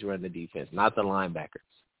safeties run the defense, not the linebackers.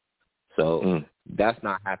 So that's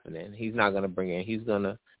not happening. He's not going to bring in. He's going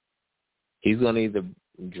to either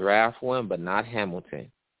draft one, but not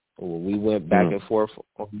Hamilton. We went back and forth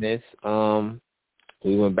on this.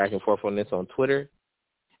 We went back and forth on this on Twitter.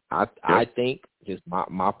 I think, just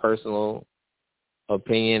my personal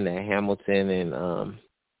opinion, that Hamilton and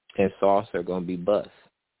Sauce are going to be busts.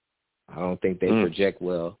 I don't think they project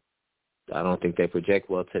well. I don't think they project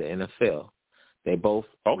well to the NFL. They both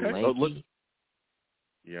lanky.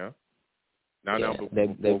 Now,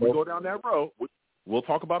 before we go down that road, we'll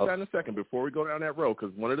talk about that in a second. Before we go down that road,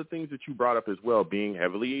 because one of the things that you brought up as well, being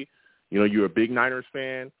heavily, you're a big Niners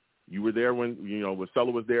fan. You were there when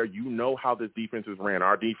Saleh was there. You know how this defense is ran.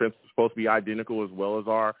 Our defense is supposed to be identical as well as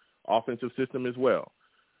our offensive system as well.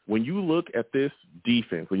 When you look at this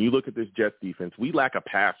defense, when you look at this Jets defense, we lack a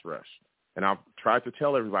pass rush. And I've tried to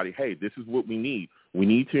tell everybody, hey, this is what we need. We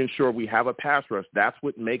need to ensure we have a pass rush. That's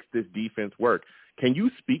what makes this defense work. Can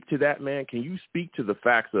you speak to that, man? Can you speak to the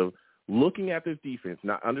facts of looking at this defense,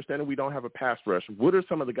 not understanding we don't have a pass rush? What are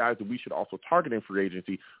some of the guys that we should also target in free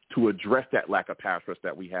agency to address that lack of pass rush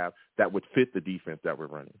that we have that would fit the defense that we're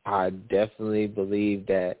running? I definitely believe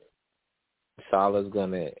that Saleh's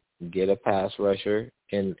going to get a pass rusher.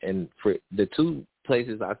 And for the two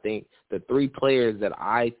places, I think the three players that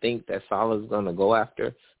I think that Saleh's going to go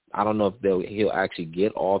after, I don't know if he'll actually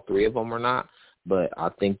get all three of them or not, but I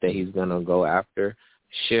think that he's going to go after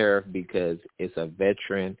Sheriff because it's a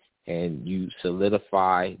veteran and you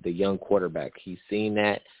solidify the young quarterback. He's seen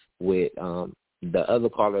that with the other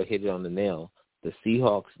caller hit it on the nail. The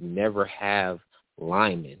Seahawks never have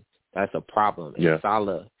linemen. That's a problem. And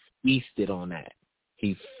Saleh feasted on that.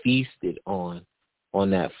 He feasted on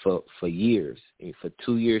that for years. And for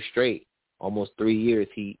 2 years straight, almost 3 years,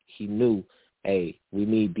 he knew, hey, we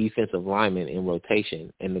need defensive linemen in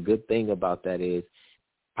rotation. And the good thing about that is,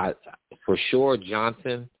 for sure,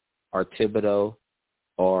 Johnson or Thibodeau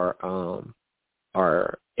or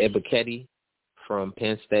Ebiketie from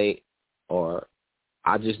Penn State, or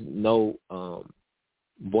I just know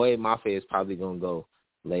Boye Mafe is probably going to go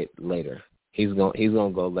later. He's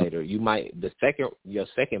gonna go later. You might your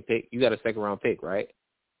second pick. You got a second round pick, right?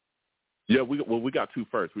 Yeah, we got 2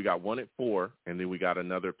 first. We got one at 4, and then we got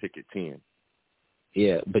another pick at 10.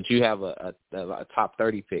 Yeah, but you have a top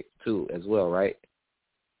 30 pick too as well, right?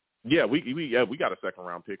 Yeah, we got a second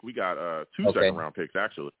round pick. We got 2 second round picks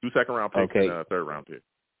actually. 2 second round picks and a third round pick.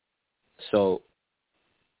 So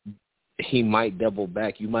he might double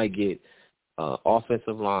back. You might get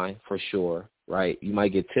offensive line for sure, right? You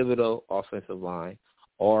might get Thibodeau offensive line,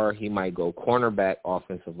 or he might go cornerback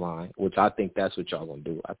offensive line, which I think that's what y'all gonna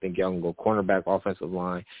do. I think y'all gonna go cornerback offensive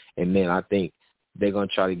line, and then I think they're gonna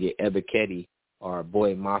try to get Ebiketie or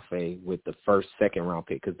Boye Mafe with the first, second round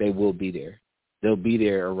pick because they will be there. They'll be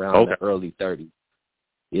there around the early 30s.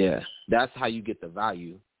 Yeah, that's how you get the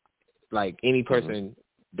value. Like any person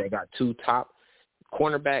that got 2 top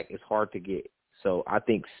cornerback is hard to get. So I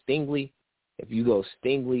think Stingley, if you go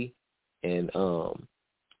Stingley and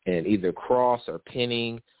either Cross or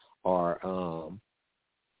Penning or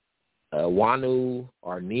Wanu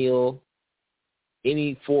or Neal,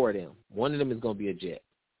 any 4 of them, one of them is going to be a Jet.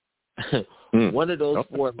 One of those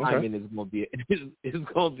 4 linemen is going to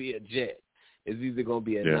be a Jet. It's either going to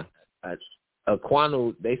be a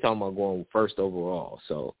Kwanu. They talking about going first overall,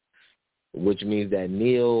 so which means that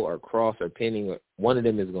Neal or Cross or Penning, one of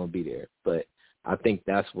them is going to be there. But I think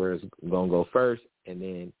that's where it's going to go first, and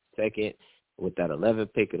then second with that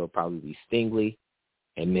 11th pick, it'll probably be Stingley,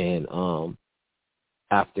 and then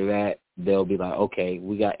after that they'll be like, okay,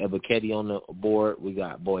 we got Ebiketie on the board, we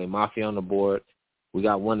got Boye Mafe on the board, we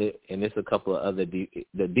got one, and there's a couple of other.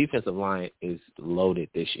 The defensive line is loaded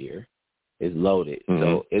this year. It's loaded,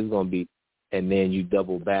 so it's going to be, and then you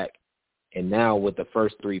double back, and now with the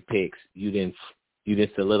first 3 picks, you didn't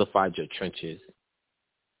solidified your trenches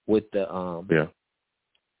with the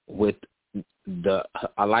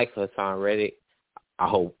I like Hassan Reddick. I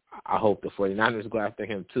hope the 49ers go after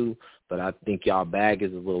him too, but I think y'all bag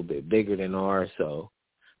is a little bit bigger than ours, so.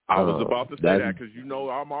 I was about to say that because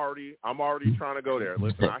I'm already trying to go there.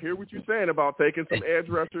 Listen, I hear what you're saying about taking some edge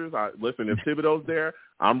rushers. Listen, if Thibodeau's there,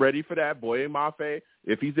 I'm ready for that. Boye Mafe,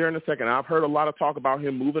 if he's there in a second, I've heard a lot of talk about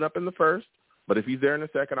him moving up in the first, but if he's there in a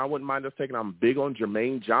second, I wouldn't mind us taking. I'm big on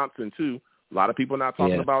Jermaine Johnson too. A lot of people not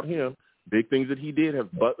talking about him. Big things that he did have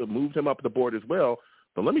moved him up the board as well.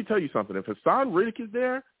 But let me tell you something. If Hassan Reddick is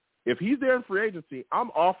there, if he's there in free agency, I'm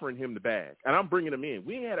offering him the bag, and I'm bringing him in.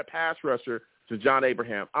 We ain't had a pass rusher to John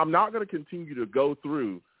Abraham. I'm not going to continue to go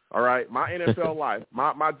through, all right, my NFL life,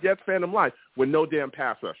 my Jets fandom life with no damn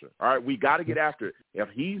pass rusher. All right, we got to get after it. If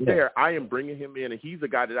he's there, I am bringing him in, and he's a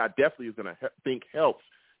guy that I definitely is going to think helps,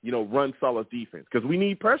 run solid defense because we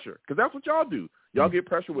need pressure because that's what y'all do. Y'all get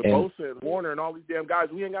pressure with Bosa and Warner and all these damn guys.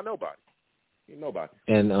 We ain't got nobody. Ain't nobody.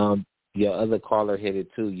 And your other caller hit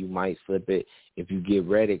it too. You might flip it if you get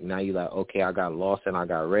Reddick. Now you're like, okay, I got Lawson, I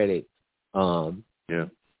got Reddick. I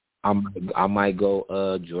might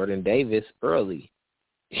go Jordan Davis early.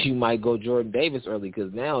 You might go Jordan Davis early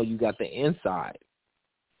because now you got the inside,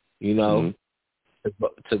 to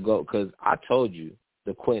go. Because I told you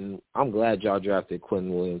the Quentin. I'm glad y'all drafted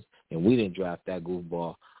Quentin Williams and we didn't draft that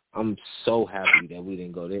goofball. I'm so happy that we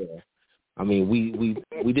didn't go there. I mean,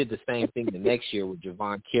 we did the same thing the next year with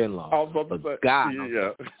Javon Kinlaw. I was about to say, God,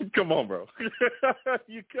 come on, bro.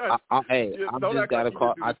 You can't. I'm just got to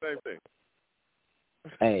call. Same thing.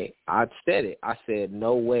 Hey, I said it. I said,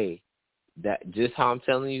 no way. That just how I'm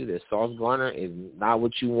telling you that Sauce Gardner is not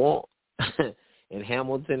what you want, and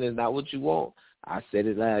Hamilton is not what you want. I said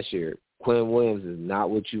it last year. Quinn Williams is not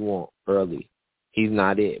what you want early. He's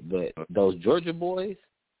not it. But those Georgia boys,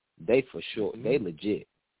 they for sure, they legit.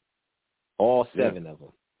 All 7 of them.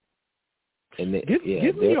 And give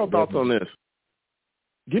me your thoughts on this.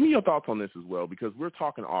 Give me your thoughts on this as well, because we're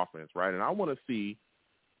talking offense, right? And I want to see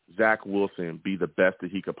Zach Wilson be the best that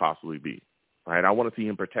he could possibly be, right? I want to see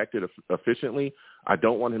him protected efficiently. I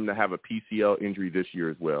don't want him to have a PCL injury this year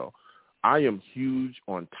as well. I am huge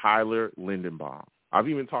on Tyler Linderbaum. I've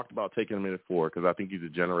even talked about taking him in at 4 because I think he's a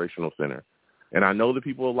generational center. And I know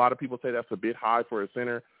a lot of people say that's a bit high for a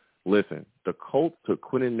center. Listen, the Colts took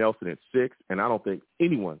Quentin Nelson at 6, and I don't think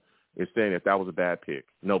anyone is saying that was a bad pick.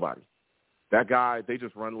 Nobody. That guy, they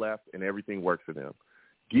just run left, and everything works for them.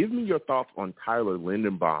 Give me your thoughts on Tyler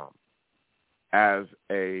Linderbaum as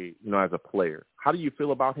a player. How do you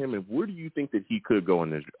feel about him, and where do you think that he could go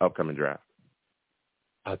in this upcoming draft?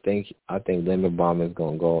 I think Linderbaum is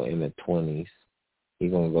going to go in the 20s.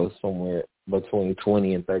 He's going to go somewhere between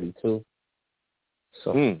 20 and 32.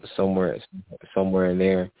 So somewhere in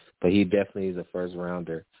there, but he definitely is a first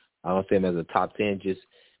rounder. I don't see him as a top 10, just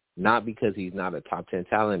not because he's not a top 10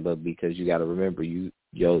 talent, but because you got to remember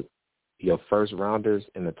your first rounders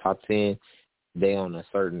in the top 10 they on a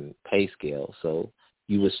certain pay scale. So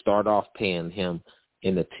you would start off paying him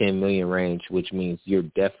in the $10 million range, which means you're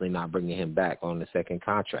definitely not bringing him back on the second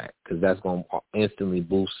contract because that's going to instantly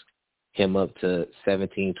boost him up to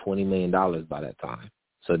 $17, $20 million by that time.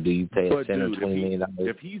 So do you pay a center $20 million?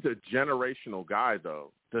 If he's a generational guy,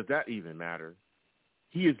 though, does that even matter?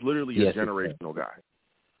 He is literally a generational guy.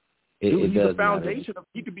 He's a foundation.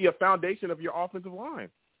 He could be a foundation of your offensive line.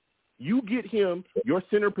 You get him, your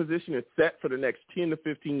center position is set for the next 10 to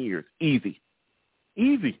 15 years. Easy.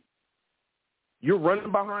 You're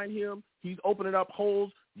running behind him. He's opening up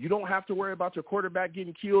holes. You don't have to worry about your quarterback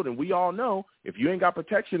getting killed. And we all know if you ain't got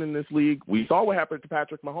protection in this league, we saw what happened to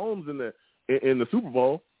Patrick Mahomes in the Super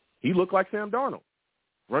Bowl. He looked like Sam Darnold,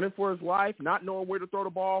 running for his life, not knowing where to throw the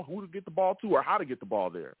ball, who to get the ball to, or how to get the ball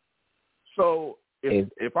there. So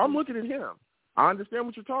if I'm looking at him, I understand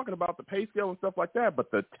what you're talking about, the pay scale and stuff like that, but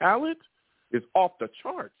the talent is off the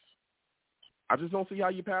charts. I just don't see how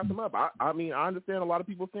you pass him up. I mean, I understand a lot of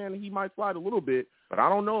people saying that he might slide a little bit, but I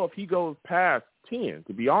don't know if he goes past 10,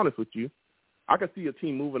 to be honest with you. I could see a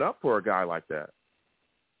team moving up for a guy like that.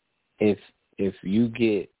 If you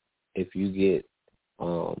get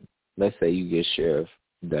let's say you get Sheriff,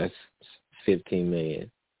 that's $15 million,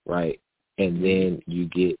 right? And then you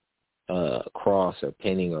get Cross or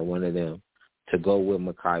Penning or one of them to go with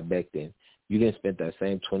Mekhi Becton. You didn't spend that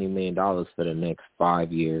same $20 million for the next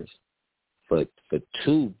 5 years. But for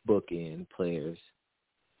two bookend players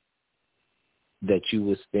that you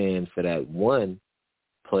would spend for that one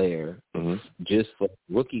player just for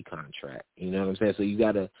rookie contract. You know what I'm saying? So you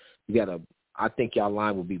gotta I think y'all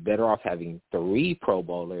line would be better off having 3 Pro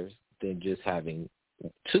Bowlers than just having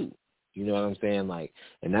 2. You know what I'm saying? Like,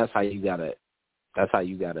 and that's how you gotta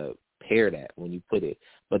pair that when you put it.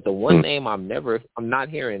 But the one name I'm not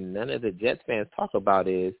hearing none of the Jets fans talk about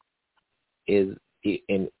is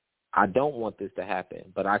and I don't want this to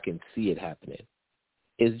happen, but I can see it happening,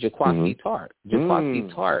 is Jaquiski Tartt.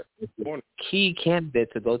 Jaquiski Tartt is the key candidate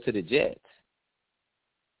to go to the Jets.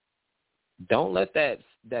 Don't let that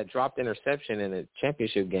dropped interception in a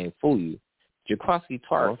championship game fool you. Jaquiski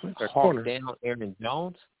Tartt hawked down Aaron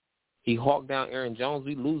Jones. He hawked down Aaron Jones.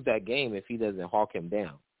 We lose that game if he doesn't hawk him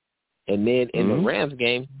down. And then in the Rams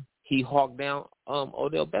game, he hawked down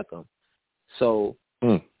Odell Beckham. So,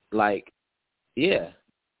 yeah.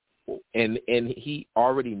 And he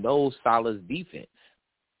already knows Salah's defense.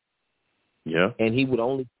 Yeah. And he would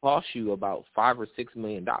only cost you about $5 or $6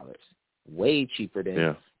 million. Way cheaper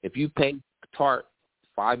than if you pay Tartt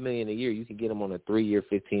 $5 million a year, you can get him on a 3-year,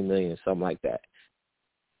 $15 million, something like that.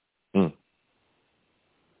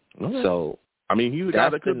 So I mean, he's a guy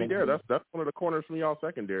that could be there. That's one of the corners from y'all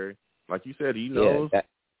secondary. Like you said, he knows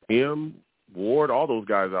him, Ward, all those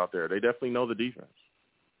guys out there. They definitely know the defense.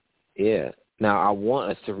 Yeah. Now, I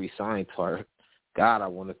want us to re-sign Tartt. God, I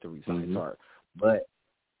want us to re-sign Tartt. But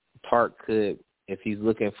Tartt could, if he's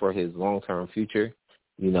looking for his long-term future,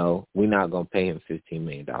 we're not going to pay him $15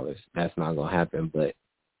 million. That's not going to happen, but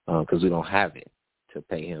because we don't have it to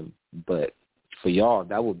pay him. But for y'all,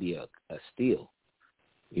 that would be a steal.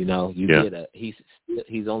 Get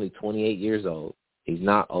he's only 28 years old. He's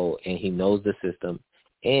not old, and he knows the system.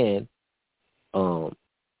 And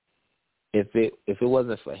if it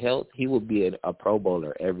wasn't for health, he would be a Pro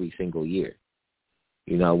Bowler every single year.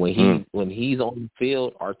 When he's on the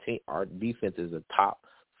field, our defense is a top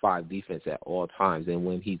 5 defense at all times. And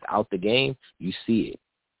when he's out the game, you see it.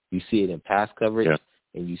 You see it in pass coverage,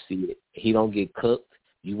 and you see it. He don't get cooked.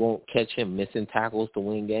 You won't catch him missing tackles to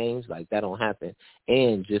win games. Like, that don't happen.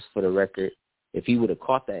 And just for the record, if he would have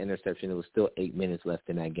caught that interception, it was still 8 minutes left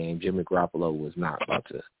in that game. Jimmy Garoppolo was not about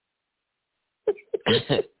to.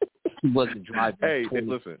 He wasn't driving. Hey,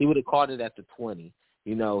 listen. He would have caught it at the 20.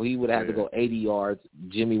 He would have had to go 80 yards.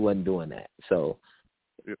 Jimmy wasn't doing that. So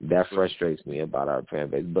that frustrates me about our fan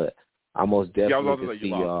base. But I most definitely can see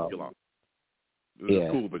y'all. You lost. It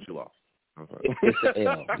was cool, but you lost. It's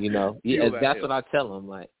an L, that's what I tell him.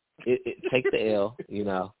 Like, take the L,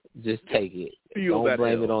 just take it. Don't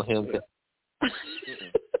blame it on him.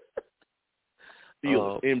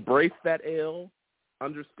 Embrace that L.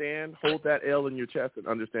 Understand, hold that L in your chest, and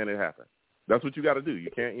understand it happened. That's what you got to do. You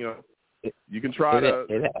can't, you can try to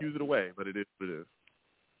excuse it away, but it is what it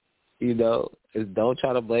is. Don't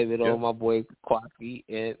try to blame it on my boy Quacky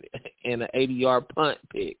and an 80-yard punt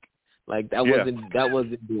pick. Like, that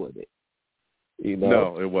wasn't doing it.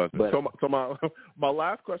 No, it wasn't. But, so my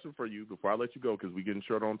last question for you before I let you go, because we're getting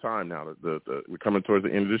short on time now. We're coming towards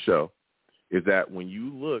the end of the show. Is that when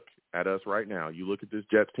you look at us right now, you look at this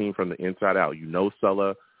Jets team from the inside out.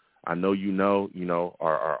 Sulla. I know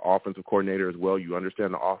our offensive coordinator as well. You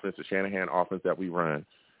understand the offense, the Shanahan offense that we run.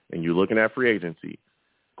 and you're looking at free agency,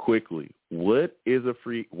 quickly, what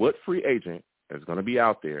free agent is going to be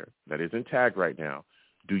out there that isn't tagged right now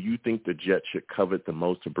do you think the Jets should covet the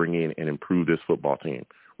most to bring in and improve this football team,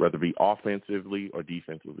 whether it be offensively or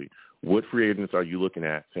defensively? What free agents are you looking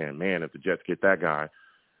at saying, man, if the Jets get that guy,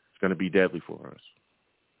 it's going to be deadly for us?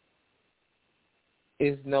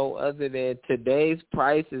 Is no other than today's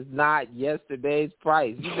price is not yesterday's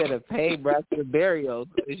price. You better pay Braxton Berrios.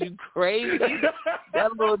 Is you crazy?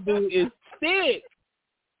 That little dude is sick.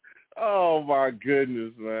 Oh, my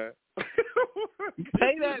goodness, man.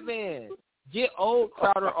 Pay that man. Get old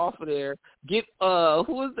Crowder off of there. Get,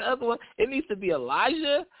 who is the other one? It needs to be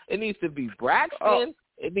Elijah. It needs to be Braxton. Oh.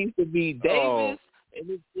 It needs to be Davis. And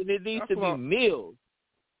it needs to be Mills.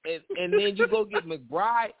 And then you go get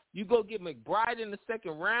McBride. You go get McBride in the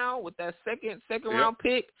second round with that second round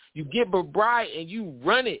pick. You get McBride and you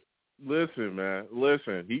run it. Listen, man.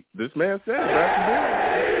 Listen. This man said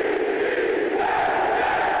Braxton.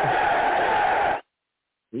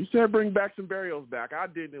 He said bring back some Berrios back. I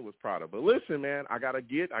didn't. It was Prada. But listen, man, I gotta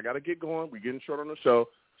get going. We're getting short on the show.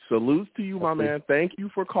 Salutes to you, my man. Thank you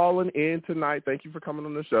for calling in tonight. Thank you for coming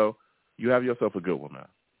on the show. You have yourself a good one, man.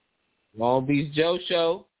 Long Beach Joe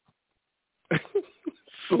Show.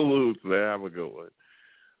 Salutes, man. Have a good one.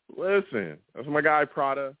 Listen, that's my guy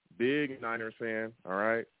Prada, big Niners fan. All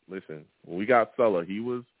right. Listen, when we got Sulla, he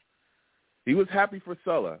was happy for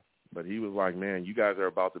Sulla, but he was like, man, you guys are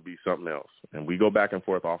about to be something else. And we go back and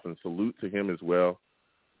forth often. Salute to him as well.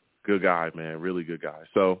 Good guy, man. Really good guy.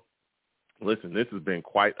 So, listen, this has been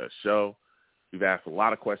quite a show. We've asked a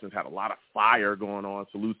lot of questions, had a lot of fire going on.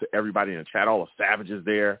 Salute to everybody in the chat, all the savages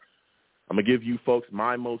there. I'm going to give you folks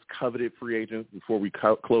my most coveted free agents before we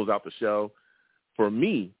close out the show. For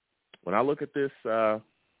me, when I look at this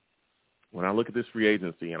free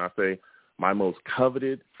agency and I say my most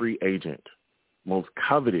coveted free agent, most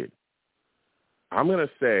coveted, I'm going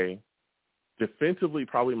to say defensively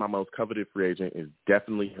probably my most coveted free agent is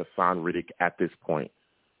definitely Hassan Riddick at this point.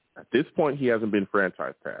 At this point, he hasn't been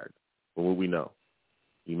franchise tagged, from what we know.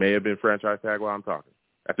 He may have been franchise tagged while I'm talking.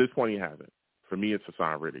 At this point, he hasn't. For me, it's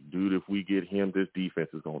Hassan Riddick. Dude, if we get him, this defense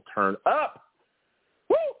is going to turn up.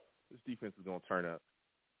 Woo! This defense is going to turn up.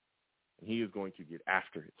 And he is going to get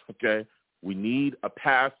after it, okay? We need a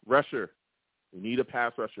pass rusher. We need a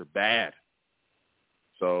pass rusher bad.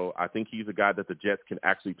 So I think he's a guy that the Jets can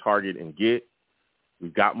actually target and get.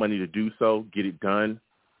 We've got money to do so, get it done.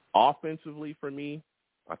 Offensively for me,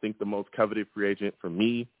 I think the most coveted free agent for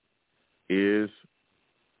me is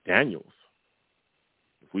Daniels.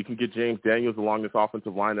 If we can get James Daniels along this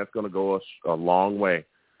offensive line, that's going to go a long way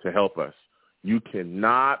to help us. You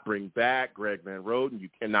cannot bring back Greg Van Roten. You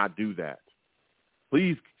cannot do that.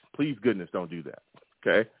 Please, goodness, don't do that,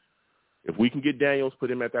 okay? If we can get Daniels,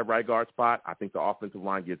 put him at that right guard spot, I think the offensive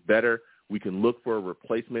line gets better. We can look for a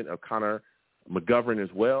replacement of Connor McGovern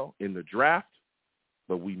as well in the draft,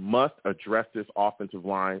 but we must address this offensive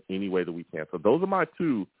line any way that we can. So those are my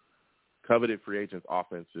two coveted free agents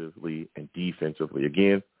offensively and defensively.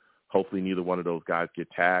 Again, hopefully neither one of those guys get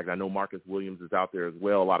tagged. I know Marcus Williams is out there as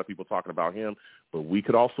well. A lot of people talking about him, but we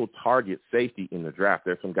could also target safety in the draft.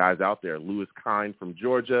 There's some guys out there, Lewis Kine from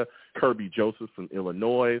Georgia, Kirby Joseph from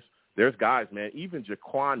Illinois. There's guys, man, even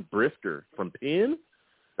Jaquan Brisker from Penn.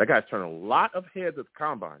 That guy's turned a lot of heads at the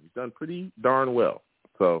combine. He's done pretty darn well.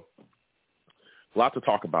 So a lot to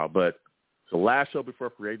talk about, but the last show before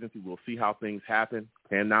free agency, we'll see how things happen.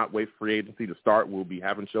 Cannot wait for free agency to start. We'll be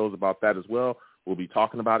having shows about that as well. We'll be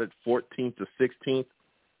talking about it 14th to 16th.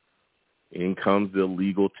 In comes the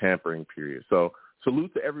legal tampering period. So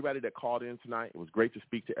salute to everybody that called in tonight. It was great to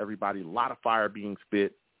speak to everybody. A lot of fire being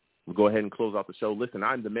spit. We'll go ahead and close out the show. Listen,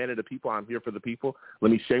 I'm the man of the people. I'm here for the people.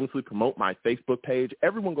 Let me shamelessly promote my Facebook page.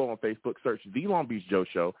 Everyone go on Facebook, search The Long Beach Joe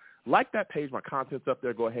Show. Like that page. My content's up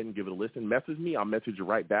there. Go ahead and give it a listen. Message me. I'll message you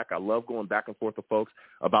right back. I love going back and forth with folks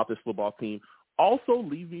about this football team. Also,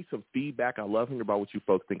 leave me some feedback. I love hearing about what you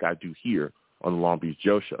folks think I do here on the Long Beach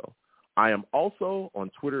Joe Show. I am also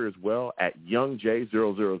on Twitter as well at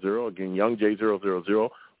YoungJ000. Again, YoungJ000.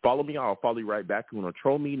 Follow me. I'll follow you right back. You want to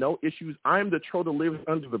troll me? No issues. I am the troll that lives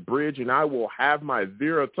under the bridge, and I will have my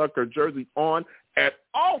Vera Tucker jersey on at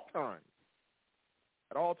all times.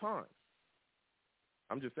 At all times.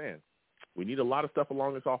 I'm just saying, we need a lot of stuff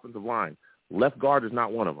along this offensive line. Left guard is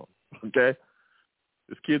not one of them, okay?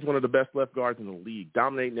 This kid's one of the best left guards in the league,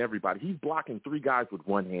 dominating everybody. He's blocking three guys with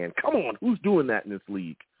one hand. Come on, who's doing that in this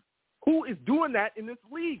league? Who is doing that in this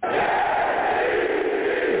league?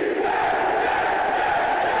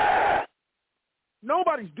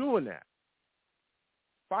 Nobody's doing that.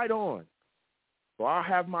 Fight on. So I'll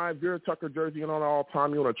have my Vera Tucker jersey on all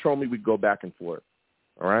time. You want to troll me, we go back and forth.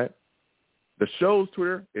 All right? The show's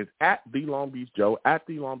Twitter is at The Long Beach Joe, at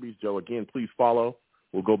The Long Beach Joe. Again, please follow.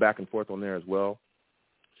 We'll go back and forth on there as well.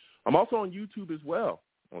 I'm also on YouTube as well,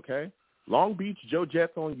 okay? Long Beach Joe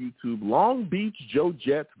Jets on YouTube. Long Beach Joe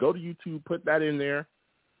Jets. Go to YouTube, put that in there.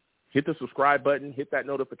 Hit the subscribe button. Hit that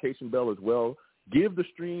notification bell as well. Give the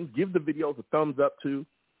streams, give the videos a thumbs up too.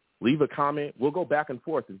 Leave a comment. We'll go back and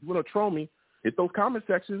forth. If you want to troll me, hit those comment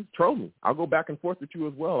sections. Troll me. I'll go back and forth with you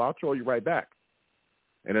as well. I'll troll you right back.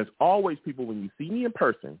 And as always, people, when you see me in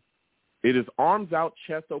person, it is arms out,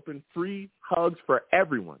 chest open, free hugs for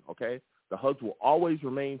everyone, okay? The hugs will always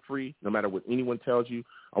remain free no matter what anyone tells you.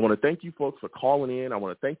 I want to thank you folks for calling in. I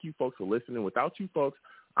want to thank you folks for listening. Without you folks,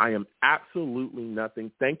 I am absolutely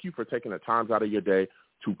nothing. Thank you for taking the time out of your day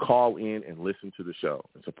to call in and listen to the show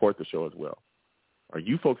and support the show as well. All right,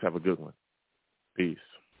 you folks have a good one. Peace.